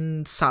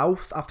went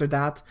south after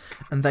that,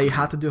 and they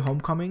had to do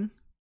Homecoming.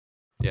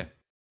 Yeah,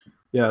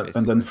 basically.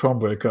 And then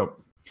Thronebreaker,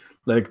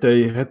 like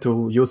they had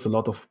to use a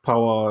lot of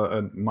power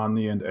and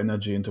money and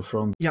energy into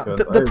Thronebreaker. Yeah,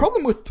 the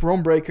problem with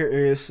Thronebreaker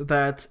is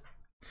that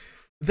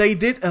they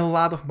did a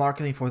lot of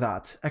marketing for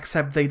that,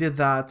 except they did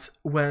that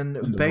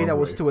when beta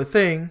was still a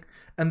thing.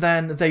 And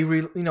then they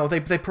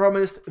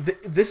promised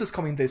this is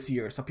coming this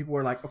year. So people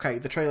were like, okay,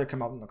 the trailer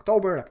came out in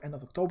October, like end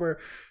of October,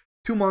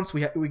 2 months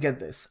we get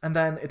this, and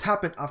then it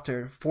happened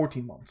after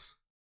 14 months.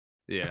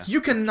 Yeah, like, you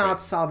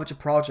cannot salvage a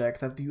project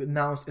that you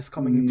announced is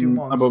coming in 2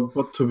 months.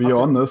 But to be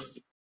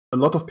honest, a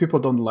lot of people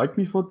don't like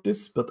me for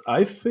this, but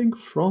I think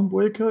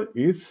Thronebreaker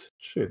is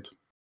shit.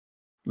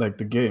 Like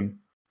the game.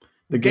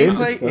 The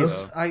gameplay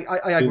is.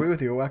 I agree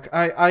with you. Like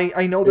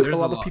I know that a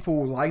lot of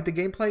people like the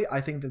gameplay. I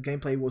think the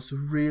gameplay was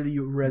really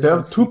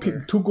Resident There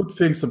are two good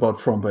things about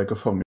Thronebreaker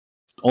for me.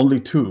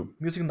 Only 2.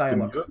 Music and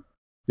dialogue.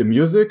 The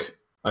music.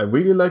 I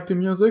really like the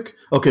music.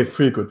 Okay,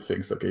 3 good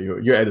things. Okay,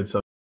 you added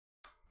some.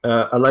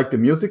 I like the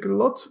music a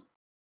lot.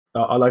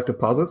 I like the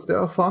puzzles. They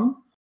are fun.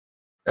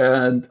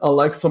 And I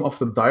like some of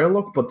the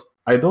dialogue, but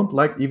I don't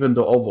like even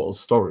the overall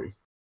story.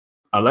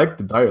 I like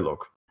the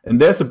dialogue. And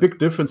there's a big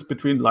difference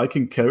between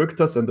liking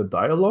characters and the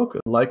dialogue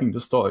and liking the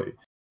story.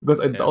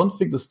 Because I don't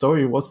think the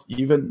story was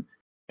even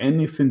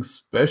anything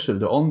special.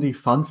 The only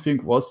fun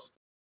thing was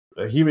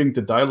hearing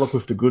the dialogue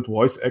with the good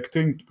voice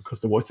acting,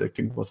 because the voice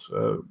acting was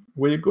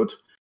really good.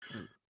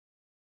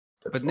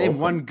 But name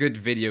one good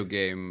video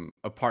game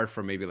apart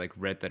from maybe like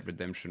Red Dead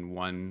Redemption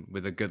 1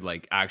 with a good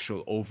like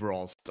actual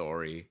overall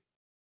story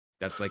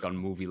that's like on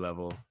movie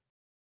level.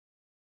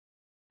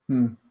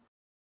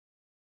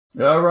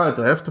 Yeah, right.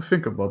 I have to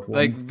think about one.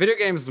 Like video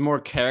games are more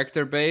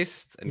character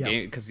based and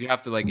game because you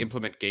have to like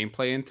implement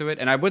gameplay into it.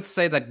 And I would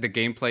say that the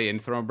gameplay in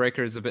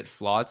Thronebreaker is a bit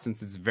flawed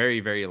since it's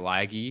very, very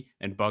laggy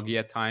and buggy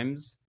at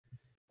times.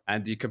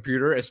 And the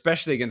computer,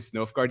 especially against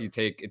Nilfgaard,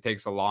 it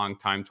takes a long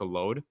time to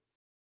load.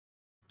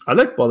 I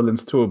like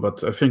Borderlands 2,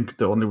 but I think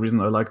the only reason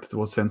I liked it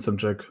was Handsome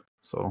Jack.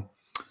 So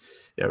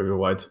yeah, you're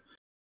right.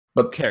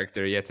 But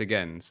character yet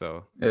again.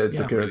 So yeah, it's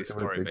a character really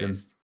story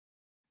based.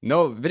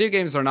 No, video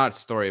games are not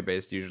story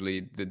based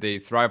usually. They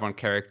thrive on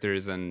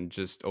characters and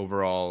just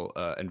overall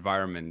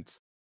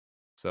environment.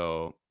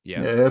 So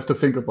yeah, I have to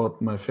think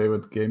about my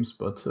favorite games,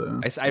 but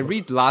I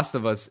read Last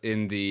of Us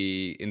in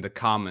the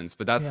comments,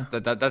 but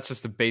that's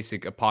just a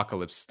basic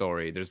apocalypse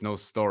story. There's no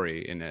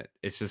story in it.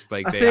 It's just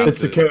like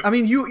I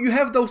mean, you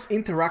have those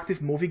interactive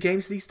movie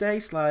games these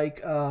days,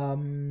 like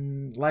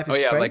Life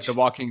is Strange. Like The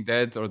Walking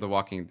Dead or The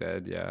Walking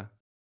Dead. Yeah.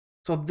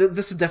 So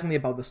this is definitely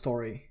about the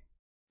story.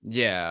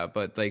 Yeah,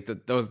 but like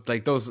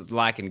those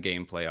lack in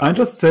gameplay. I'm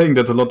just saying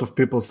that a lot of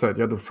people said,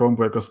 the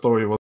Thronebreaker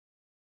story was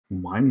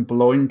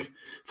mind-blowing.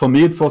 For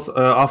me, it was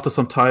after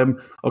some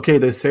time, okay,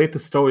 they say the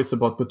story is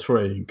about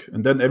betraying.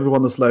 And then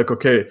everyone is like,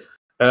 okay,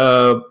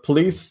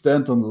 please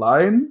stand on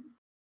line.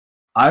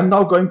 I'm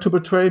now going to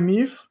betray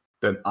Meath.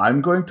 Then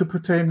I'm going to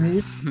betray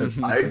Meath.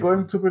 And I'm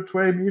going to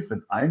betray Meath.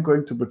 And I'm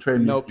going to betray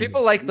Meath. No,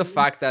 people like the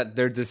fact that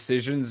their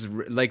decisions,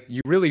 like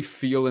you really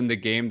feel in the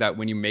game that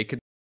when you make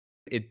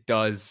it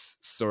does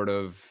sort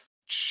of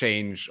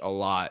change a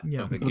lot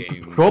of the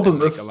game. The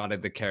problem is a lot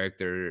of the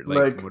character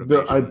like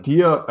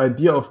the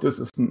idea of this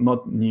is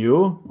not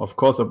new, of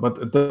course,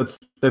 but that's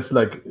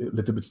like a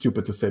little bit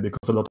stupid to say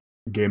because a lot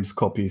of games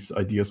copies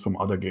ideas from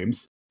other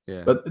games.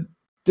 Yeah. But it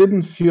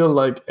didn't feel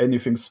like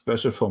anything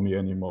special for me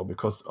anymore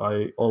because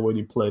I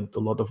already played a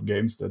lot of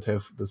games that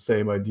have the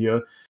same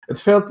idea. It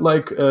felt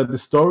like the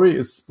story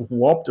is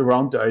warped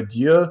around the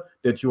idea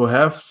that you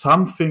have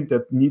something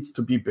that needs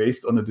to be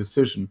based on a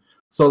decision.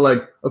 So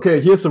like, okay,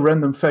 here's a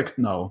random fact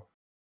now.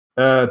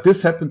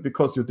 This happened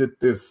because you did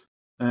this.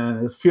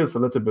 And it feels a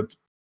little bit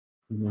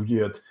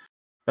weird.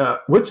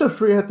 Witcher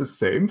 3 had the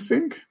same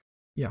thing?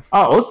 Yeah.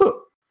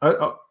 Also,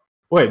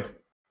 wait.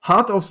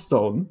 Heart of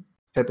Stone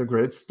had a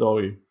great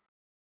story.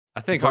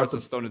 I think Heart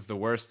of Stone is the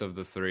worst of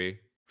the three.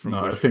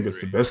 I think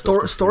it's the best.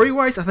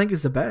 Story-wise, I think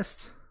it's the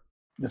best.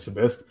 It's the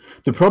best.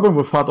 The problem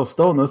with Heart of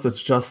Stone is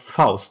it's just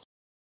Faust.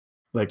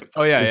 Like,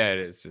 it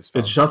is just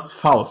Faust. It's just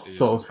Faust. Just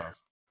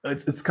Faust.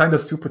 It's kind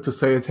of stupid to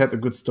say it had a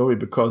good story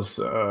because,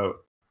 Goethe,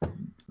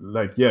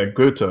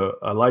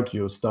 I like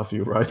your stuff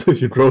you write,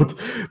 you wrote,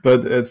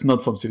 but it's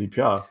not from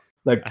CDPR.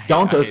 Like,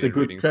 Gaunter is a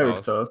good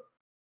character,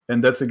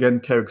 and that's again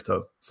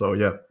character. So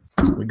yeah,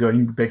 we're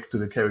going back to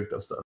the character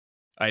stuff.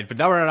 All right, but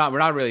now we're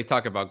not really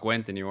talking about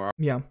Gwent anymore.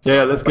 Yeah.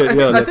 Let's get.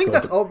 I think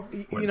that's all.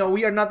 You know,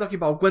 we are not talking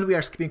about Gwent. We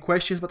are skipping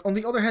questions, but on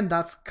the other hand,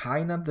 that's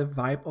kind of the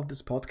vibe of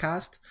this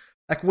podcast.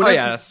 Like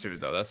that's true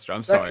though. That's true.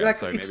 I'm sorry.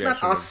 It's Maybe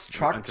not as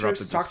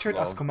structured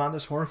as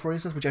Commander's Horn, for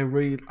instance, which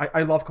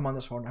I love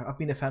Commander's Horn. I've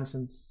been a fan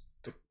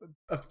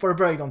for a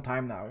very long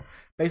time now.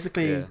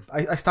 Basically,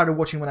 I started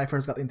watching when I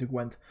first got into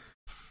Gwent.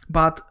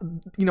 But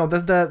you know,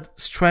 the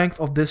strength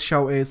of this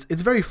show is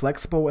it's very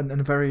flexible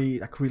and very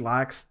like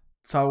relaxed.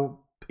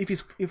 So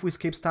if we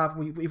skip stuff,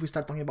 if we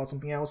start talking about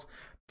something else,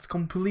 it's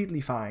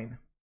completely fine.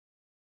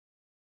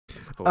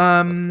 That's cool.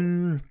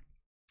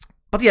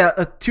 But yeah,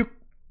 to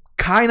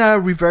kind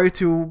of revert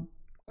to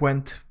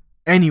Gwent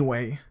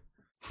anyway.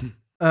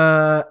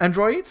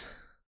 Android?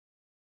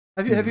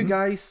 Have you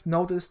guys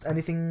noticed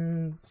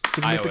anything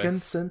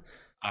significant?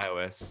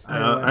 iOS.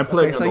 I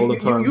play it all the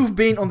time. You've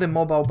been on the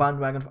mobile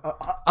bandwagon.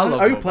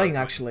 Are you playing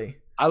actually?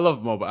 I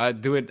love mobile. I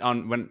do it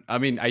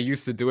I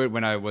used to do it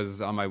when I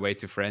was on my way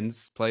to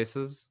friends'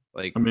 places.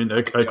 Like,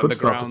 I could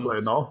start to play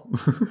now.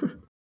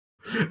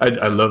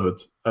 I love it.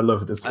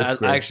 It's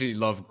great. I actually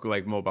love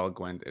like mobile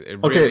Gwent. It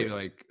really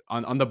like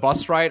on the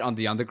bus ride, on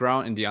the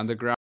underground, in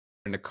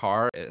the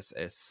car, it's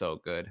so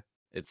good.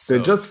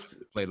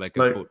 Just play like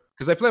a boot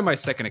because I play my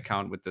second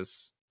account with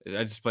this.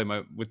 I just play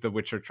with the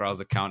Witcher Trials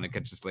account. And I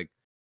could just like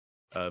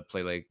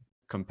play like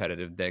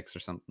competitive decks or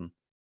something.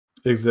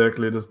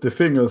 Exactly. The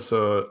thing is,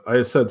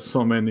 I said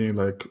so many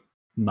like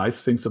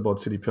nice things about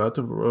CDPR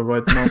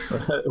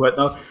right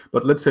now,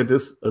 but let's say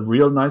this: a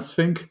real nice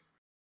thing.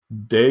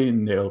 They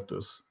nailed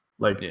this.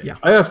 Like,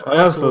 I have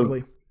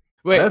absolutely.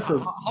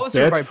 How's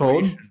your vibration?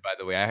 Phone. By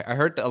the way, I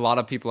heard a lot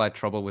of people had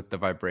trouble with the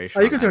vibration.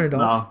 Oh, you can turn it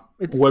off.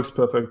 It works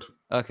perfect.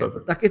 Okay.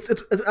 Perfect. Like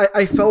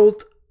I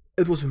felt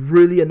it was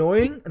really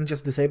annoying and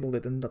just disabled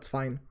it, and that's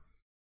fine.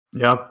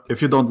 Yeah,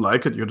 if you don't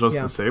like it, you just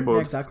disable it.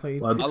 Yeah, exactly.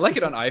 I like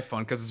it on iPhone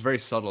because it's very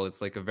subtle. It's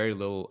like a very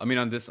little. I mean,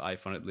 on this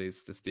iPhone at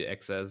least, it's the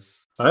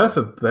XS. I have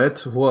a bad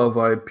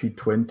Huawei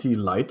P20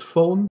 Lite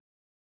phone,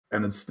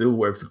 and it still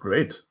works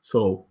great.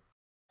 So.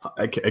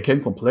 I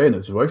can't complain.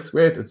 It works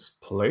great. It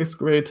plays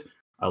great.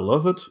 I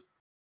love it.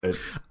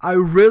 I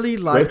really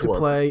like to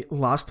play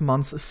last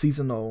month's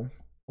seasonal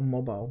on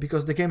mobile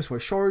because the games were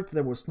short.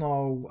 There was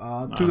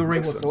no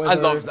tutoring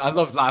whatsoever. I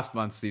loved last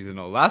month's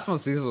seasonal. Last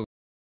month's seasonal.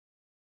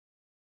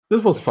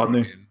 This was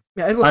funny.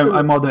 Yeah, it was.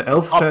 I'm not an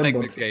elf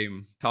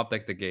fan. Top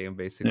deck the game,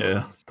 basically.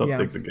 Yeah, top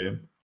deck the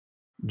game.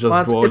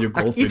 Just draw your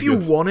goals. If you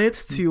wanted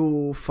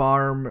to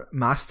farm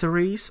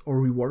masteries or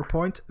reward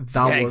point,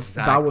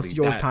 that was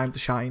your time to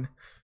shine.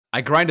 I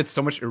grinded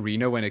so much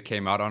Arena when it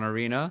came out on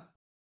Arena.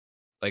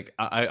 Like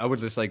I would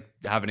just like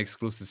have an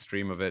exclusive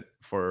stream of it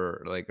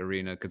for like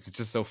Arena because it's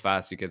just so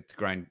fast. You get to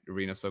grind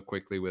Arena so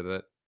quickly with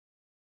it.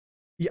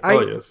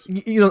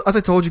 Yeah, as I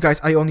told you guys,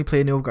 I only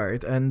play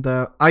Nilfgaard, and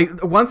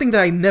one thing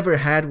that I never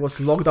had was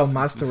Lockdown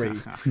Mastery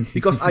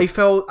because I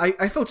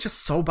felt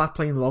just so bad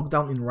playing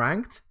Lockdown in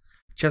ranked.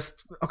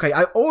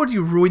 I already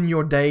ruined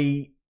your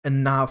day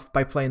enough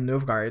by playing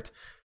Nilfgaard,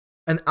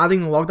 and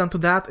adding Lockdown to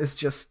that is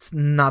just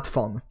not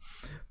fun.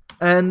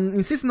 And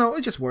in seasonal,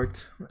 it just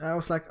worked. I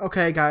was like,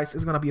 okay, guys,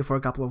 it's gonna be for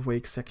a couple of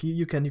weeks. Like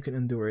you can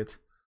endure it.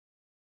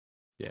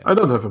 Yeah, I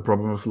don't have a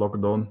problem with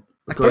Lockdown.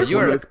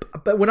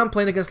 But when I'm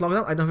playing against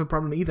Lockdown, I don't have a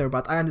problem either.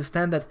 But I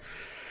understand that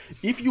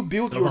if you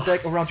build your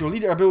deck around your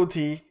leader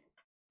ability,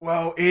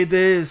 well, it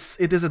is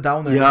a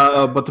downer.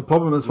 Yeah, but the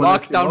problem is when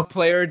Lockdown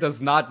player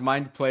does not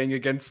mind playing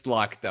against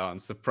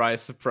Lockdown.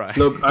 Surprise, surprise.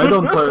 Look, I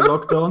don't play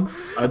Lockdown.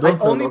 I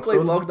only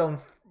played Lockdown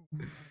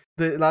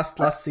the last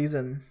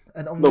season,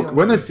 and only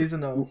on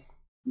seasonal.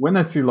 When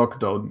I see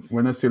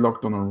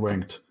Lockdown on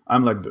ranked,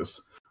 I'm like this.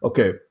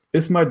 Okay,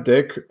 is my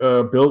deck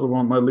built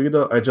around my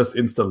leader? I just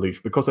insta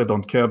leave because I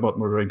don't care about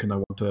my rank and I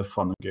want to have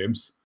fun in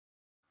games.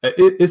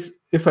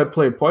 If I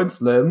play Point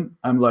Slam,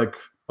 I'm like,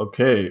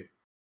 okay,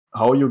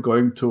 how are you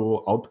going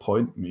to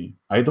outpoint me?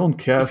 I don't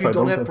care if I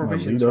don't have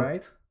provisions, my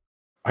leader.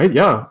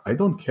 Right? I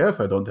don't care if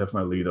I don't have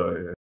my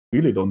leader. I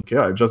really don't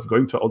care. I'm just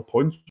going to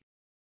outpoint you.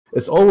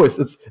 It's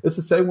the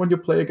same when you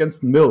play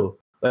against Mill.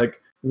 Like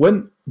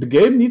when the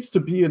game needs to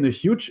be in a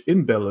huge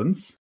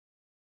imbalance,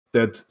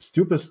 that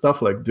stupid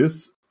stuff like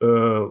this,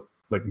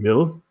 like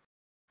Mill,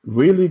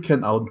 really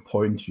can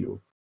outpoint you.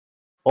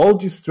 All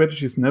these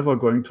strategies never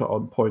going to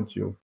outpoint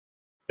you,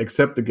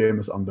 except the game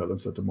is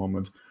unbalanced at the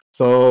moment.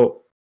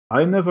 So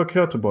I never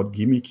cared about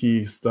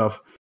gimmicky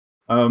stuff.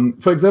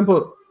 For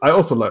example, I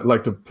also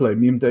like to play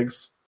meme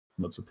decks.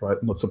 Not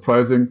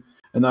surprising.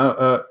 And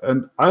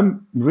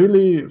I'm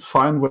really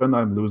fine when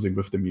I'm losing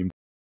with the meme.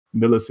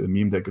 Mill is a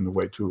meme deck in a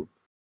way too.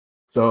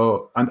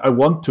 So, and I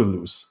want to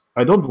lose.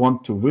 I don't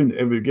want to win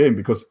every game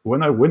because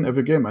when I win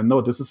every game, I know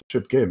this is a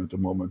shit game at the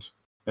moment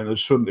and it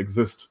shouldn't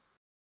exist.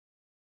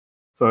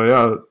 So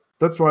yeah,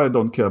 that's why I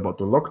don't care about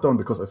the Lockdown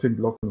because I think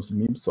Lockdown is a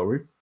meme.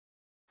 Sorry.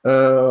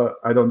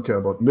 I don't care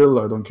about Mill.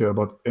 I don't care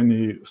about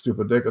any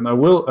stupid deck, and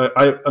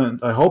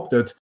I hope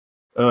that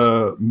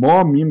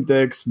more meme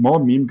decks,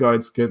 more meme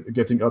guides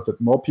getting out. That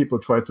more people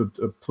try to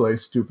play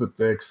stupid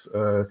decks,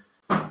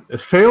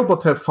 fail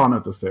but have fun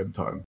at the same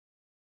time.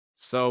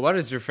 So, what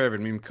is your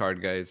favorite meme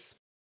card, guys?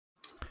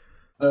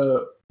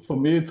 For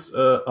me, it's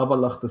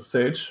Avalach the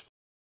Sage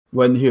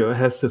when he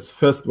has his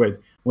first raid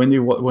when he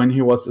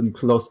was in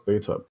closed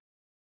beta,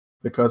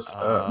 because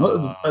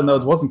no,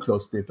 it wasn't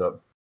closed beta.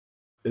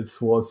 It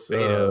was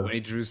when he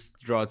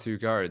draw 2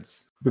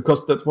 cards.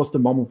 Because that was the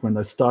moment when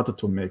I started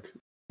to make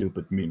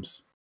stupid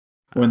memes.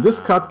 When this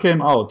card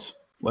came out,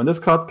 and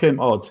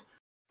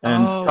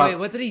wait,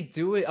 what did he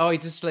do? Oh,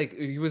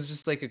 he was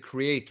just like a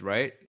create,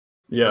 right?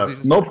 Yeah,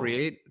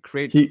 create.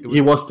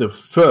 He was the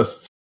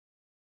first.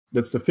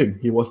 That's the thing.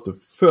 He was the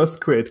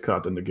first create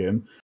card in the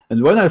game,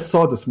 and when I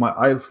saw this, my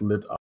eyes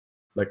lit up.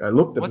 Like I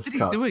looked at this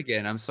card. What did he do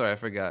again? I'm sorry, I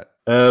forgot.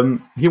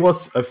 He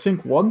was, I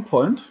think, 1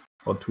 point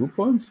or 2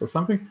 points or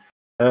something.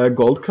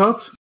 Gold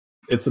card.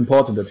 It's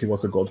important that he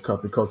was a gold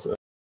card because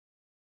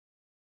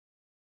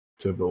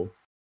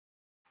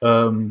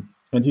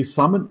and he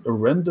summoned a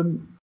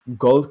random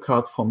gold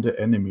card from the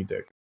enemy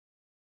deck.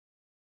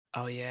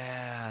 Oh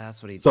yeah,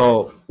 that's what he did.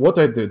 So what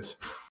I did,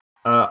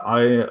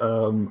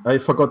 I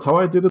forgot how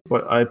I did it,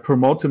 but I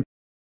promote him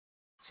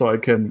so I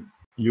can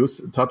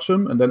touch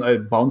him, and then I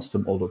bounced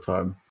him all the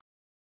time.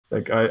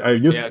 Like I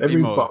used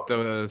every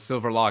the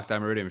silver lock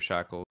Dimeritium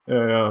Shackle.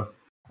 Yeah.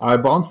 I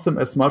bounced him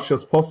as much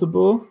as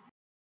possible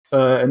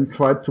and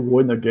tried to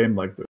win a game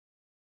like this.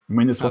 I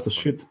mean, it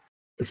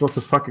was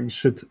a fucking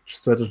shit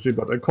strategy,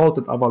 but I called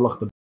it Avalach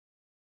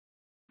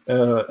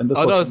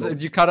the...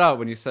 you cut out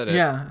when you said it.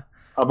 Yeah.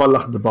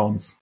 Avalach the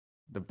Bounce.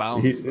 The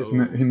Bounce. His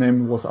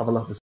name was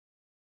Avalach the...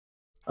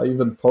 I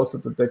even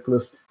posted the deck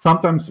list.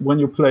 Sometimes when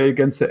you play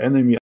against the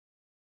enemy,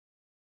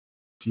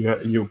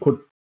 you could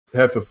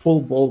have a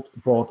full board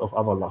of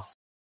Avalachs.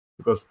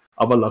 Because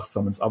Avalach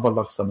summons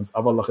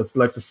Avalach. It's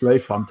like the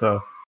Slave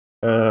Hunter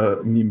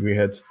meme we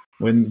had.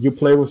 When you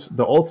play with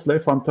the all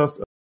Slave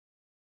Hunters,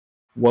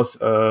 what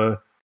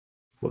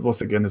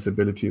was again his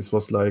abilities? It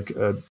was like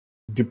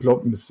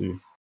diplomacy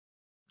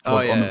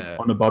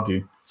on a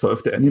body. So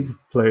if the enemy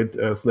played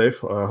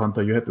Slave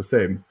Hunter, you had the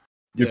same.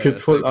 You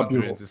could full up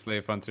your to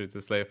Slave Hunter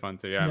to Slave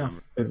Hunter. Yeah, I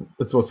remember.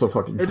 It was so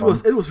fucking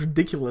fun. It was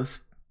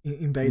ridiculous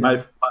in beta.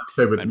 My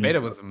favorite and beta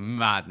was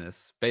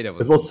madness.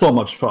 It was so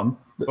much fun.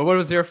 But what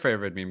was your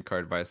favorite meme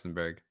card,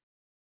 Weissenberg?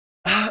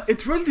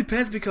 It really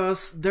depends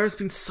because there's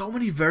been so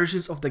many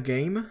versions of the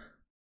game.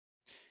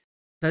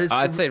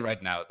 I'd say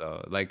right now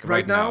though, like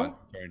right now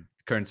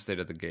current state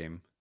of the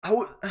game. I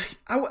would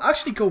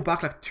actually go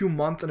back like 2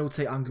 months and I would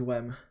say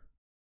Angoulême.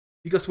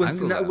 Because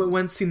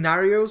when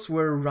scenarios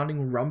were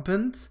running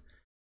rampant,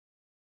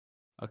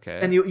 okay,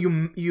 and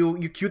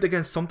you queued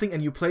against something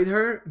and you played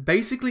her,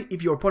 basically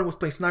if your opponent was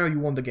playing scenario, you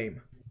won the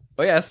game.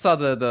 Oh yeah, I saw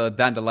the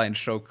Dandelion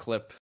show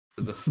clip,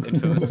 the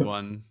infamous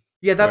one.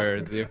 Yeah,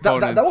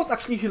 that was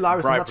actually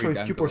hilarious. I'm not sure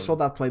if Cooper saw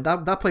that play.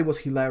 That play was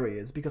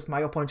hilarious because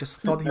my opponent just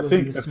thought he was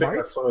being smart.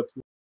 I saw it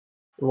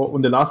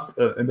in the last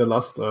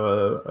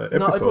episode.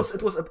 No,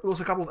 it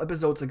was a couple of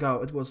episodes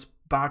ago. It was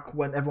back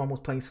when everyone was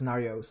playing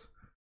scenarios.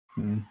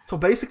 So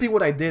basically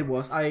what I did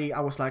was I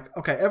was like,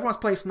 okay, everyone's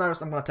playing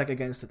scenarios, I'm gonna attack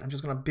against it. I'm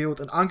just gonna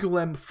build an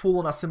Angoulême full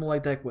on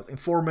assimilate deck with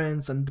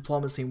informants and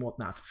diplomacy and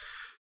whatnot.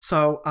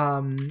 So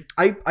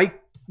I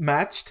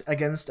matched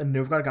against a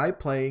Nilfgaard guy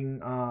playing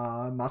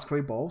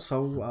Masquerade Ball.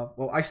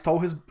 So I stole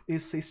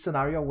his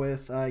scenario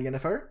with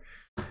Yennefer.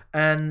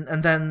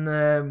 And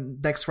then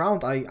next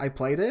round I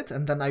played it,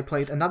 and then I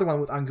played another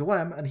one with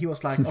Angoulême, and he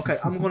was like, okay,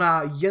 I'm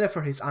gonna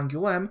Yennefer his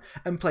Angoulême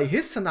and play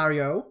his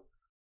scenario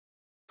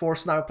for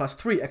scenario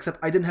 +3, except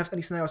I didn't have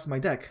any scenarios in my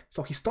deck.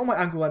 So he stole my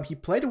Angoulême, he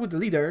played it with the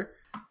leader,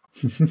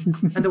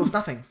 and there was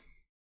nothing.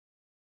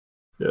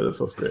 Yeah, this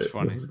was great.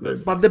 This is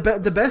great. But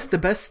the best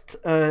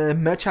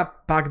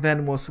matchup back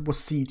then was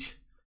Siege.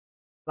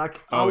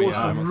 Like I was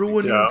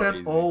ruining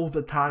them all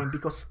the time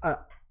because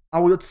I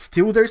would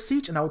steal their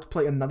Siege and I would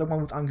play another one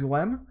with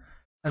Angoulême,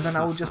 and then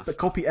I would just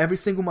copy every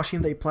single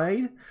machine they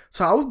played.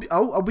 So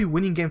I'll be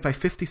winning games by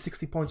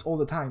 50-60 points all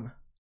the time.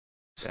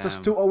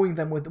 Just 2-0ing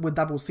them with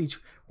double Siege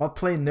while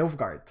playing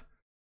Nilfgaard.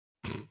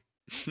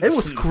 It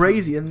was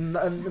crazy, and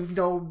you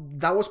know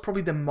that was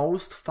probably the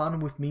most fun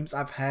with memes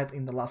I've had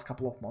in the last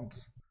couple of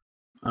months.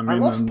 I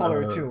love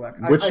Spoiler too. Like,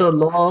 Witcher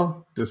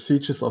lore, the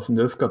sieges of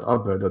Nilfgaard are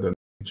better than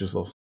sieges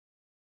of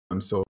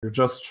them. So you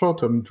just showed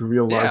them to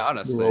realize. Yeah,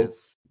 honestly, it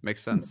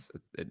makes sense.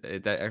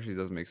 It actually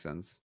does make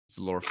sense. It's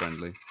lore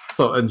friendly.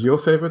 So, and your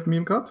favorite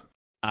meme card?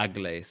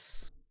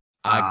 Aglace.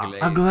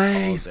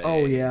 Aglace.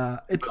 Oh yeah,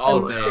 it's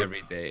all day,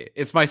 every day.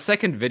 It's my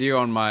second video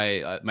on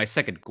my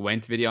second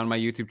Gwent video on my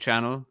YouTube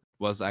channel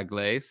was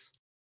Aglace,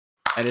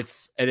 and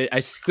I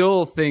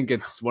still think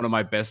it's one of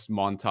my best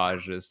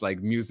montages, like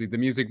the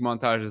music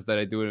montages that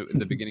I do in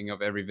the beginning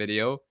of every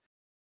video.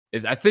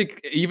 I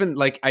think even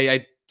like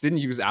I didn't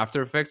use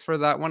After Effects for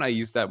that one. I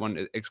used that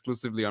one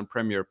exclusively on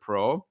Premiere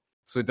Pro,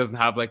 so it doesn't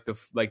have like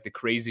the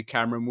crazy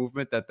camera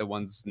movement that the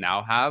ones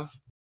now have.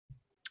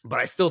 But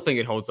I still think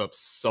it holds up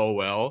so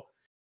well.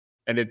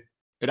 And it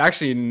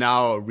actually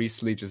now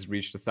recently just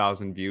reached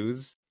 1,000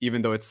 views,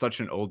 even though it's such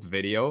an old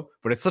video.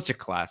 But it's such a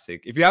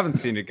classic. If you haven't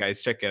seen it,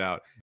 guys, check it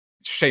out.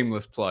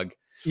 Shameless plug.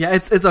 Yeah,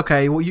 it's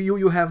okay. Well,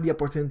 you have the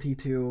opportunity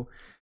to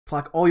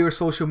plug all your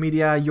social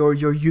media, your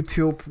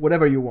YouTube,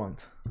 whatever you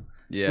want.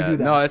 Yeah,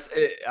 no,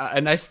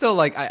 and I still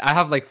like I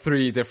have like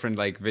 3 different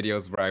like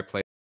videos where I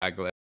play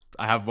Aglace.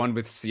 I have one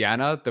with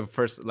Sienna, the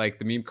first like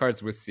the meme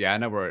cards with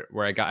Sienna,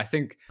 where I got I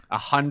think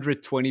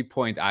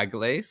 120-point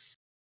Aglace.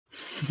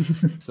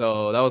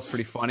 So that was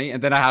pretty funny.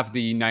 And then I have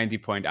the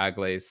 90-point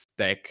Aglace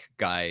deck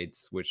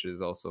guides, which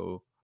is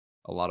also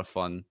a lot of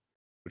fun.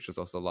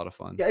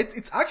 Yeah,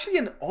 it's actually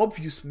an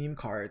obvious meme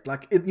card.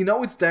 Like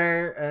it's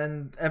there,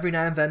 and every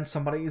now and then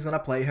somebody is gonna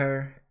play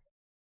her.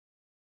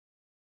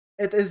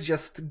 It is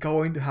just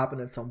going to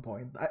happen at some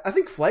point. I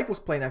think Flake was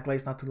playing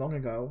Aglace not too long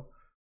ago.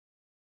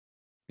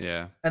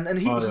 Yeah. And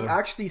he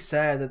actually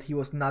said that he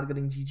was not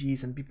getting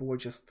GGs and people were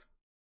just,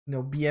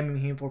 BMing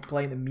him for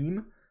playing a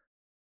meme.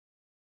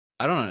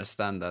 I don't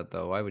understand that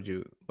though. Why would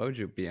you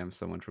BM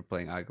someone for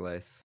playing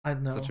Aglace? I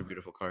know. Such a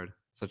beautiful card.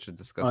 Such a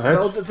disgusting.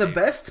 Well, the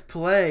best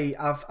play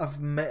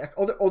I've made,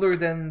 other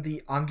than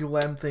the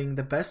Angoulême thing,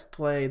 the best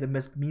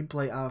meme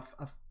play I've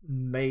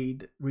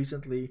made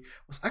recently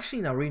was actually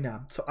in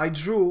Arena. So I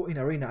drew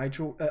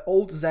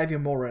old Xavier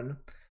Morin.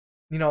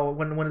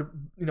 When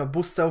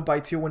boost self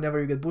by 2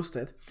 whenever you get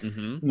boosted.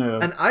 Mm-hmm. Yeah.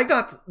 And I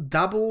got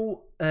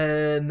double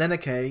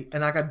Neneke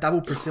and I got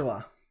double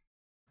Priscilla.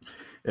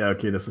 Yeah,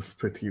 okay, this is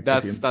pretty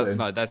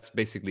that's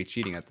basically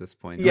cheating at this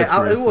point.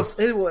 Yeah, it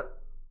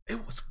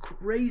was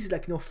crazy.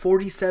 Like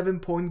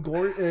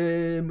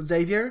 47-point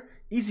Xavier,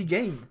 easy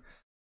game.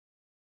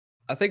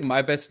 I think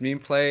my best meme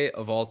play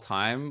of all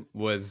time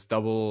was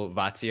double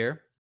Vatier.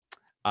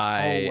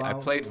 I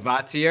played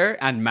Vatier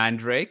and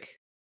Mandrake.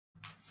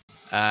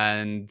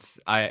 And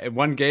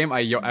one game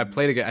I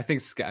played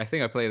against I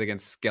think I played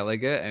against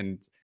Skellige, and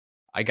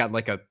I got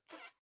like I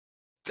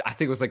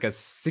think it was like a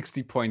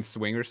 60-point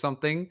swing or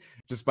something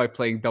just by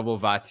playing double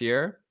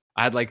Vatier.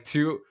 I had like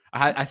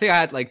I think I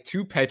had like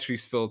 2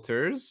 Petrie's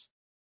filters.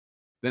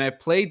 Then I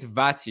played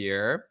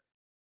Vatier,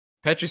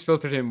 Petri's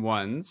filtered him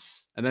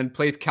once, and then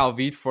played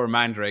Calvite for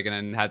Mandrake, and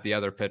then had the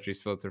other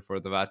Petri's filter for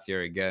the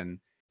Vatier again,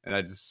 and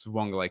I just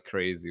swung like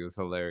crazy. It was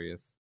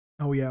hilarious.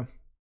 Oh yeah.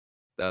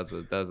 That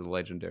was a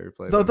legendary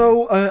play.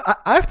 Though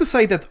I have to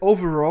say that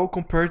overall,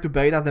 compared to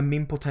beta, the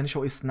meme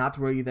potential is not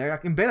really there.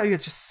 Like in beta, you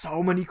had just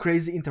so many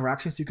crazy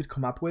interactions you could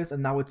come up with,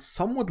 and now it's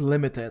somewhat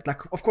limited.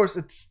 Like, of course,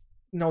 it's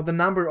the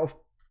number of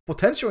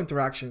potential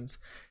interactions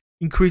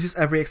increases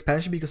every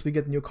expansion because we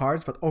get new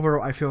cards. But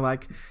overall, I feel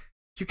like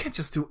you can't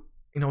just do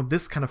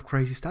this kind of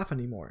crazy stuff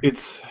anymore.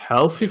 It's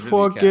healthy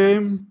for a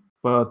game,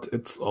 but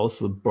it's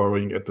also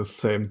boring at the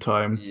same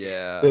time.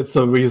 Yeah. It's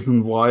a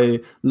reason why...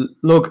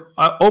 Look,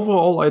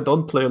 overall, I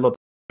don't play a lot of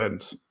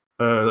Gwent.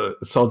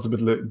 It sounds a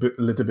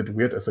little bit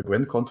weird as a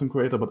Gwent content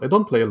creator, but I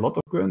don't play a lot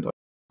of Gwent. I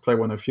play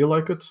when I feel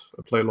like it.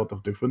 I play a lot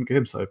of different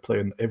games. I play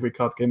in every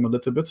card game a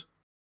little bit.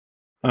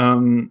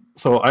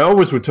 So I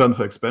always return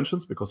for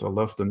expansions because I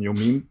love the new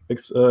meme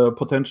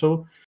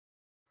potential.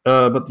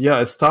 But yeah,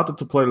 I started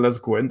to play less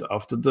Gwent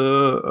after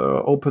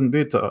the open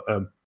beta.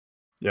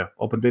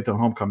 Open beta and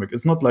Homecoming.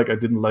 It's not like I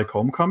didn't like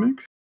Homecoming.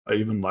 I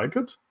even like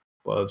it.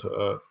 But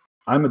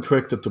I'm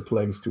attracted to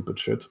playing stupid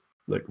shit.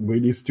 Like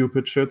really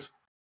stupid shit.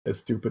 As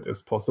stupid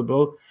as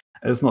possible.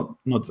 And it's not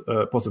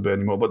possible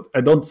anymore. But I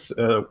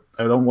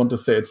don't want to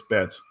say it's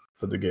bad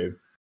for the game.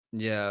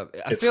 Yeah,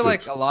 I feel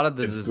like a lot of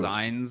the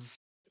designs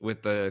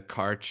with the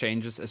card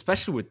changes,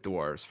 especially with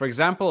dwarves. For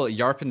example,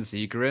 Yarpen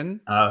Zegrin.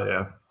 Ah,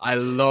 yeah. I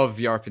love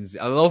Yarpen.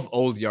 I love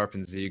old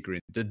Yarpen Zegrin,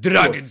 the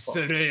Dragon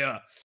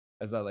Serea,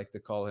 as I like to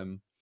call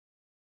him.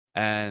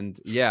 And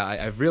yeah,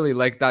 I really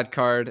like that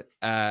card.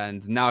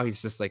 And now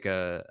he's just like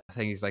I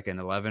think he's like an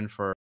 11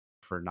 for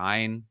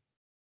 9.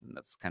 And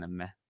that's kind of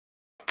meh.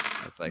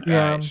 It's like, all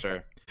right,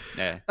 sure.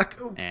 Yeah.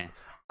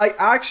 I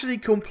actually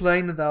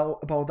complained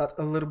about that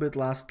a little bit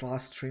last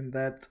stream,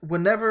 that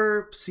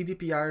whenever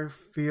CDPR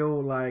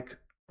feel like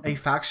a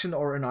faction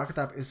or an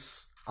archetype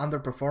is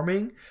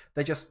underperforming,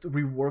 they just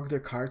rework their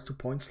cards to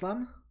point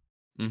slam.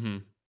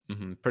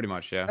 Pretty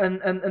much, yeah.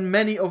 And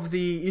many of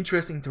the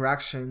interesting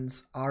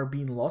interactions are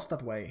being lost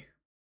that way.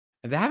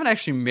 And they haven't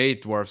actually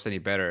made dwarves any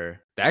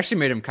better. They actually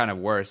made them kind of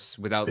worse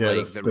without the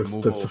removal.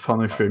 That's a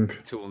funny thing.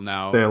 Tool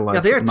now. They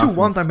are too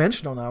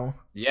one-dimensional now.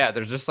 Yeah,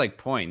 they're just like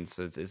points.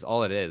 It's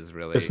all it is,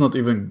 really. It's not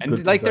even good.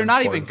 And like they're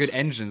not even good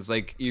engines.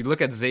 Like you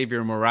look at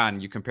Xavier Moran,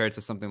 you compare it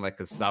to something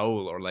like a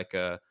Saul or like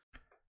a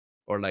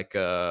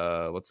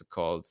what's it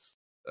called?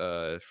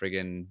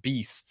 Friggin'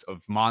 Beast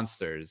of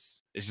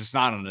Monsters. It's just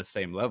not on the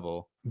same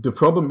level. The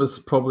problem is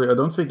I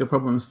don't think the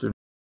problem is the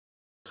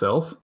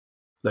itself.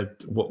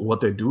 Like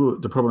what they do,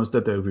 the problem is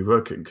that they're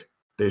reworking.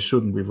 They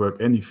shouldn't rework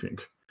anything.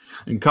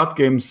 In card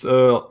games,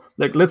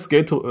 like let's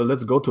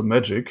go to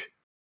Magic,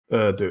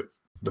 the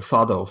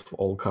father of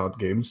all card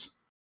games,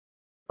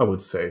 I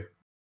would say.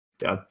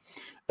 Yeah,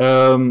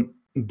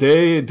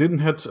 they didn't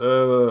have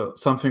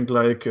something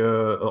like an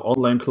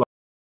online class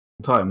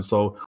time.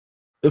 So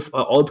if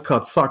an old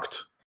card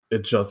sucked,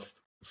 it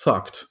just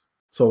sucked.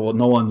 So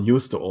no one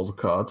used the old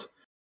card,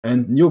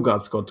 and new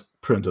cards got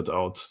printed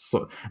out.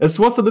 So it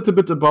was a little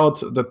bit about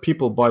that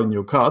people buy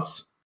new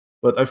cards,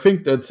 but I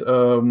think that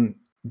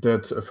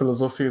that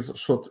philosophies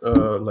should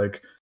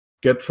like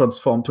get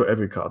transformed to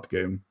every card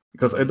game,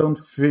 because I don't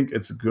think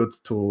it's good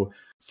to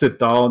sit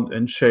down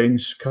and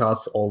change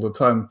cards all the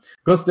time,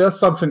 because there's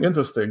something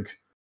interesting.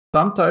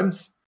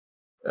 Sometimes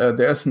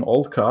there's an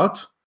old card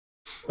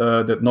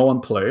that no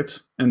one played,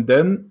 and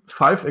then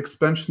 5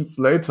 expansions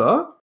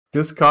later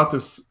this card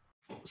is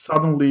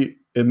suddenly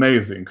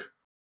amazing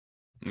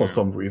for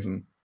some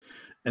reason,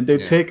 and they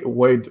take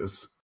away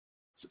this.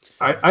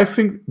 I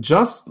think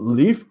just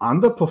leave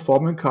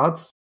underperforming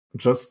cards,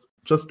 just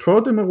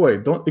throw them away.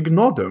 Don't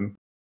ignore them.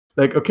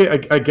 Like, okay,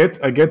 I get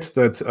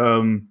that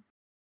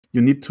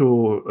you need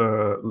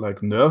to like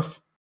nerf,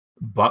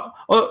 but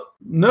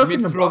nerfing you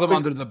mean throw them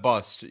under the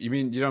bus.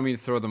 You don't mean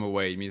throw them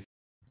away. You mean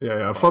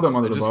throw them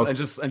under the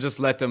bus and just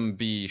let them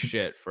be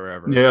shit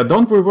forever. Yeah,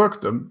 don't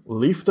rework them.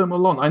 Leave them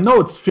alone. I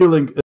know it's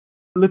feeling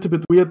a little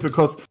bit weird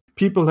because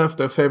people have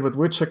their favorite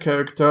Witcher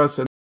characters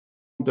and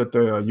that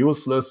they are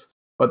useless,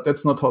 but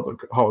that's not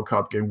how a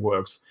card game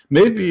works.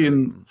 Maybe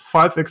in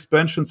 5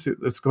 expansions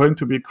it's going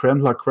to be creme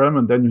la creme,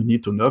 and then you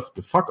need to nerf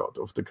the fuck out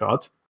of the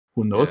card.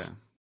 Who knows? Yeah.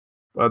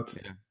 But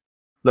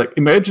like,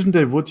 imagine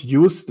they would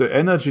use the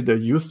energy they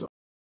used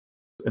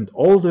and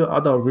all the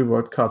other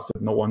reworked cards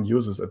that no one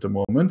uses at the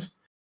moment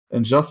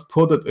and just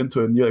put it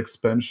into a new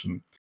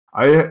expansion.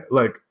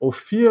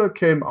 Ophir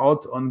came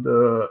out on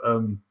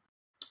the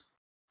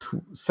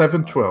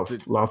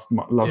 7/12 last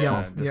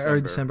month.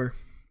 Early December.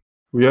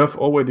 We have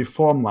already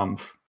 4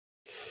 months.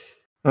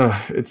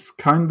 It's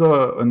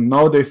kinda, and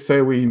now they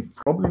say we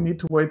probably need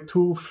to wait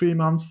 2-3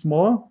 months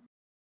more.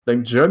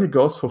 Like, Journey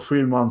goes for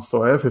 3 months,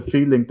 so I have a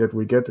feeling that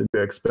we get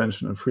into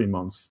expansion in 3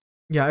 months.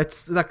 Yeah,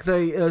 it's like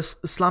they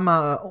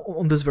Slama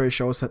on this very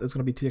show said it's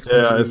gonna be 2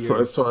 expansions. Yeah,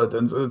 I saw it,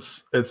 and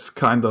it's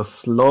kind of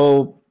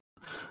slow.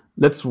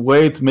 Let's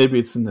wait. Maybe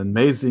it's an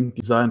amazing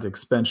designed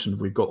expansion.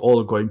 We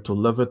all going to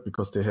love it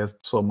because they have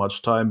so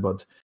much time.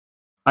 But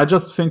I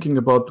just thinking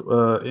about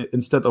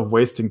instead of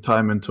wasting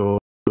time into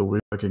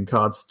reworking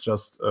cards,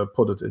 just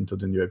put it into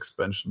the new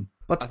expansion.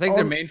 But I think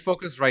their main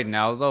focus right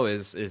now, though,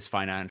 is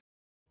financial.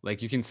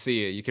 Like you can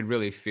see it, you can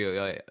really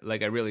feel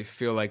like I really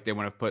feel like they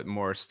want to put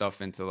more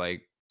stuff into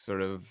like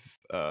sort of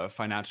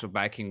financial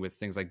backing with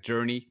things like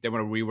Journey. They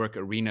want to rework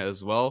Arena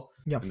as well,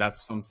 and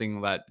that's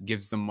something that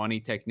gives them money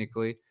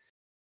technically.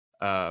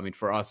 I mean,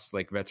 for us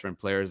like veteran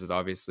players, it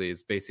obviously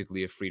is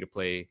basically a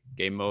free-to-play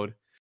game mode,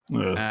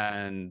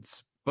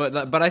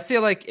 But I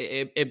feel like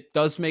it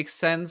does make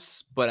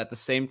sense, but at the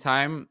same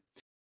time,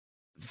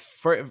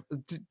 for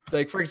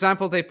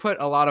example, they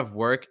put a lot of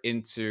work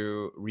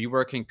into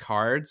reworking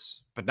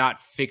cards, but not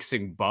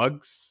fixing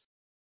bugs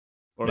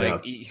or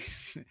like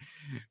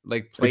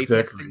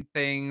playtesting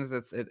things.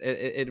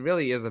 It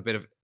really is a bit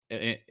of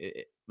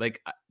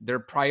like their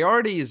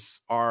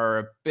priorities are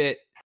a bit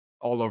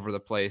all over the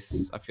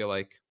place. I feel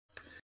like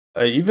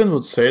I even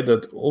would say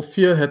that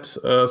Ophir had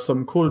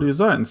some cool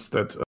designs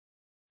that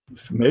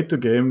make the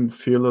game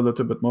feel a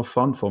little bit more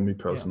fun for me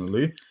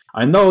personally. Yeah.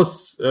 I know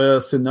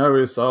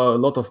scenarios are a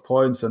lot of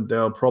points and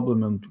they're a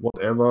problem and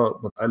whatever,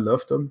 but I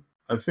love them.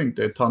 I think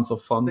they're tons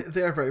of fun.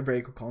 They are very,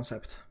 very good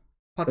concept.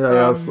 But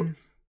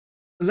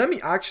let me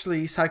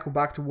actually cycle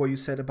back to what you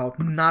said about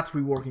not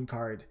reworking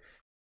card.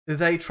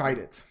 They tried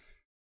it.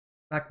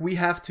 Like, we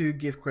have to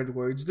give credit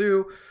where it's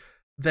due.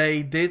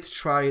 They did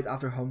try it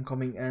after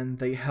Homecoming and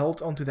they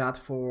held onto that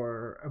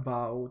for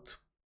about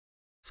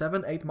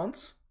 7-8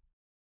 months.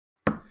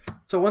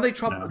 So when they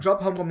dropped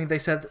Homecoming, they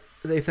said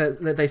this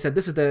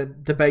is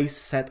the base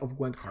set of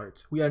Gwent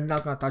cards. We are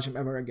not gonna touch them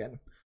ever again.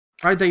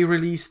 Right? They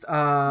released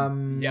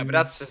yeah, but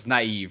that's just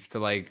naive to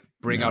like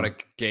bring out a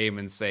game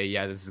and say,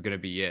 yeah, this is gonna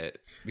be it.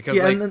 Because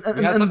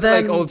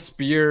like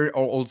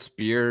Old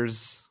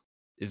Spears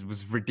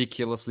was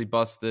ridiculously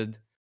busted.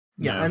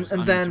 Yeah,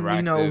 and then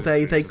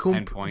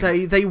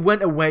they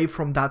went away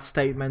from that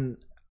statement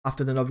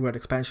after the Novigrad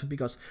expansion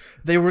because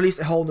they released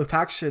a whole new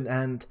faction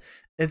and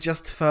it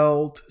just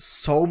felt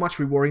so much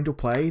rewarding to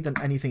play than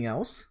anything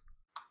else.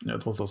 Yeah,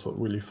 it was also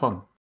really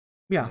fun.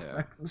 Yeah.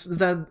 Like,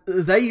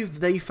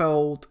 they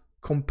felt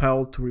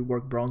compelled to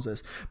rework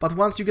bronzes. But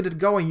once you get it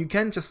going, you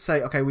can just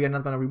say, okay, we are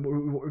not going to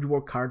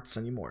rework cards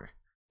anymore.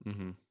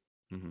 Mm-hmm.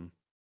 Mm-hmm.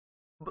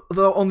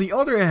 Though, on the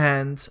other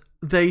hand,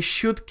 they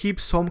should keep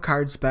some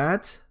cards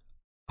bad,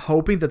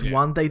 hoping that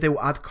one day they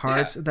will add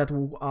cards that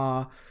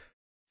will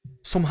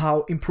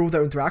somehow improve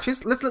their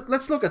interactions.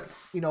 Let's look at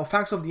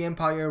Fangs of the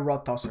Empire,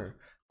 Rod Tosser.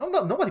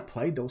 Nobody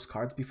played those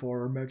cards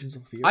before Emergence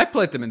of Fear. I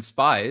played them in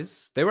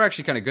Spies. They were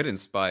actually kind of good in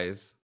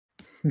Spies.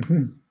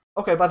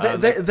 Okay,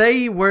 but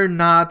they were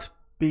not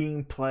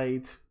being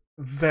played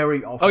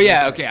very often. Oh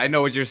yeah, okay, I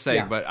know what you're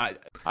saying, but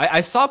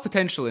I saw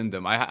potential in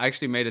them. I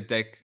actually made a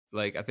deck,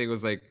 like I think it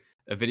was like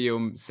a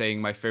video saying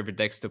my favorite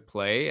decks to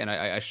play, and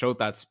I showed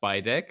that Spy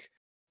deck.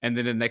 And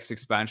then the next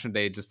expansion,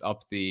 they just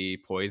upped the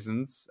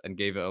poisons and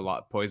gave it a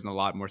lot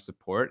more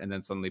support. And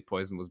then suddenly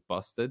poison was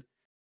busted.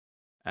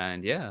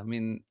 And yeah, I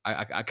mean,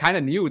 I kind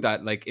of knew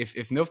that like if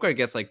Nilfgaard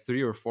gets like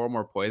 3 or 4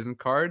 more poison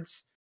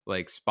cards,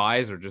 like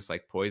Spies or just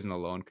like poison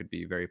alone could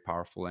be very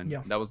powerful. And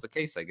that was the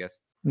case, I guess.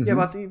 Mm-hmm. Yeah,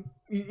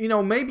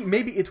 but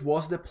maybe it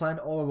was the plan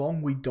all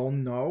along. We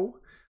don't know.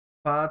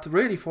 But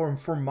really, for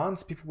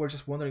months, people were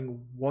just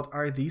wondering, what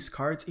are these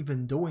cards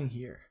even doing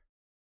here?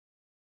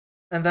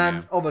 And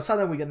then all of a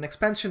sudden we get an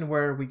expansion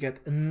where we get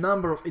a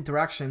number of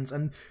interactions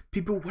and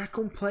people were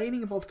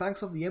complaining about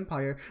Fangs of the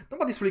Empire.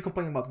 Nobody's really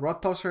complaining about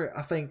Rod Tosser.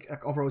 I think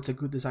like, overall it's a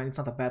good design. It's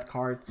not a bad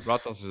card.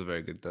 Rod Tosser is a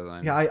very good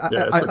design. Yeah,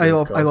 I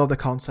love the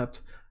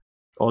concept.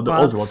 Oh, the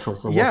old Rod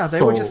Tosser was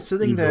they were just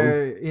sitting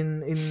there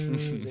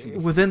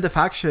in within the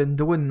faction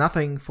doing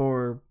nothing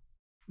for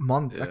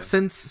months. Like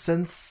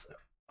since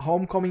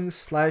Homecoming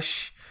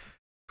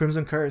 /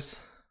 Crimson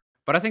Curse.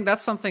 But I think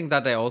that's something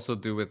that they also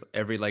do with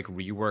every like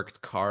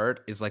reworked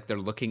card is like they're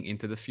looking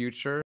into the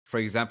future. For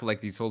example,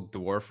 like these whole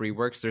dwarf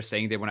reworks, they're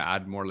saying they want to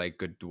add more like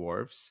good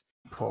dwarves.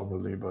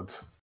 Probably,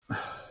 but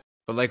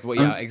like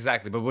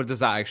exactly. But what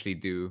does that actually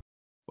do?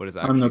 What is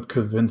that? I'm not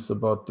convinced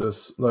about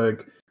this.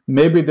 Like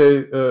maybe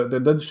they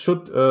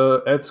should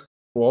add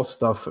dwarf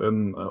stuff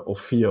in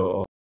Ophir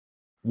or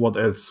what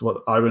else?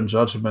 What Iron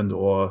Judgment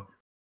or.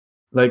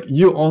 Like,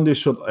 you only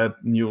should add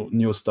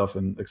new stuff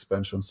in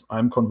expansions.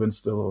 I'm convinced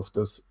still of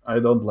this. I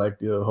don't like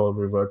the whole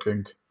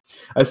reworking.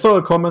 I saw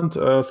a comment,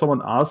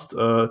 someone asked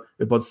about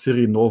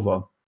Ciri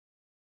Nova.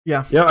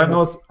 Yeah, I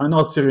know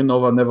Ciri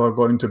Nova never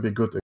going to be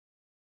good.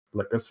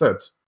 Like I said,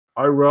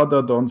 I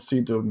rather don't see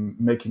them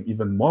making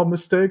even more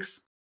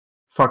mistakes,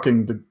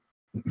 screwing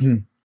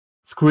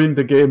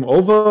the game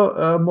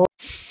over more.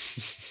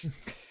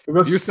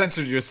 Because, you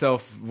censored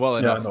yourself well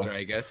enough there,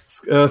 I guess.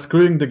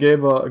 Screwing the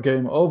game over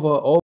again.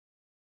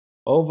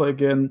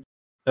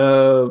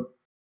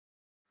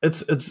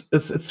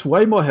 It's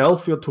way more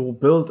healthier to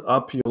build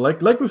up your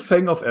like with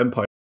Fang of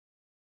Empire.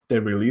 They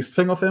released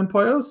Fang of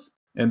Empires,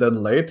 and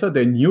then later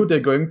they knew they're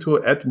going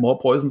to add more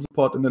poison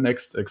support in the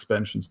next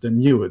expansions. They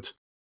knew it.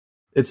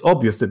 It's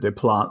obvious that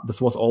this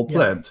was all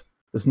planned.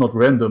 It's not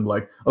random,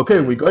 like,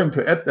 okay, we're going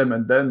to add them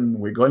and then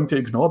we're going to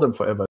ignore them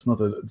forever.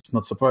 It's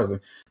not surprising.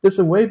 There's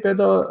a way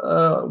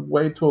better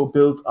way to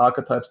build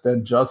archetypes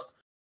than just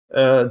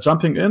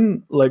jumping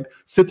in, like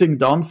sitting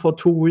down for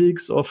 2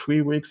 weeks or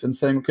 3 weeks and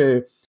saying,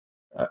 okay,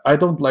 I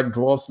don't like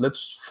dwarves,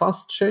 let's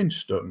fast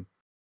change them.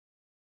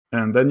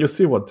 And then you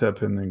see what's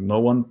happening. No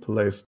one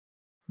plays.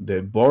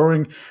 They're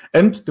boring.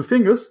 And the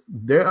thing is,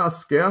 they are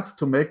scared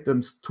to make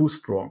them too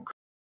strong.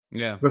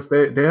 Yeah. Because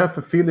they have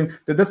a feeling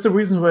that's the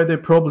reason why they're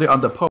probably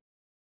underpowered.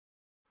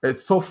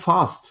 It's so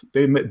fast.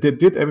 They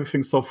did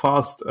everything so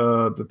fast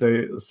that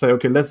they say,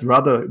 okay, let's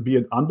rather be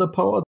an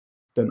underpowered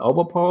than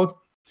overpowered.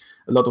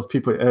 A lot of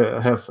people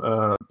have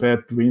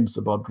bad dreams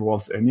about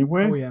dwarves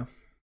anyway. Oh,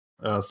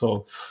 yeah.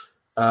 So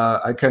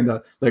I kind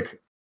of,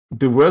 like,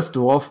 the worst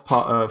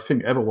dwarf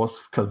thing ever was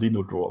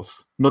Casino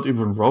Dwarfs. Not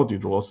even Rowdy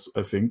Dwarfs,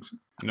 I think.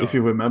 No. If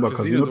you remember,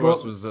 Casino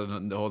Dwarfs was a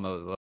whole nother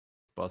level.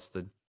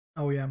 Busted.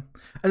 Oh, yeah.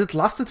 And it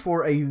lasted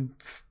for a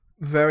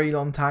very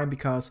long time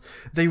because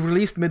they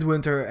released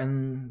Midwinter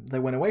and they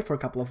went away for a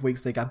couple of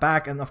weeks. They got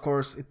back, and of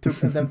course, it took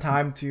them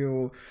time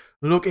to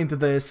look into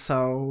this.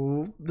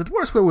 So the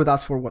dwarves were with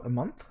us for, what, a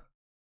month?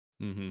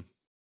 Mm-hmm.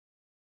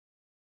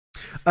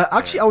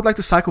 Actually, I would like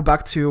to cycle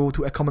back to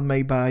a comment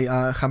made by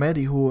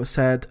Hamedi, who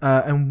said,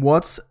 and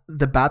what's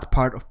the bad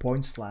part of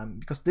Point Slam?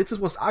 Because this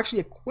was actually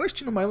a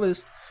question on my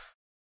list.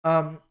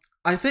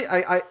 I think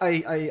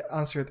I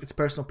answered it's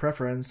personal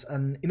preference,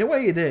 and in a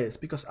way it is,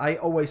 because I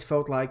always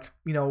felt like,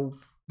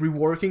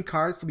 reworking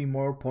cards to be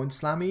more Point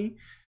Slammy,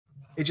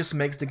 it just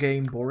makes the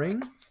game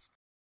boring.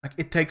 Like,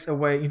 it takes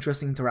away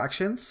interesting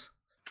interactions.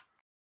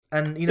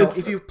 And,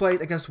 if you've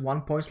played against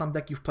one Point Slam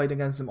deck, you've played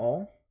against them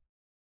all.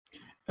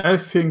 I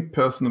think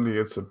personally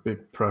it's a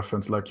big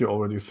preference, like you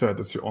already said,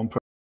 it's your own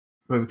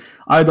preference.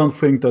 I don't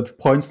think that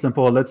Point Slam,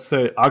 or let's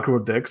say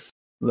aggro decks,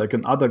 like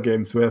in other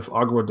games we have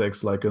aggro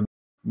decks, like in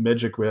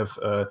Magic we have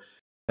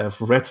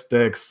red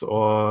decks,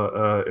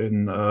 or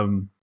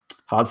in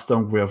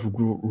Hearthstone we have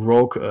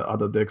rogue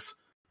other decks.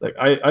 Like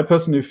I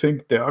personally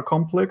think they are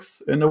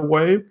complex in a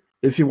way.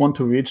 If you want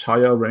to reach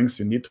higher ranks,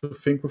 you need to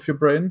think with your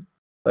brain.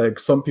 Like,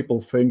 some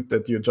people think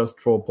that you just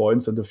throw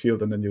points in the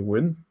field and then you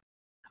win.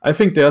 I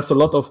think there's a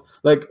lot of,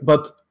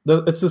 but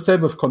it's the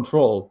same with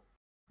Control.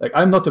 Like,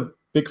 I'm not a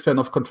big fan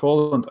of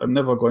Control, and I'm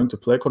never going to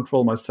play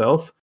Control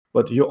myself,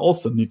 but you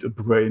also need a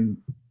brain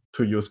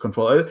to use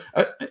Control.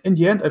 In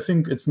the end, I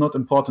think it's not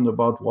important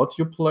about what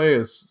you play,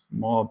 it's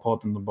more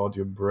important about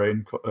your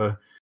brain.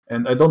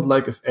 And I don't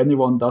like if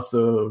anyone does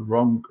a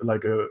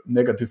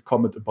negative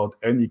comment about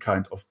any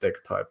kind of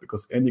deck type,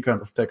 because any kind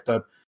of deck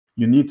type,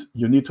 you need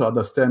to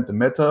understand the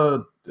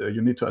meta,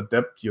 you need to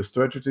adapt your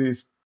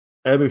strategies,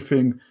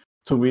 everything,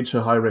 to reach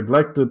a high rank.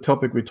 Like the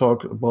topic we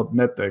talked about,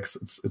 net decks,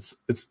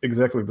 it's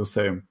exactly the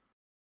same.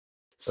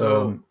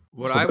 So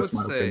what I would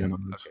say,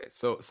 okay,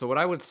 so what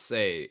I would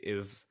say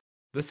is,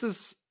 this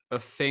is a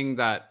thing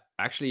that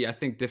actually I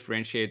think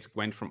differentiates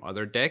Gwent from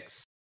other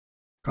decks.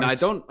 Now, I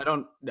don't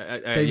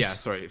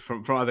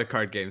from other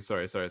card games.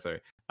 Sorry.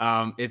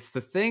 It's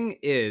the thing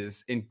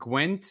is, in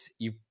Gwent,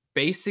 you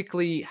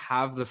basically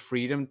have the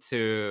freedom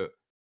to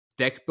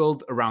deck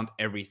build around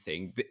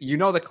everything.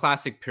 The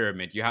classic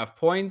pyramid. You have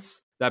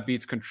points that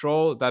beats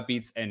control, that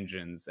beats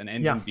engines, and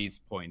engine beats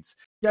points.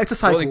 Yeah, it's a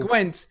cycle. Well, in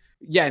Gwent,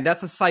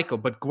 that's a cycle,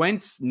 but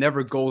Gwent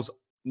never goes.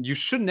 You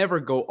should never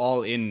go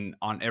all in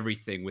on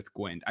everything with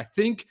Gwent. I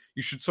think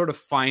you should sort of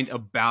find a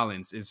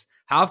balance, is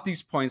have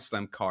these Point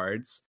Slam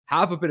cards,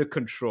 have a bit of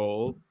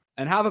control,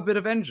 and have a bit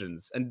of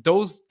engines. And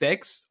those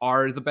decks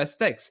are the best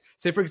decks.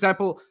 Say, for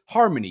example,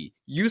 Harmony.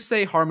 You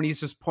say Harmony is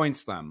just Point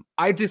Slam.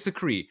 I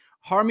disagree.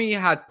 Harmony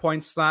had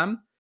Point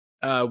Slam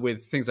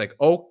with things like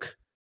Oak,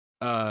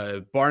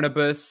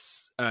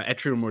 Barnabas,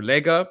 Etriel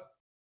Murlega.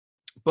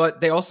 But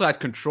they also had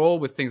control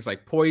with things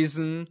like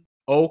Poison,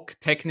 Oak,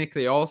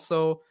 technically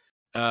also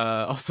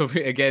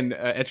again,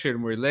 Etriel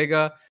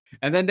Murlega.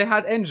 And then they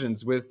had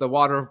engines with the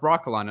Water of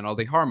Brokilon and all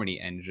the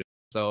Harmony engines.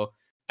 So,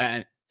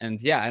 and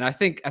I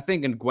think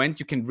in Gwent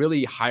you can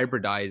really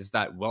hybridize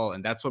that well,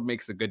 and that's what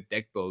makes a good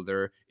deck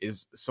builder,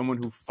 is someone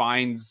who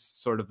finds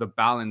sort of the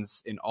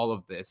balance in all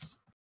of this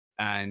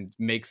and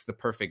makes the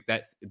perfect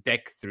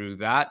deck through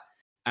that.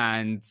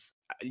 And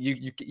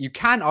you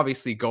can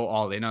obviously go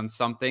all in on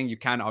something. You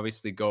can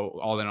obviously go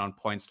all in on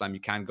Point Slam.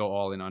 You can go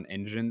all in on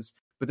engines.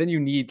 But then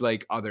you need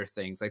like other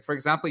things. Like, for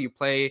example, you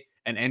play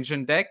an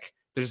engine deck,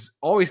 there's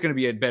always going to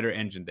be a better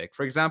engine deck.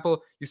 For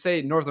example, you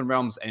say Northern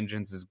Realms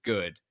engines is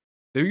good.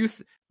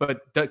 Can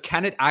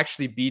it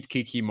actually beat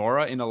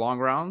Kikimora in a long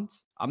round?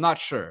 I'm not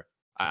sure.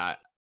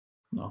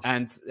 No.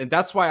 And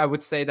that's why I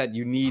would say that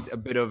you need a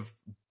bit of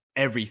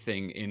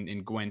everything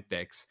in Gwent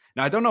decks.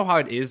 Now, I don't know how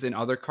it is in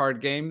other card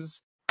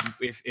games.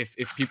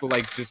 If people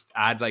like just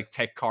add like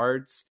tech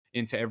cards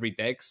into every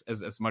decks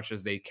as much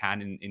as they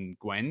can in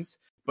Gwent.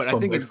 But some I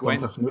think decks in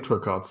Gwent, don't have neutral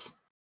cards.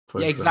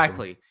 Yeah,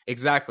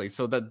 exactly.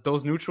 So that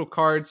those neutral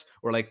cards,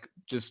 or like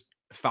just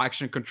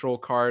faction control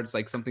cards,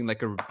 like something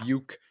like a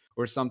Rebuke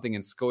or something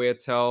in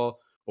Scoia'tael,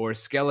 or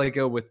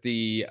Skellige with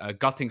the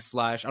Gutting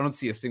Slash. I don't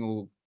see a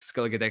single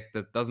Skellige deck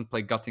that doesn't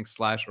play Gutting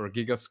Slash or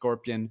Giga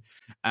Scorpion,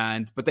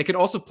 but they can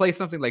also play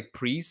something like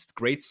Priest,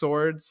 Great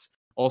Swords,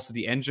 also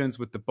the engines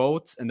with the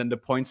boats, and then the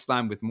Point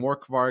Slam with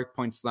Morkvarg,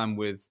 Point Slam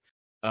with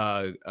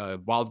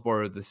Wild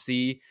Boar of the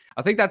Sea.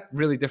 I think that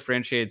really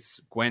differentiates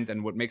Gwent,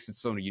 and what makes it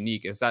so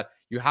unique is that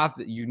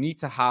you need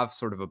to have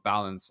sort of a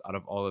balance out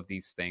of all of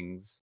these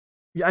things.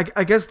 Yeah,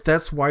 I guess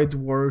that's why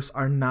dwarves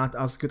are not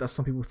as good as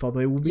some people thought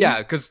they would be. Yeah,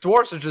 because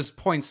dwarves are just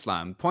Point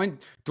Slam.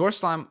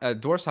 Dwarves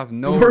have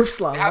no... Dwarf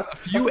Slam. They have a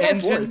few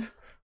engines.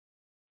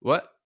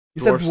 What?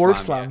 You said Dwarf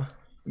Slam.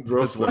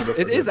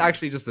 It is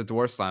actually just a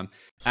Dwarf Slam.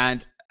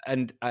 And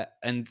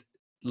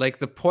like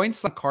the Point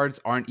Slam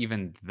cards aren't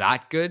even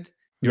that good.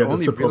 Your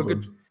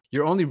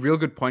only real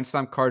good Point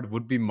Slam card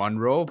would be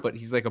Monroe, but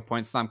he's like a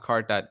Point Slam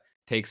card that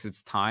takes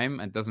its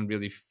time and doesn't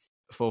really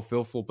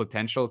fulfill full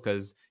potential,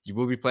 because you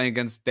will be playing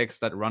against decks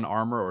that run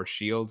armor or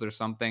shields or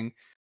something.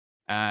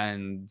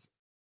 And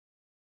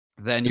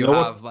then you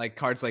have like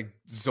cards like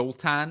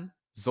Zoltan,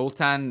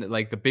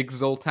 like the big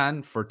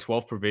Zoltan for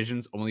 12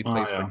 provisions only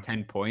plays for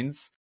 10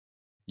 points.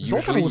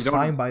 Zoltan was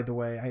fine, by the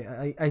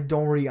way. I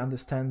don't really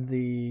understand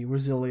the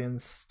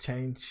resilience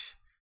change.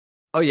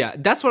 Oh yeah,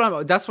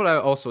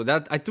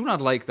 I do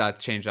not like that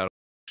change out.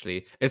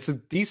 Actually, it's a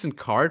decent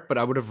card, but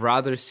I would have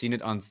rather seen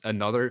it on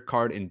another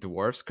card in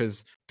Dwarfs,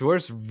 because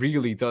Dwarfs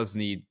really does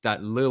need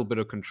that little bit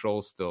of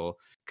control still,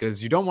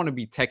 because you don't want to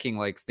be teching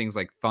like things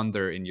like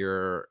Thunder in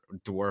your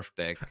Dwarf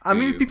deck. I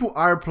mean, people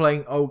are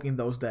playing Oak in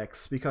those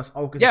decks because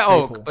Oak is a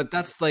staple. Oak,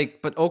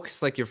 but Oak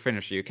is like your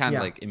finisher. You can't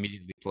like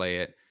immediately play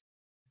it.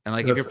 And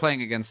like if you're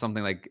playing against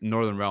something like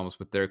Northern Realms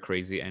with their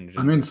crazy engines,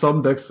 I mean,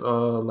 some decks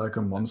are like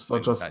a monster,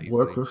 just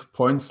work with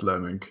point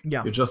slamming.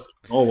 Yeah, you just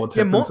know what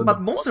happens.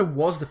 But Monster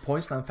was the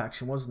point slam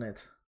faction, wasn't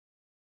it?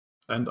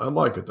 And I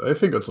like it. I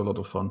think it's a lot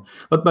of fun.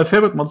 But my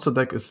favorite monster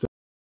deck is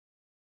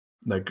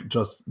like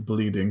just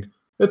bleeding.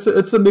 It's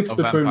a mix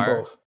between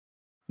both.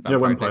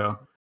 Vampire.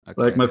 Okay,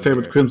 like my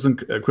favorite Crimson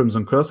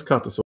Curse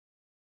card is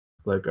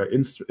like I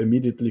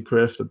immediately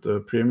crafted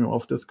the premium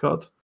of this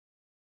card.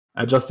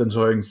 I just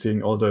enjoying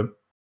seeing all the.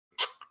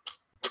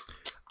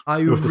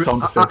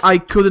 I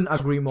couldn't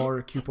agree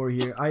more, Cupor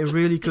here. I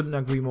really couldn't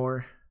agree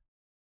more.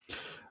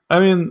 I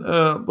mean,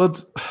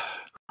 but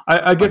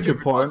I get your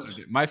point.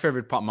 My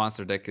favorite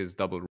monster deck is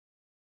Double Ruin.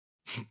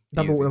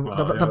 I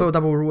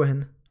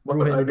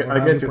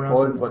get your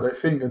point, but I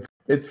think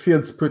it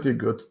feels pretty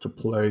good to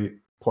play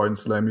point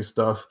slammy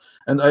stuff,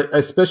 and I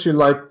especially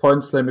like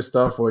point slammy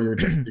stuff where you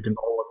can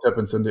know what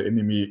happens in the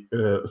enemy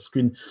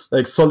screen,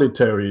 like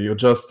Solitary. You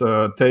just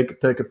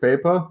take a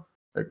paper.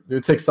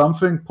 You take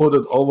something, put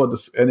it over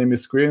this enemy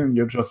screen, and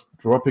you're just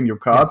dropping your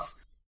cards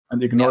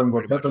and ignoring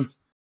what happens.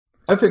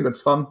 I think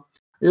it's fun.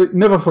 You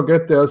never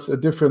forget there's a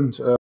different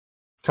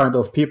kind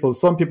of people.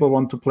 Some people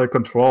want to play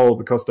control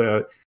because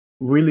they're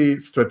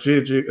really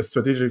strategic.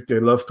 They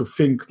love to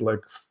think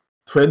like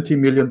 20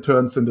 million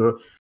turns in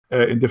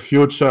the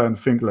future and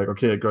think like,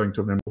 okay, I'm going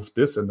to remove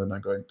this and then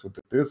I'm going to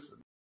do this.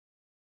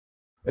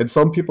 And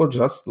some people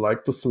just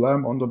like to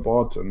slam on the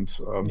board. And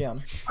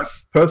I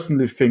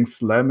personally think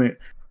slamming...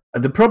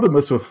 The problem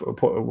is with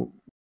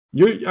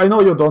I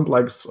know you don't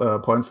like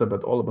point slam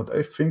at all, but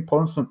I think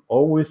point slam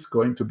always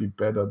going to be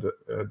better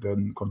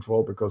than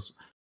control, because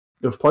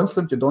with point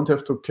slam you don't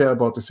have to care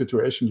about the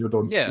situation. You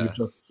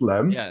just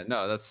slam. Yeah,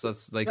 no, that's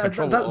like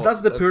control.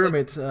 That's the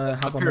pyramid.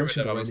 Like, the pyramid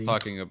that I was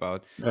talking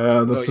about.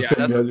 That's the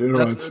thing. You're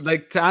right.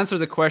 Like, to answer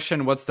the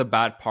question, what's the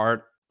bad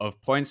part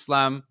of point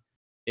slam?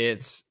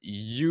 It's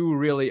you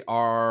really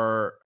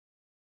are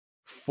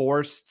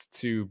forced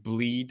to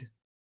bleed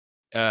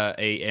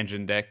a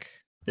engine deck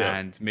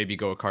and maybe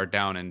go a card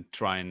down and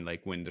try and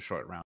like win the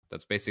short round.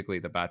 That's basically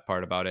the bad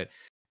part about it.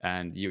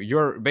 And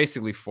you're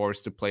basically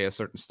forced to play a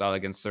certain style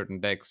against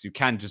certain decks. You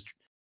can't just...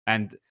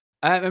 And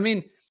I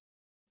mean,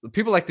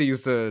 people like to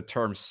use the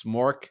term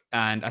smork,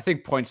 and I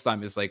think point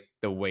slam is like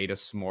the way to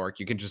smork.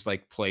 You can just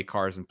like play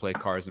cards and play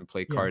cards and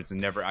play cards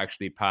and never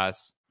actually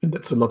pass. And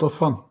that's a lot of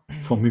fun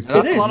for me.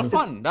 That's a lot of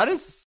fun. That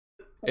is...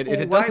 Why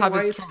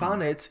it's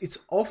fun? It's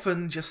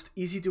often just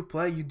easy to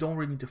play. You don't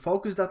really need to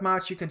focus that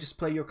much. You can just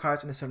play your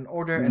cards in a certain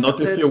order. And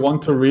not if you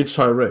want to reach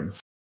high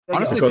ranks.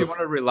 Honestly, if you want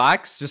to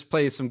relax, just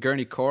play some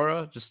Gurney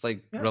Korra. Just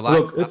like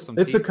relax. Look,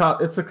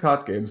 it's a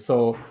card game.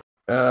 So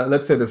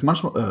let's say there's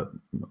much more.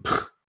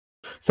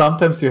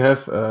 Sometimes you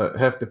have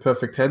the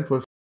perfect hand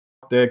with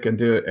deck, and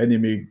the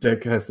enemy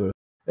deck has a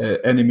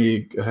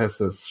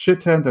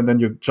shit hand, and then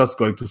you're just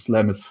going to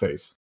slam his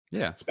face.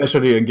 Yeah.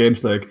 Especially in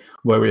games like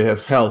where we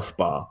have health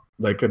bar,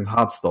 like in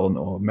Hearthstone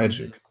or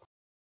Magic.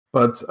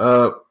 But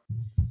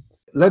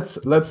let's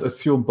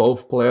assume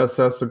both players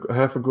have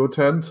a good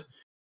hand.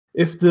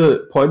 If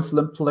the point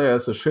slam player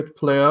is a shit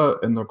player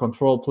and the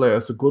control player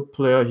is a good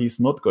player, he's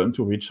not going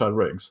to reach high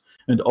ranks.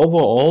 And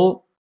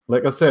overall,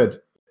 like I said,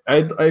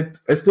 I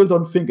still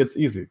don't think it's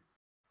easy.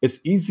 It's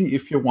easy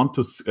if you want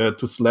to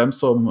slam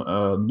some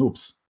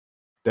noobs.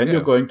 Then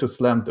you're going to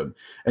slam them.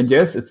 And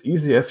yes, it's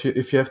easy if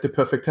you have the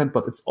perfect hand,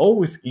 but it's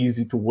always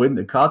easy to win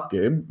a card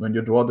game when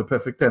you draw the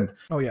perfect hand.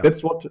 Oh yeah.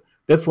 That's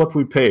That's what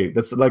we pay.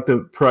 That's like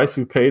the price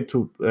we pay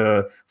to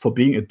for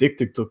being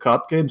addicted to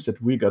card games,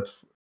 that we got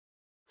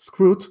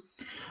screwed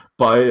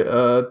by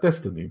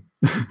Destiny.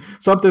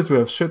 Sometimes we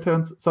have shit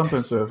hands,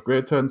 sometimes we have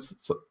great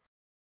hands.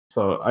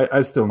 So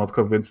I'm still not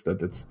convinced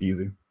that it's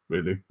easy,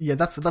 really. Yeah,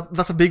 that's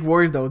a big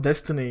word though,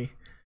 Destiny.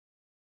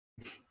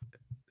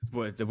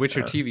 What, the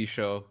Witcher TV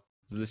show?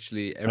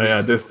 Literally every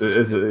Destiny!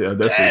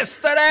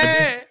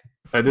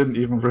 I didn't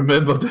even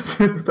remember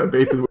that I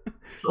made it.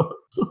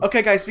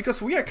 Okay, guys,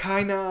 because we are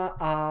kind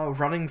of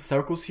running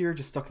circles here,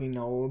 just talking,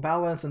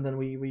 balance, and then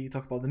we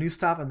talk about the new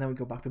stuff, and then we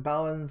go back to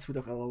balance. We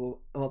talk a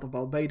lot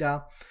about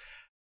beta.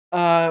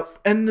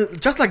 And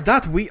just like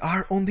that, we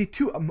are on the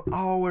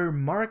 2-hour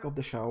mark of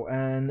the show,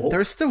 and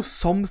there's still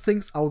some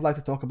things I would like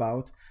to talk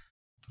about.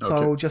 Okay.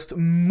 So just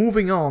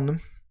moving on,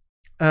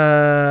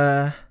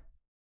 I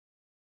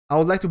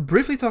would like to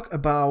briefly talk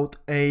about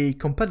a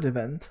competitive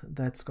event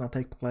that's gonna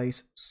take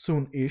place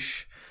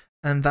soon-ish,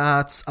 and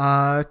that's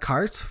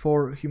Cards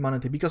for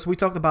Humanity, because we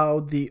talked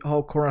about the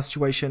whole Corona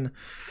situation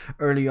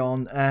early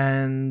on,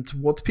 and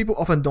what people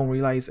often don't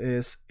realize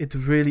is it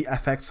really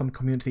affects some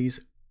communities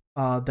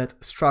that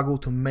struggle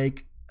to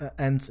make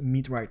ends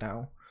meet right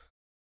now.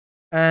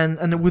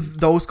 And with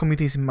those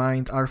communities in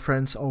mind, our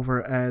friends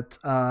over at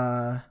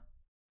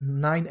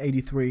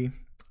 983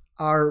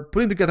 are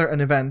putting together an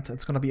event.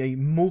 It's going to be a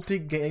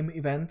multi-game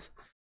event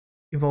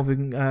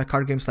involving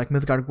card games like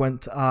Midgard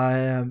Gwent,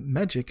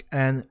 Magic,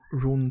 and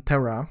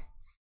Runeterra.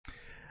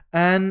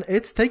 And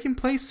it's taking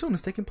place soon.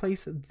 It's taking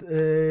place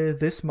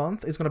this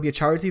month. It's going to be a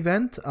charity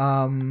event.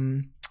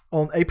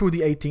 On April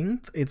the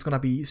 18th, it's going to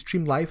be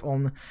streamed live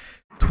on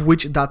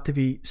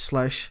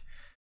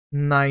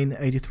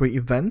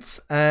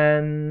twitch.tv/983events.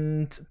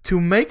 And to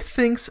make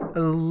things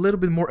a little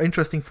bit more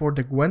interesting for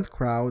the Gwent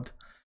crowd,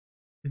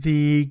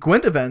 the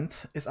Gwent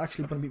event is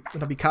actually going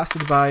to be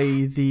casted by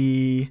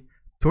the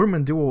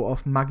tournament duo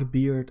of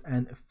Magbeard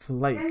and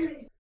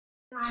Flake.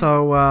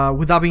 So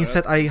with that being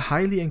said, I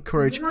highly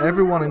encourage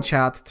everyone in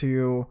chat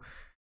to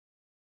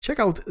check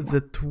out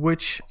the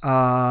Twitch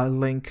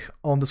link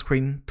on the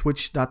screen,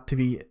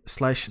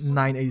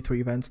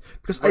 twitch.tv/983events,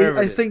 because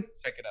I think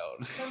check it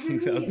out.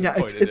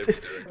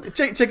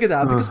 Check it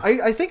out, because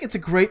I think it's a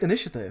great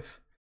initiative.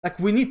 Like,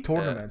 we need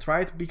tournaments,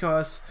 right?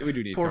 Because we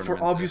do need for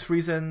obvious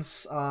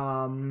reasons,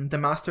 the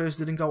Masters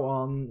didn't go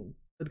on.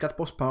 It got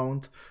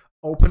postponed.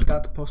 Open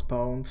got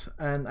postponed,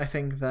 and I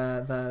think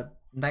the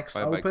next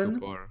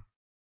Open,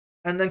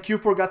 and then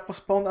Q4 got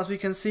postponed, as we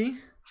can see.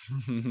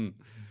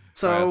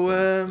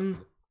 So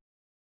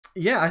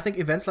yeah, I think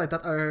events like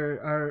that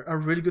are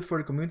really good for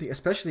the community,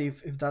 especially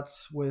if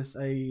that's with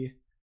a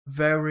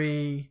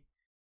very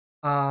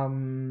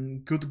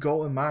good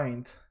goal in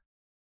mind.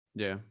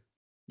 Yeah.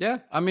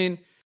 I mean,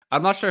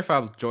 I'm not sure if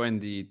I'll join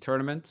the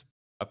tournament.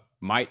 I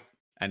might,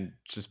 and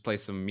just play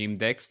some meme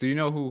decks. Do you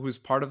know who's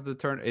part of the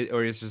tournament,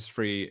 or is it just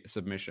free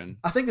submission?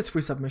 I think it's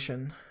free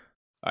submission.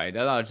 All right,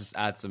 then I'll just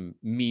add some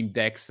meme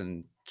decks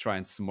and try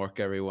and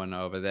smork everyone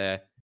over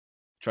there.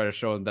 Try to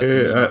show them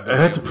that. I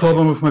had a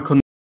problem with my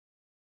connection.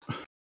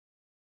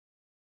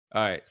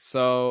 All right,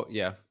 so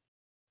yeah.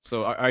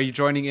 So are you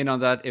joining in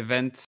on that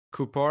event,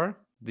 Kupor?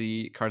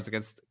 The Cards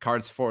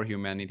for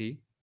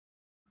Humanity?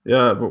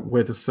 Yeah, but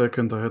wait a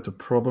second. I had a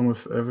problem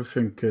with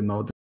everything. Okay,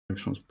 now the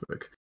connection's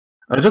back.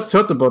 I just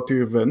heard about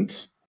the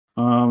event.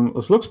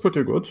 It looks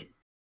pretty good.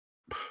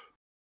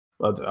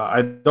 But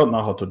I don't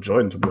know how to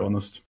join, to be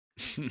honest.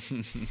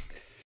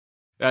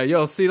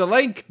 You'll see the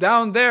link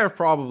down there,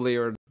 probably,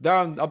 or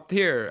down up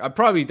here.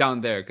 Probably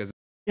down there, because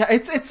yeah,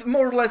 it's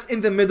more or less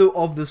in the middle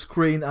of the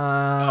screen.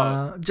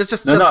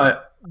 Just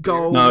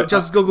Google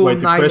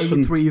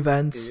 983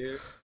 events.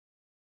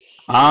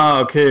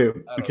 Okay.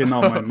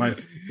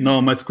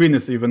 Now my screen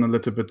is even a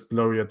little bit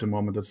blurry at the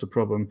moment. That's the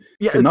problem.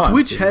 Yeah, okay,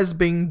 Twitch has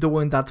been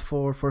doing that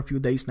for a few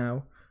days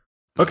now.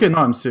 Okay,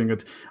 now I'm seeing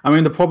it. I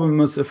mean, the problem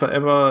is if I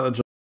ever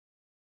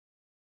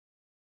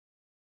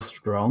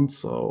ground,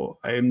 so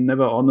I'm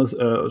never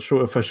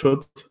sure if I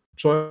should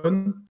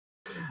join.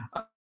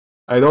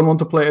 I don't want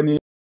to play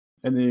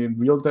any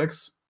real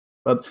decks,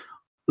 but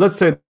let's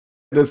say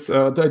this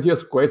the idea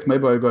is great.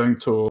 Maybe I'm going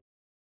to.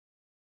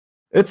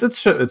 It's a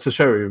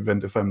charity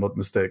event, if I'm not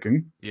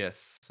mistaken.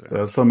 Yes.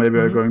 So maybe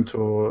I'm going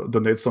to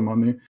donate some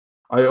money.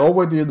 I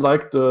already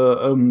liked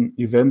the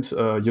event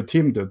your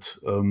team did.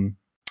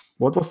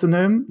 What was the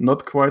name?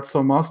 Not Quite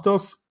So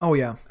Masters. Oh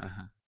yeah.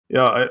 Uh-huh.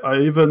 Yeah, I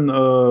even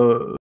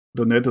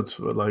donated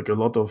like a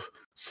lot of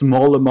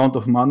small amount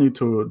of money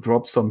to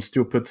drop some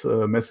stupid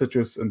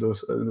messages in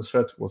the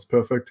chat. Was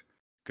perfect.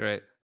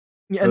 Great.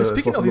 Yeah, and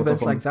speaking of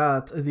events like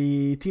that,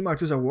 the Team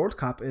Artusa World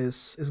Cup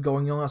is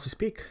going on as we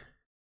speak.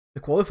 The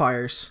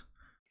qualifiers.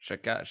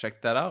 Check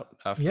that out.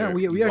 Yeah,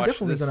 we are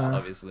definitely gonna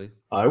obviously.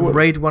 I will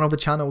raid one of the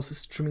channels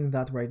streaming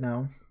that right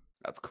now.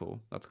 That's cool.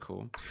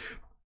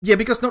 Yeah,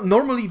 because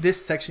normally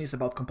this section is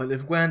about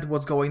competitive Gwent,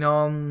 what's going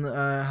on,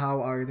 how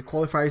are the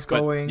qualifiers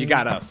going. But you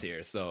got us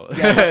here, so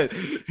yeah,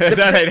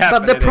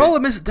 but the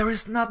problem is there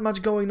is not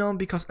much going on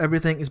because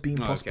everything is being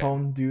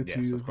postponed due to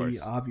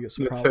the obvious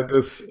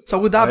problems. So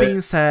with that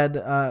being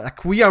said,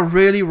 we are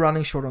really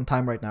running short on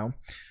time right now.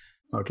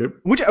 Okay.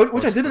 Which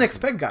I didn't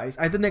expect, guys.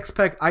 I didn't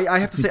expect. I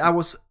have to say I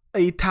was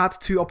a tad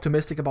too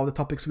optimistic about the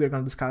topics we are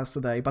going to discuss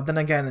today. But then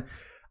again,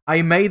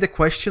 I made a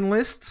question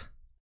list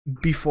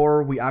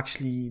before we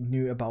actually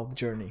knew about the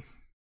journey.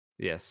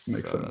 Yes.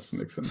 Makes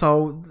sense.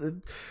 So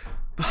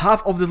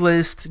half of the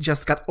list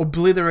just got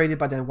obliterated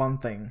by that one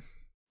thing.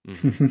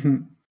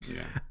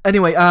 Yeah.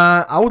 Anyway,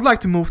 I would like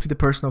to move to the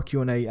personal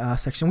Q&A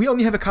section. We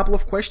only have a couple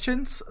of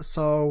questions,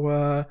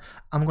 so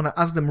I'm going to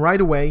ask them right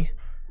away.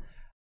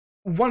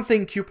 One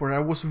thing, Cooper, I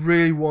was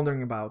really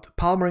wondering about.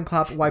 Palmyrin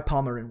Club, why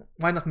Palmyrin?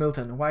 Why not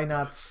Milton? Why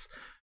not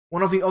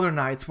one of the other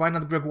knights? Why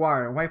not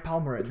Gregoire? Why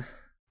Palmyrin?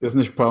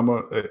 Isn't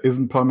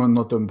Palmyrin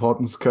not the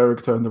important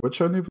character in The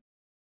Witcher?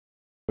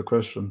 The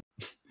question.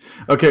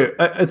 Okay,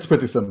 it's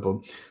pretty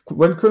simple.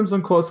 When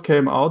Crimson Course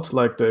came out,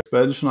 like the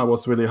expansion, I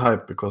was really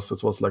hyped because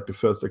this was like the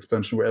first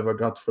expansion we ever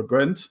got for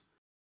Gwent.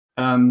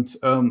 And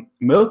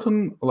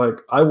Milton, like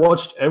I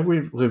watched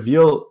every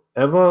reveal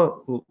ever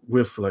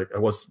with like I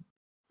was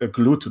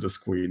glued to the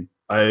screen.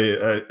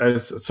 I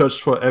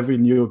searched for every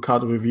new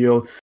card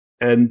reveal,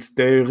 and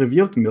they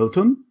revealed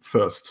Milton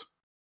first.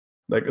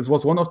 Like it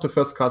was one of the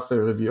first cards they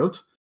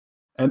revealed,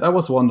 and I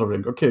was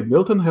wondering, okay,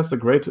 Milton has a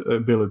great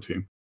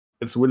ability.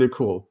 It's really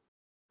cool.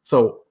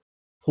 So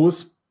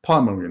who's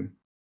Palmyrin?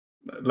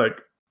 Like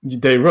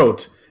they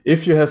wrote,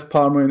 if you have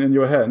Palmyrin in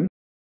your hand,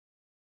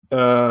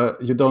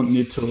 you don't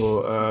need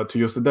to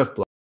use the Death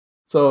Blood.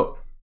 So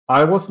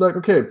I was like,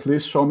 okay,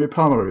 please show me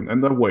Palmyrin,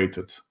 and I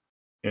waited,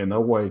 and I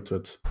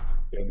waited,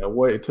 and I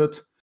waited,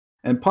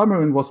 and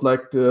Palmyrin was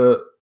like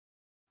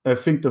I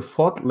think the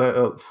fourth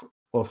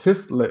or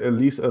fifth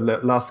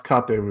last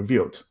card they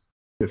revealed,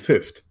 the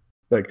fifth.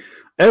 Like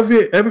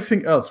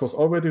everything else was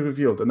already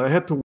revealed, and I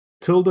had to wait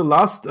till the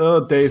last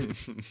day's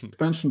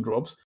expansion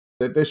drops.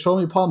 They show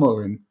me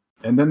Palmyrin,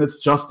 and then it's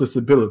just this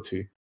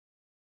ability.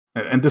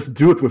 And this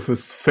dude with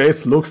his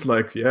face looks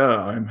like, yeah,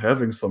 I'm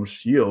having some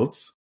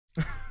shields.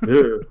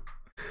 Yeah.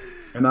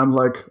 And I'm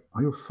like,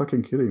 are you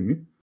fucking kidding me?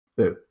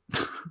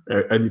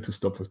 I need to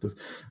stop with this.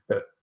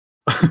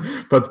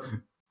 But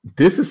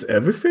this is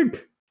everything.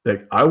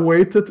 Like I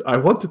waited. I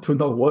wanted to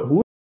know who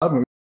is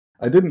Palmyrin.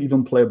 I didn't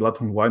even play Blood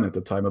and Wine at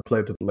the time. I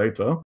played it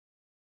later.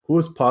 Who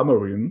is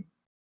Palmyrin?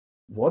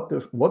 What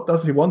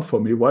does he want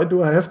from me? Why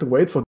do I have to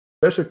wait for the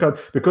special card?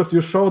 Because you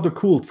show the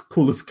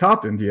coolest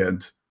card in the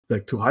end,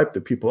 like to hype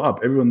the people up.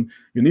 Everyone,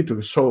 you need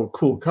to show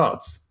cool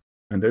cards,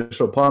 and they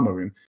show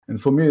Palmyrin. And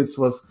for me, it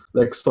was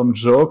like some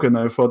joke, and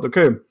I thought,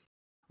 okay,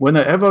 when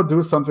I ever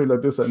do something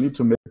like this, I need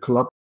to make a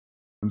club,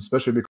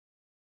 especially because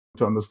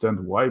to understand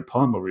why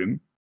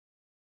Palmyrin.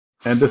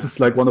 And this is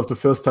like one of the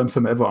first times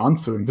I'm ever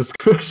answering this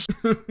question.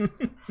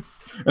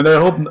 And I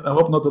hope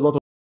not a lot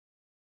of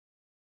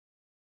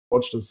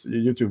watch this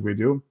YouTube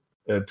video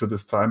to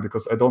this time,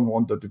 because I don't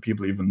want that the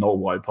people even know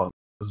why Palmyrin.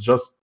 It's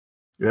just,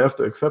 you have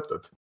to accept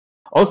it.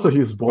 Also,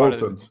 he's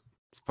bolted.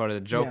 It's part of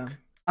the joke. Yeah.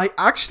 I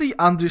actually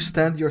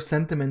understand your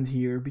sentiment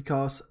here,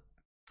 because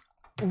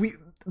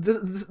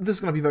this is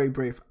going to be very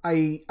brief.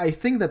 I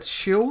think that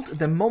Shield,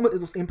 the moment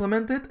it was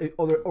implemented, it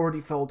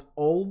already felt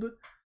old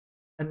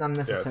and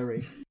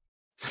unnecessary.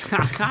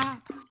 Yes.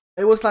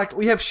 It was like,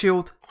 we have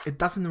Shield, it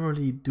doesn't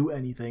really do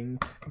anything,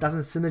 it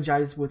doesn't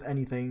synergize with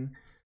anything.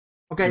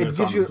 Okay, it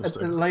gives you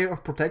a layer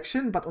of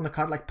protection, but on a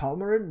card like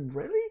Palmyrin,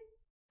 really?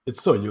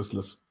 It's so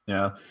useless.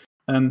 Yeah,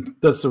 and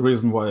that's the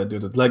reason why I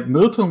did it. Like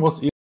Milton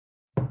was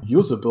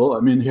usable. I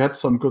mean, he had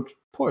some good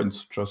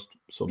points, just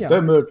some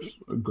damage,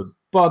 a good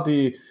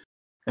body,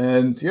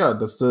 and yeah,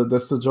 that's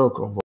the joke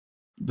of it.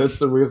 That's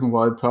the reason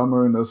why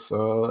Palmyrin is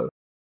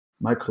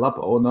my club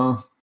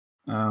owner.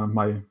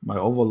 My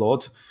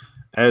overlord,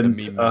 and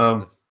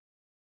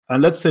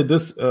let's say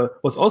this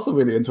was also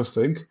really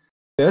interesting.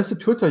 There's a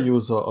Twitter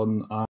user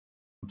on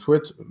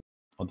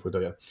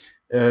Twitter.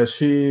 Yeah,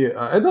 she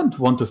I don't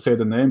want to say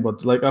the name,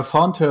 but like I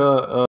found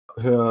her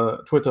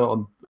Twitter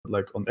on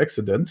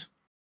accident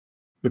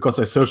because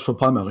I searched for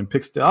Palmyrin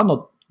picks. There are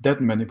not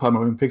that many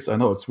Palmyrin picks. I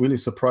know, it's really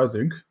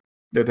surprising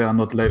that there are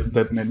not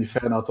that many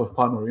fan arts of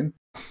Palmyrin.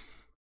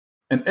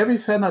 And every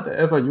fan art I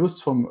ever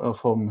used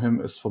from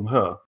him is from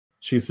her.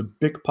 She's a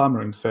big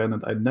Palmyrin fan,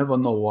 and I never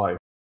know why.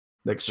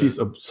 Like, she's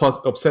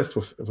obsessed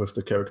with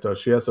the character.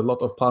 She has a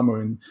lot of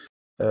Palmyrin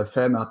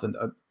fan art, and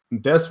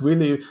there's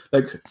really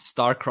like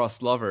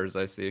star-crossed lovers.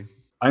 I see.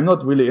 I'm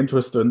not really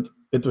interested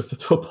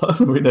for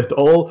Palmyrin at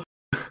all.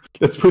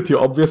 That's pretty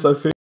obvious, I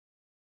think.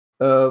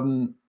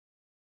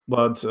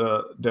 But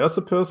there's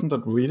a person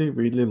that really,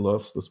 really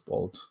loves this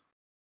bald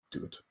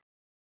dude.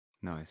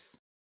 Nice.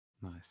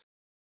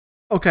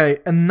 Okay,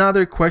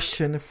 another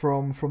question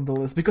from the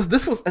list, because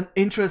this was an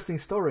interesting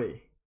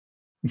story.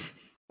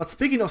 But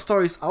speaking of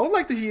stories, I would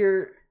like to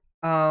hear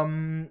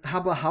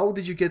how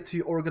did you get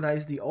to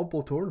organize the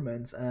Oddball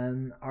tournaments,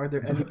 and are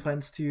there any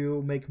plans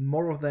to make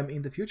more of them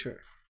in the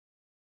future?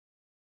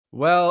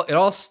 Well, it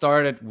all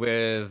started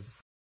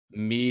with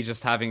me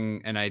just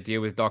having an idea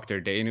with Dr.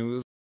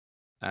 Danus.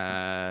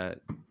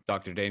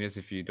 Dr. Danus,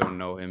 if you don't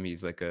know him,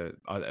 he's like a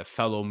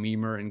fellow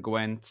memer in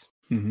Gwent.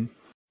 Mm-hmm.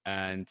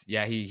 And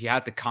yeah, he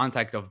had the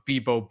contact of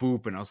Bebo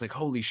Boop, and I was like,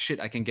 holy shit,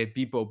 I can get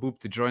Bebo Boop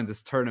to join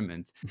this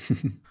tournament.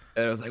 And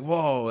I was like,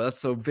 whoa, that's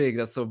so big.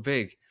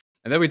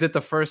 And then we did the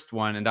first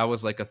one, and that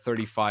was like a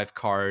 35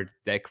 card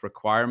deck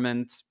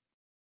requirement.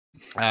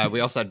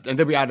 We also had, and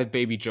then we added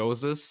Baby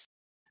Joseph,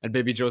 and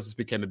Baby Joseph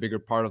became a bigger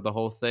part of the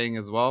whole thing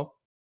as well.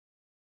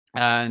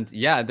 And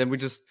yeah, then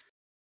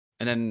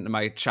then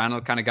my channel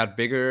kind of got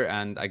bigger,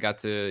 and I got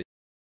to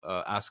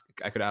I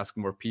could ask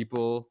more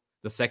people.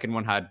 The second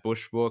one had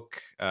Bushbook,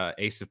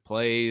 Ace of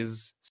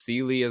Plays,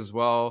 Sealy as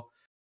well.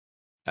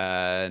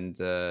 And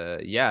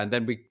yeah, and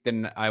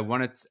then I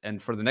wanted,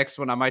 and for the next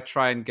one I might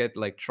try and get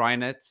like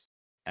Trinet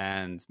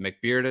and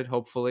McBearded,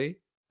 hopefully.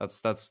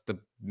 That's the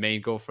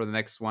main goal for the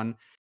next one.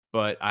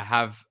 But I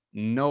have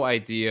no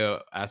idea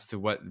as to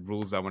what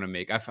rules I want to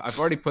make. I've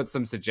already put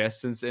some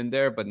suggestions in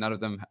there, but none of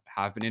them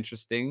have been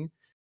interesting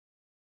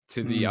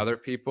to the other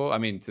people. I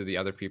mean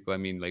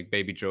like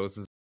Baby Joe's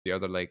is the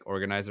other like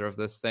organizer of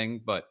this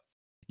thing. But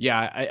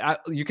yeah,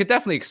 you could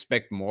definitely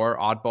expect more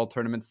Oddball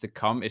tournaments to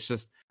come. It's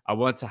just I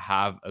want to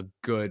have a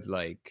good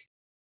like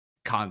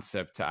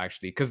concept to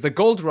actually, because the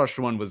Gold Rush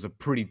one was a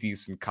pretty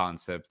decent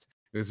concept.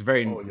 It was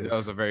that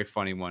was a very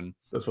funny one.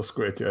 This was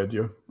great, the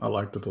idea. I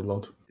liked it a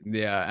lot.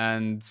 Yeah,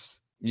 and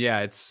yeah,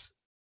 I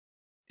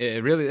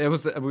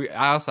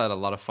also had a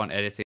lot of fun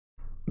editing.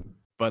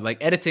 But like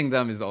editing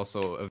them is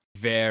also a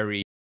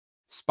very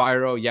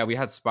Spyro. Yeah, we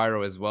had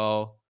Spyro as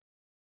well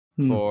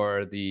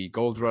for the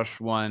Gold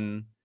Rush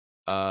one.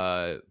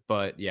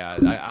 But yeah,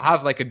 I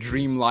have like a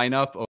dream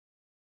lineup of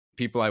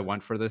people I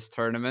want for this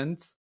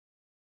tournament.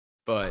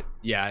 But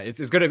yeah,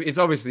 it's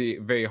obviously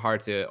very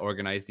hard to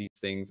organize these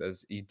things,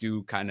 as you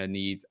do kind of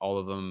need all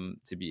of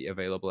them to be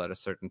available at a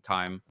certain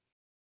time.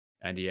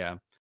 And yeah,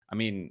 I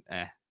mean,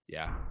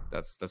 yeah,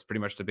 that's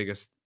pretty much the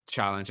biggest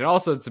challenge. And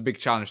also it's a big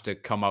challenge to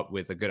come up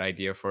with a good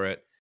idea for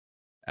it.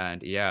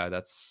 And yeah,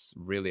 that's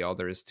really all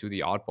there is to the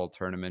Oddball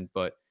tournament.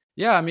 But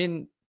yeah, I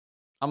mean,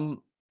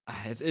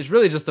 it's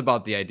really just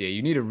about the idea.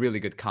 You need a really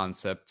good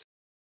concept,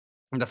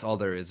 and that's all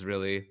there is,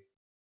 really.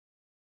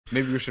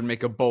 Maybe we should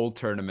make a bold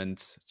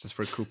tournament just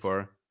for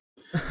Cooper.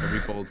 Every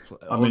bold,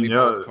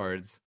 bold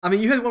cards. I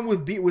mean, you had one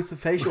with the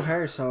facial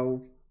hair,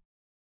 so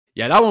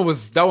yeah, that one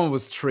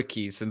was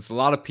tricky, since a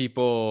lot of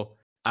people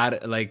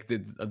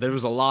there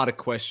was a lot of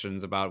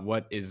questions about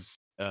what is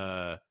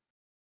about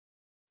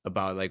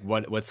like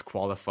what's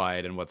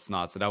qualified and what's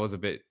not. So that was a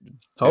bit.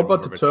 How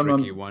about the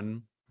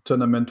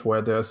tournament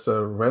where there's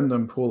a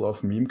random pool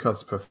of meme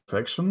cards per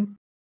faction,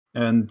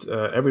 and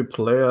every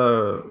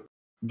player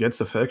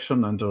gets a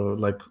faction and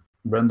like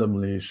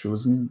randomly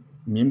chosen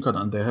meme card,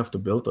 and they have to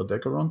build a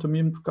deck around the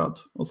meme card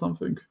or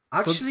something?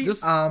 Actually,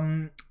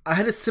 I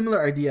had a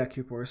similar idea,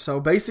 Cooper. So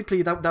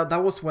basically,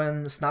 that was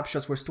when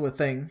snapshots were still a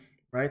thing,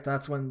 right?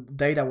 That's when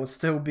data was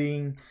still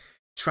being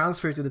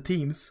transferred to the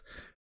teams.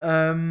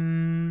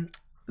 I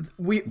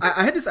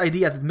had this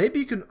idea that maybe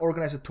you can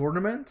organize a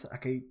tournament,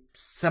 like a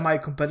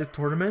semi-competitive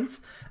tournament,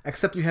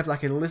 except you have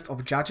like a list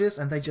of judges,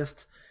 and they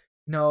just,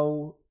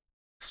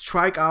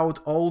 strike out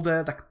all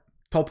the like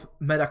top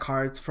meta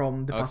cards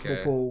from the possible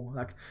pool.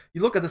 Like,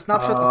 you look at the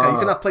snapshot, okay, you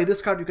cannot play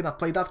this card, you cannot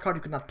play that card,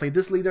 you cannot play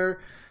this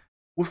leader.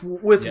 With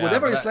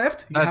whatever is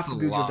left, you have to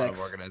build your decks.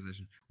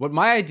 Organization. What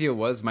my idea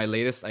was, my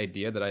latest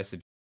idea that I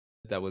suggested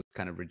that was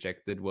kind of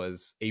rejected,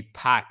 was a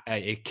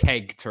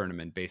keg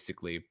tournament,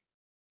 basically.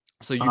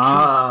 So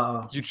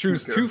you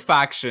choose two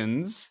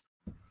factions,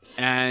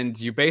 and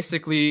you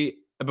basically,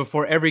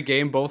 before every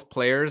game, both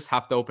players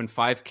have to open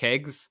 5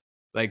 kegs,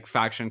 like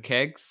faction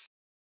kegs,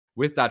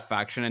 with that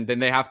faction, and then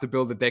they have to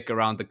build a deck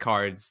around the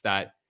cards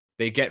that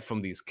they get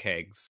from these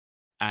kegs.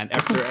 And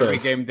after every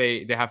game,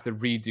 they have to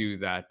redo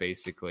that,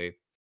 basically.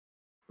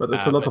 But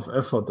it's a lot of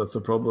effort. That's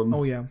a problem.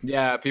 Oh yeah.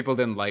 Yeah, people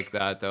didn't like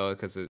that though,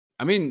 because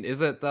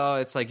is it though?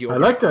 It's like I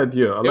like the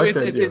idea.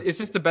 It's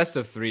just a best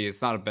of 3.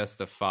 It's not a best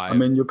of 5. I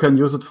mean, you can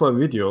use it for a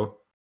video.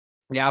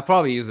 Yeah, I'll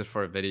probably use it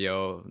for a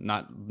video.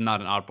 Not an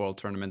Oddball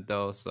tournament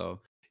though.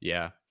 So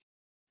yeah.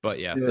 But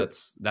yeah,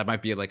 that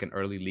might be like an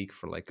early leak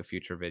for like a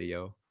future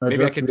video.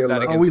 Maybe I can do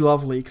that. Oh, we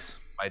love leaks.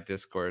 By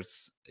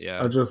Discourse.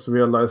 Yeah. I just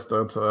realized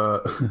that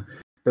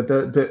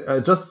I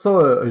just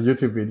saw a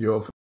YouTube video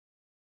of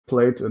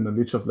played in the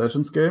League of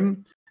Legends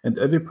game, and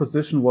every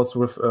position was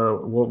with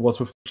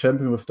the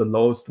champion with the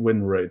lowest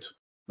win rate,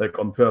 like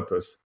on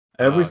purpose.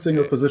 Every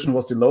single position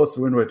was the lowest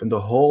win rate in the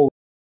whole.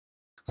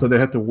 So they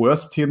had the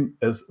worst team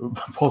as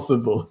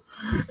possible,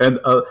 and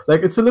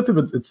it's a little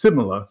bit. It's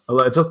similar.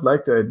 I just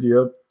like the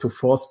idea to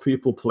force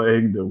people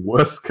playing the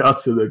worst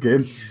cards in the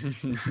game.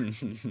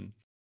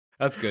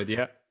 That's good.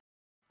 Yeah.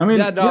 I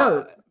mean,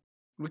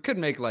 we could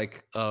make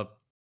like a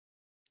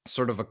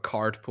sort of a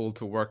card pool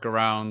to work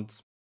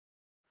around,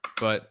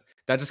 but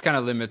that just kind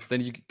of limits.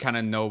 Then you kind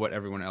of know what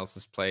everyone else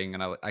is playing,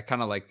 and I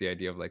kind of like the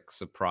idea of like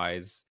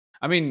surprise.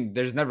 I mean,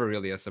 there's never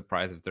really a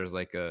surprise if there's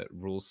like a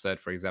rule set.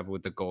 For example,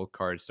 with the gold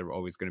cards, there were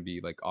always going to be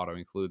like auto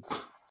includes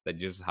that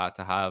you just had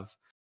to have.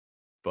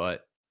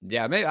 But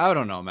yeah, maybe I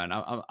don't know, man.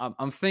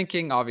 I'm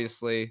thinking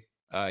obviously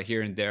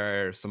here and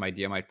there some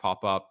idea might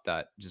pop up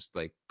that just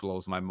like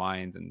blows my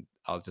mind, and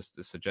I'll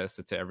just suggest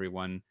it to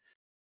everyone.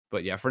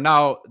 But yeah, for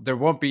now there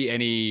won't be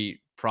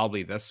any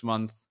probably this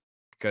month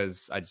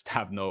because I just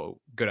have no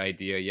good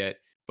idea yet.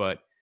 But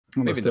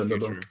maybe in the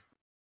future.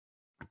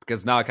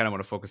 Because now I kind of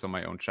want to focus on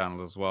my own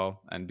channel as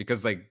well, and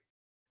because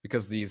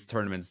these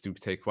tournaments do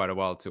take quite a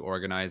while to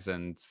organize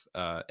and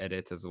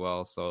edit as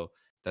well, so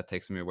that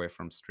takes me away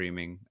from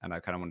streaming, and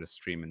I kind of want to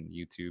stream in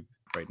YouTube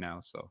right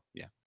now. So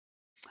yeah,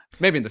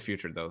 maybe in the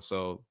future though.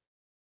 So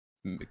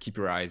keep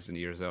your eyes and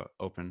ears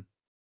open.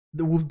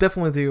 We'll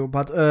definitely do,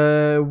 but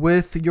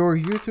with your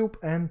YouTube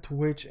and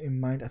Twitch in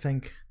mind, I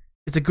think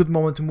it's a good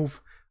moment to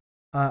move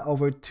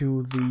over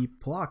to the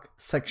plug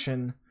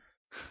section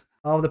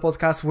of the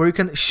podcast, where you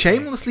can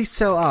shamelessly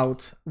sell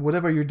out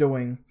whatever you're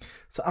doing.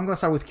 So I'm gonna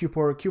start with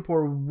Cupor.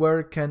 Cupor,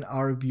 where can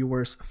our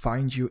viewers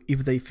find you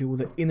if they feel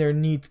the inner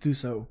need to do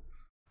so?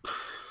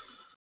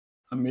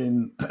 I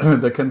mean,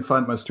 they can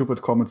find my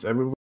stupid comments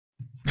everywhere.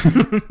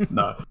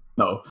 No.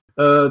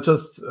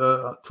 Just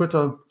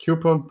Twitter,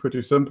 Cupor,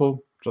 pretty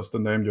simple. Just the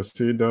name you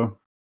see there,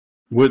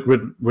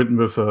 written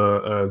with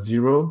a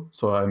zero.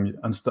 So I'm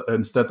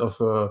instead of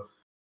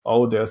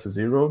O, there's a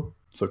zero.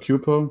 So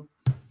Cupor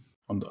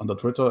on the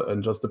Twitter,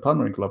 and just the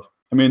Palmering Club.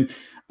 I mean,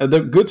 the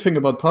good thing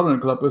about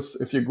Palmering Club is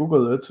if you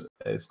Google it,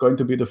 it's going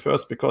to be the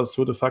first, because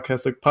who the fuck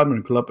has a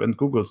Palmering Club and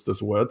Googles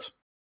this word?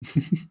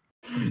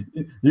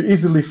 You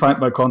easily find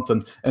my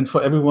content. And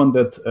for everyone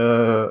that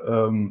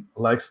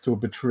likes to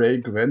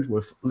betray Gwent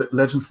with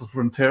Legends of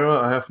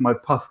Runeterra, I have my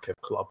Puffcap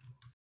Club.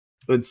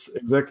 It's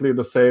exactly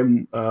the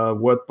same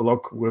word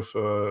block with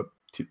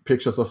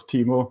pictures of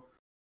Teemo,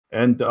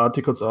 and the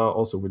articles are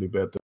also really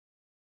bad.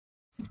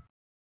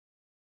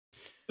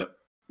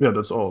 Yeah,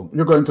 that's all.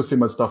 You're going to see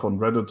my stuff on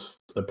Reddit.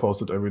 I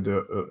post it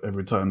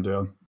every time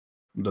there.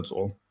 That's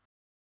all.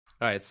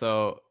 All right,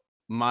 so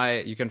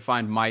you can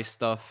find my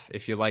stuff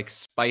if you like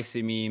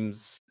spicy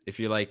memes, if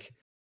you like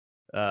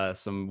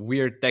some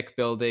weird deck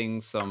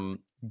building, some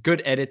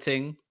good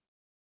editing.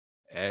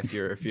 If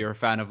you're a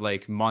fan of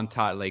like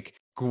montage, like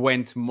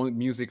Gwent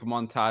music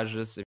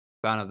montages, if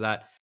you're a fan of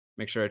that,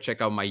 make sure to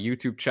check out my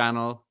YouTube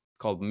channel. It's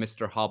called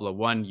Mr. Habla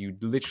 1. You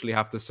literally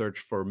have to search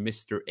for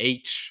Mr.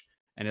 H,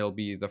 and it'll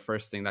be the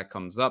first thing that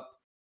comes up.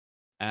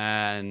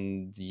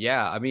 And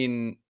yeah, I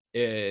mean,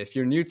 if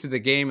you're new to the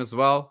game as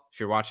well, if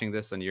you're watching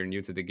this and you're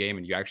new to the game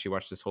and you actually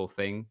watch this whole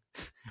thing,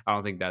 I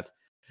don't think that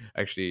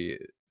actually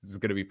is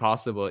going to be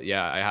possible.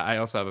 Yeah, I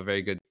also have a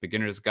very good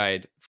beginner's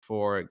guide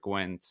for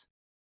Gwent.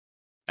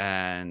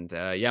 And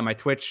yeah, my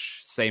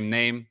Twitch, same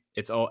name.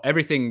 It's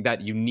everything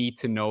that you need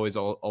to know is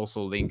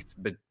also linked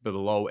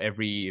below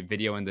every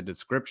video in the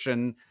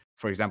description.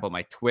 For example,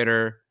 my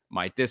Twitter,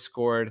 my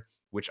Discord,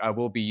 which I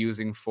will be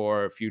using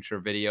for future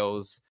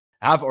videos.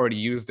 I have already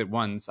used it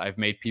once. I've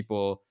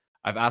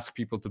asked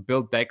people to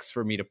build decks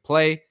for me to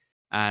play,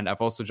 and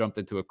I've also jumped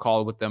into a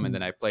call with them, and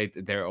then I played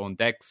their own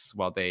decks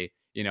while they,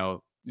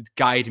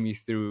 guide me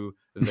through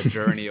the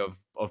journey of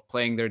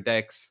playing their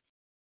decks.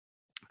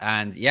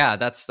 And yeah,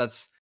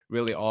 that's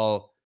really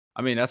all.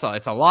 I mean, that's all.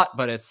 It's a lot,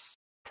 but it's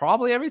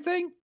probably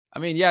everything. I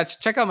mean, yeah,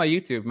 check out my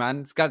YouTube,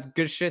 man. It's got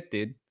good shit,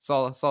 dude.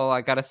 That's all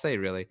I gotta say,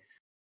 really.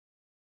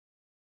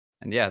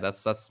 And yeah,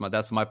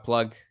 that's my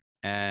plug.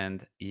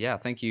 And yeah,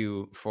 thank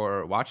you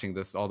for watching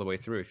this all the way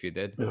through if you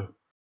did. Yeah.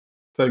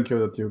 Thank you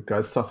that you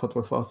guys suffered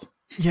with us.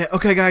 Yeah,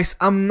 okay, guys.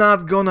 I'm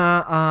not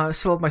gonna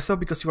sell it myself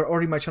because you are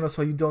already my channel,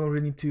 so you don't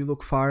really need to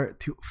look far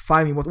to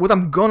find me. What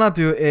I'm gonna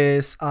do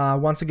is,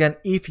 once again,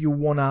 if you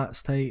wanna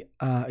stay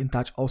in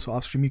touch also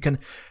off stream, you can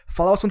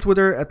follow us on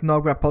Twitter at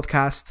Nograb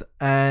Podcast.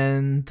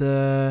 And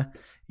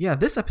yeah,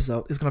 this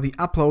episode is gonna be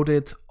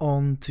uploaded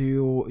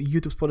onto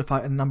YouTube,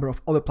 Spotify, and a number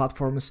of other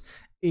platforms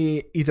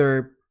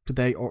either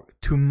today or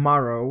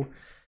tomorrow.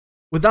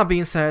 With that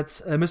being said,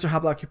 Mr.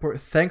 Habla Cupor,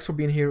 thanks for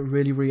being here.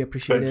 Really, really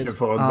appreciate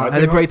it. I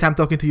had a great time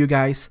talking to you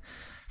guys.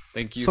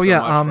 Thank you. So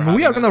yeah,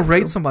 we are gonna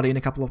raid somebody in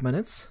a couple of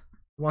minutes.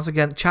 Once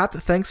again, chat,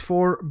 thanks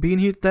for being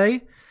here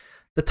today.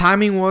 The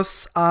timing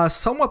was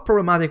somewhat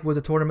problematic with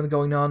the tournament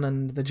going on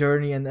and the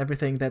journey and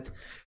everything that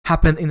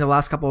happened in the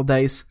last couple of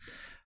days.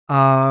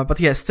 But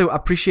yeah, still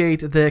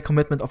appreciate the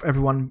commitment of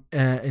everyone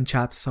in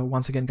chat. So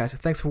once again, guys,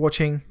 thanks for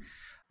watching.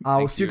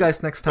 I'll see you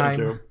guys next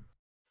time.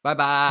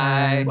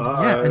 Bye-bye.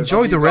 Yeah,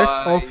 enjoy the rest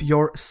of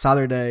your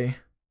Saturday.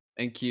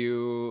 Thank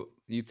you.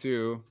 You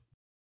too.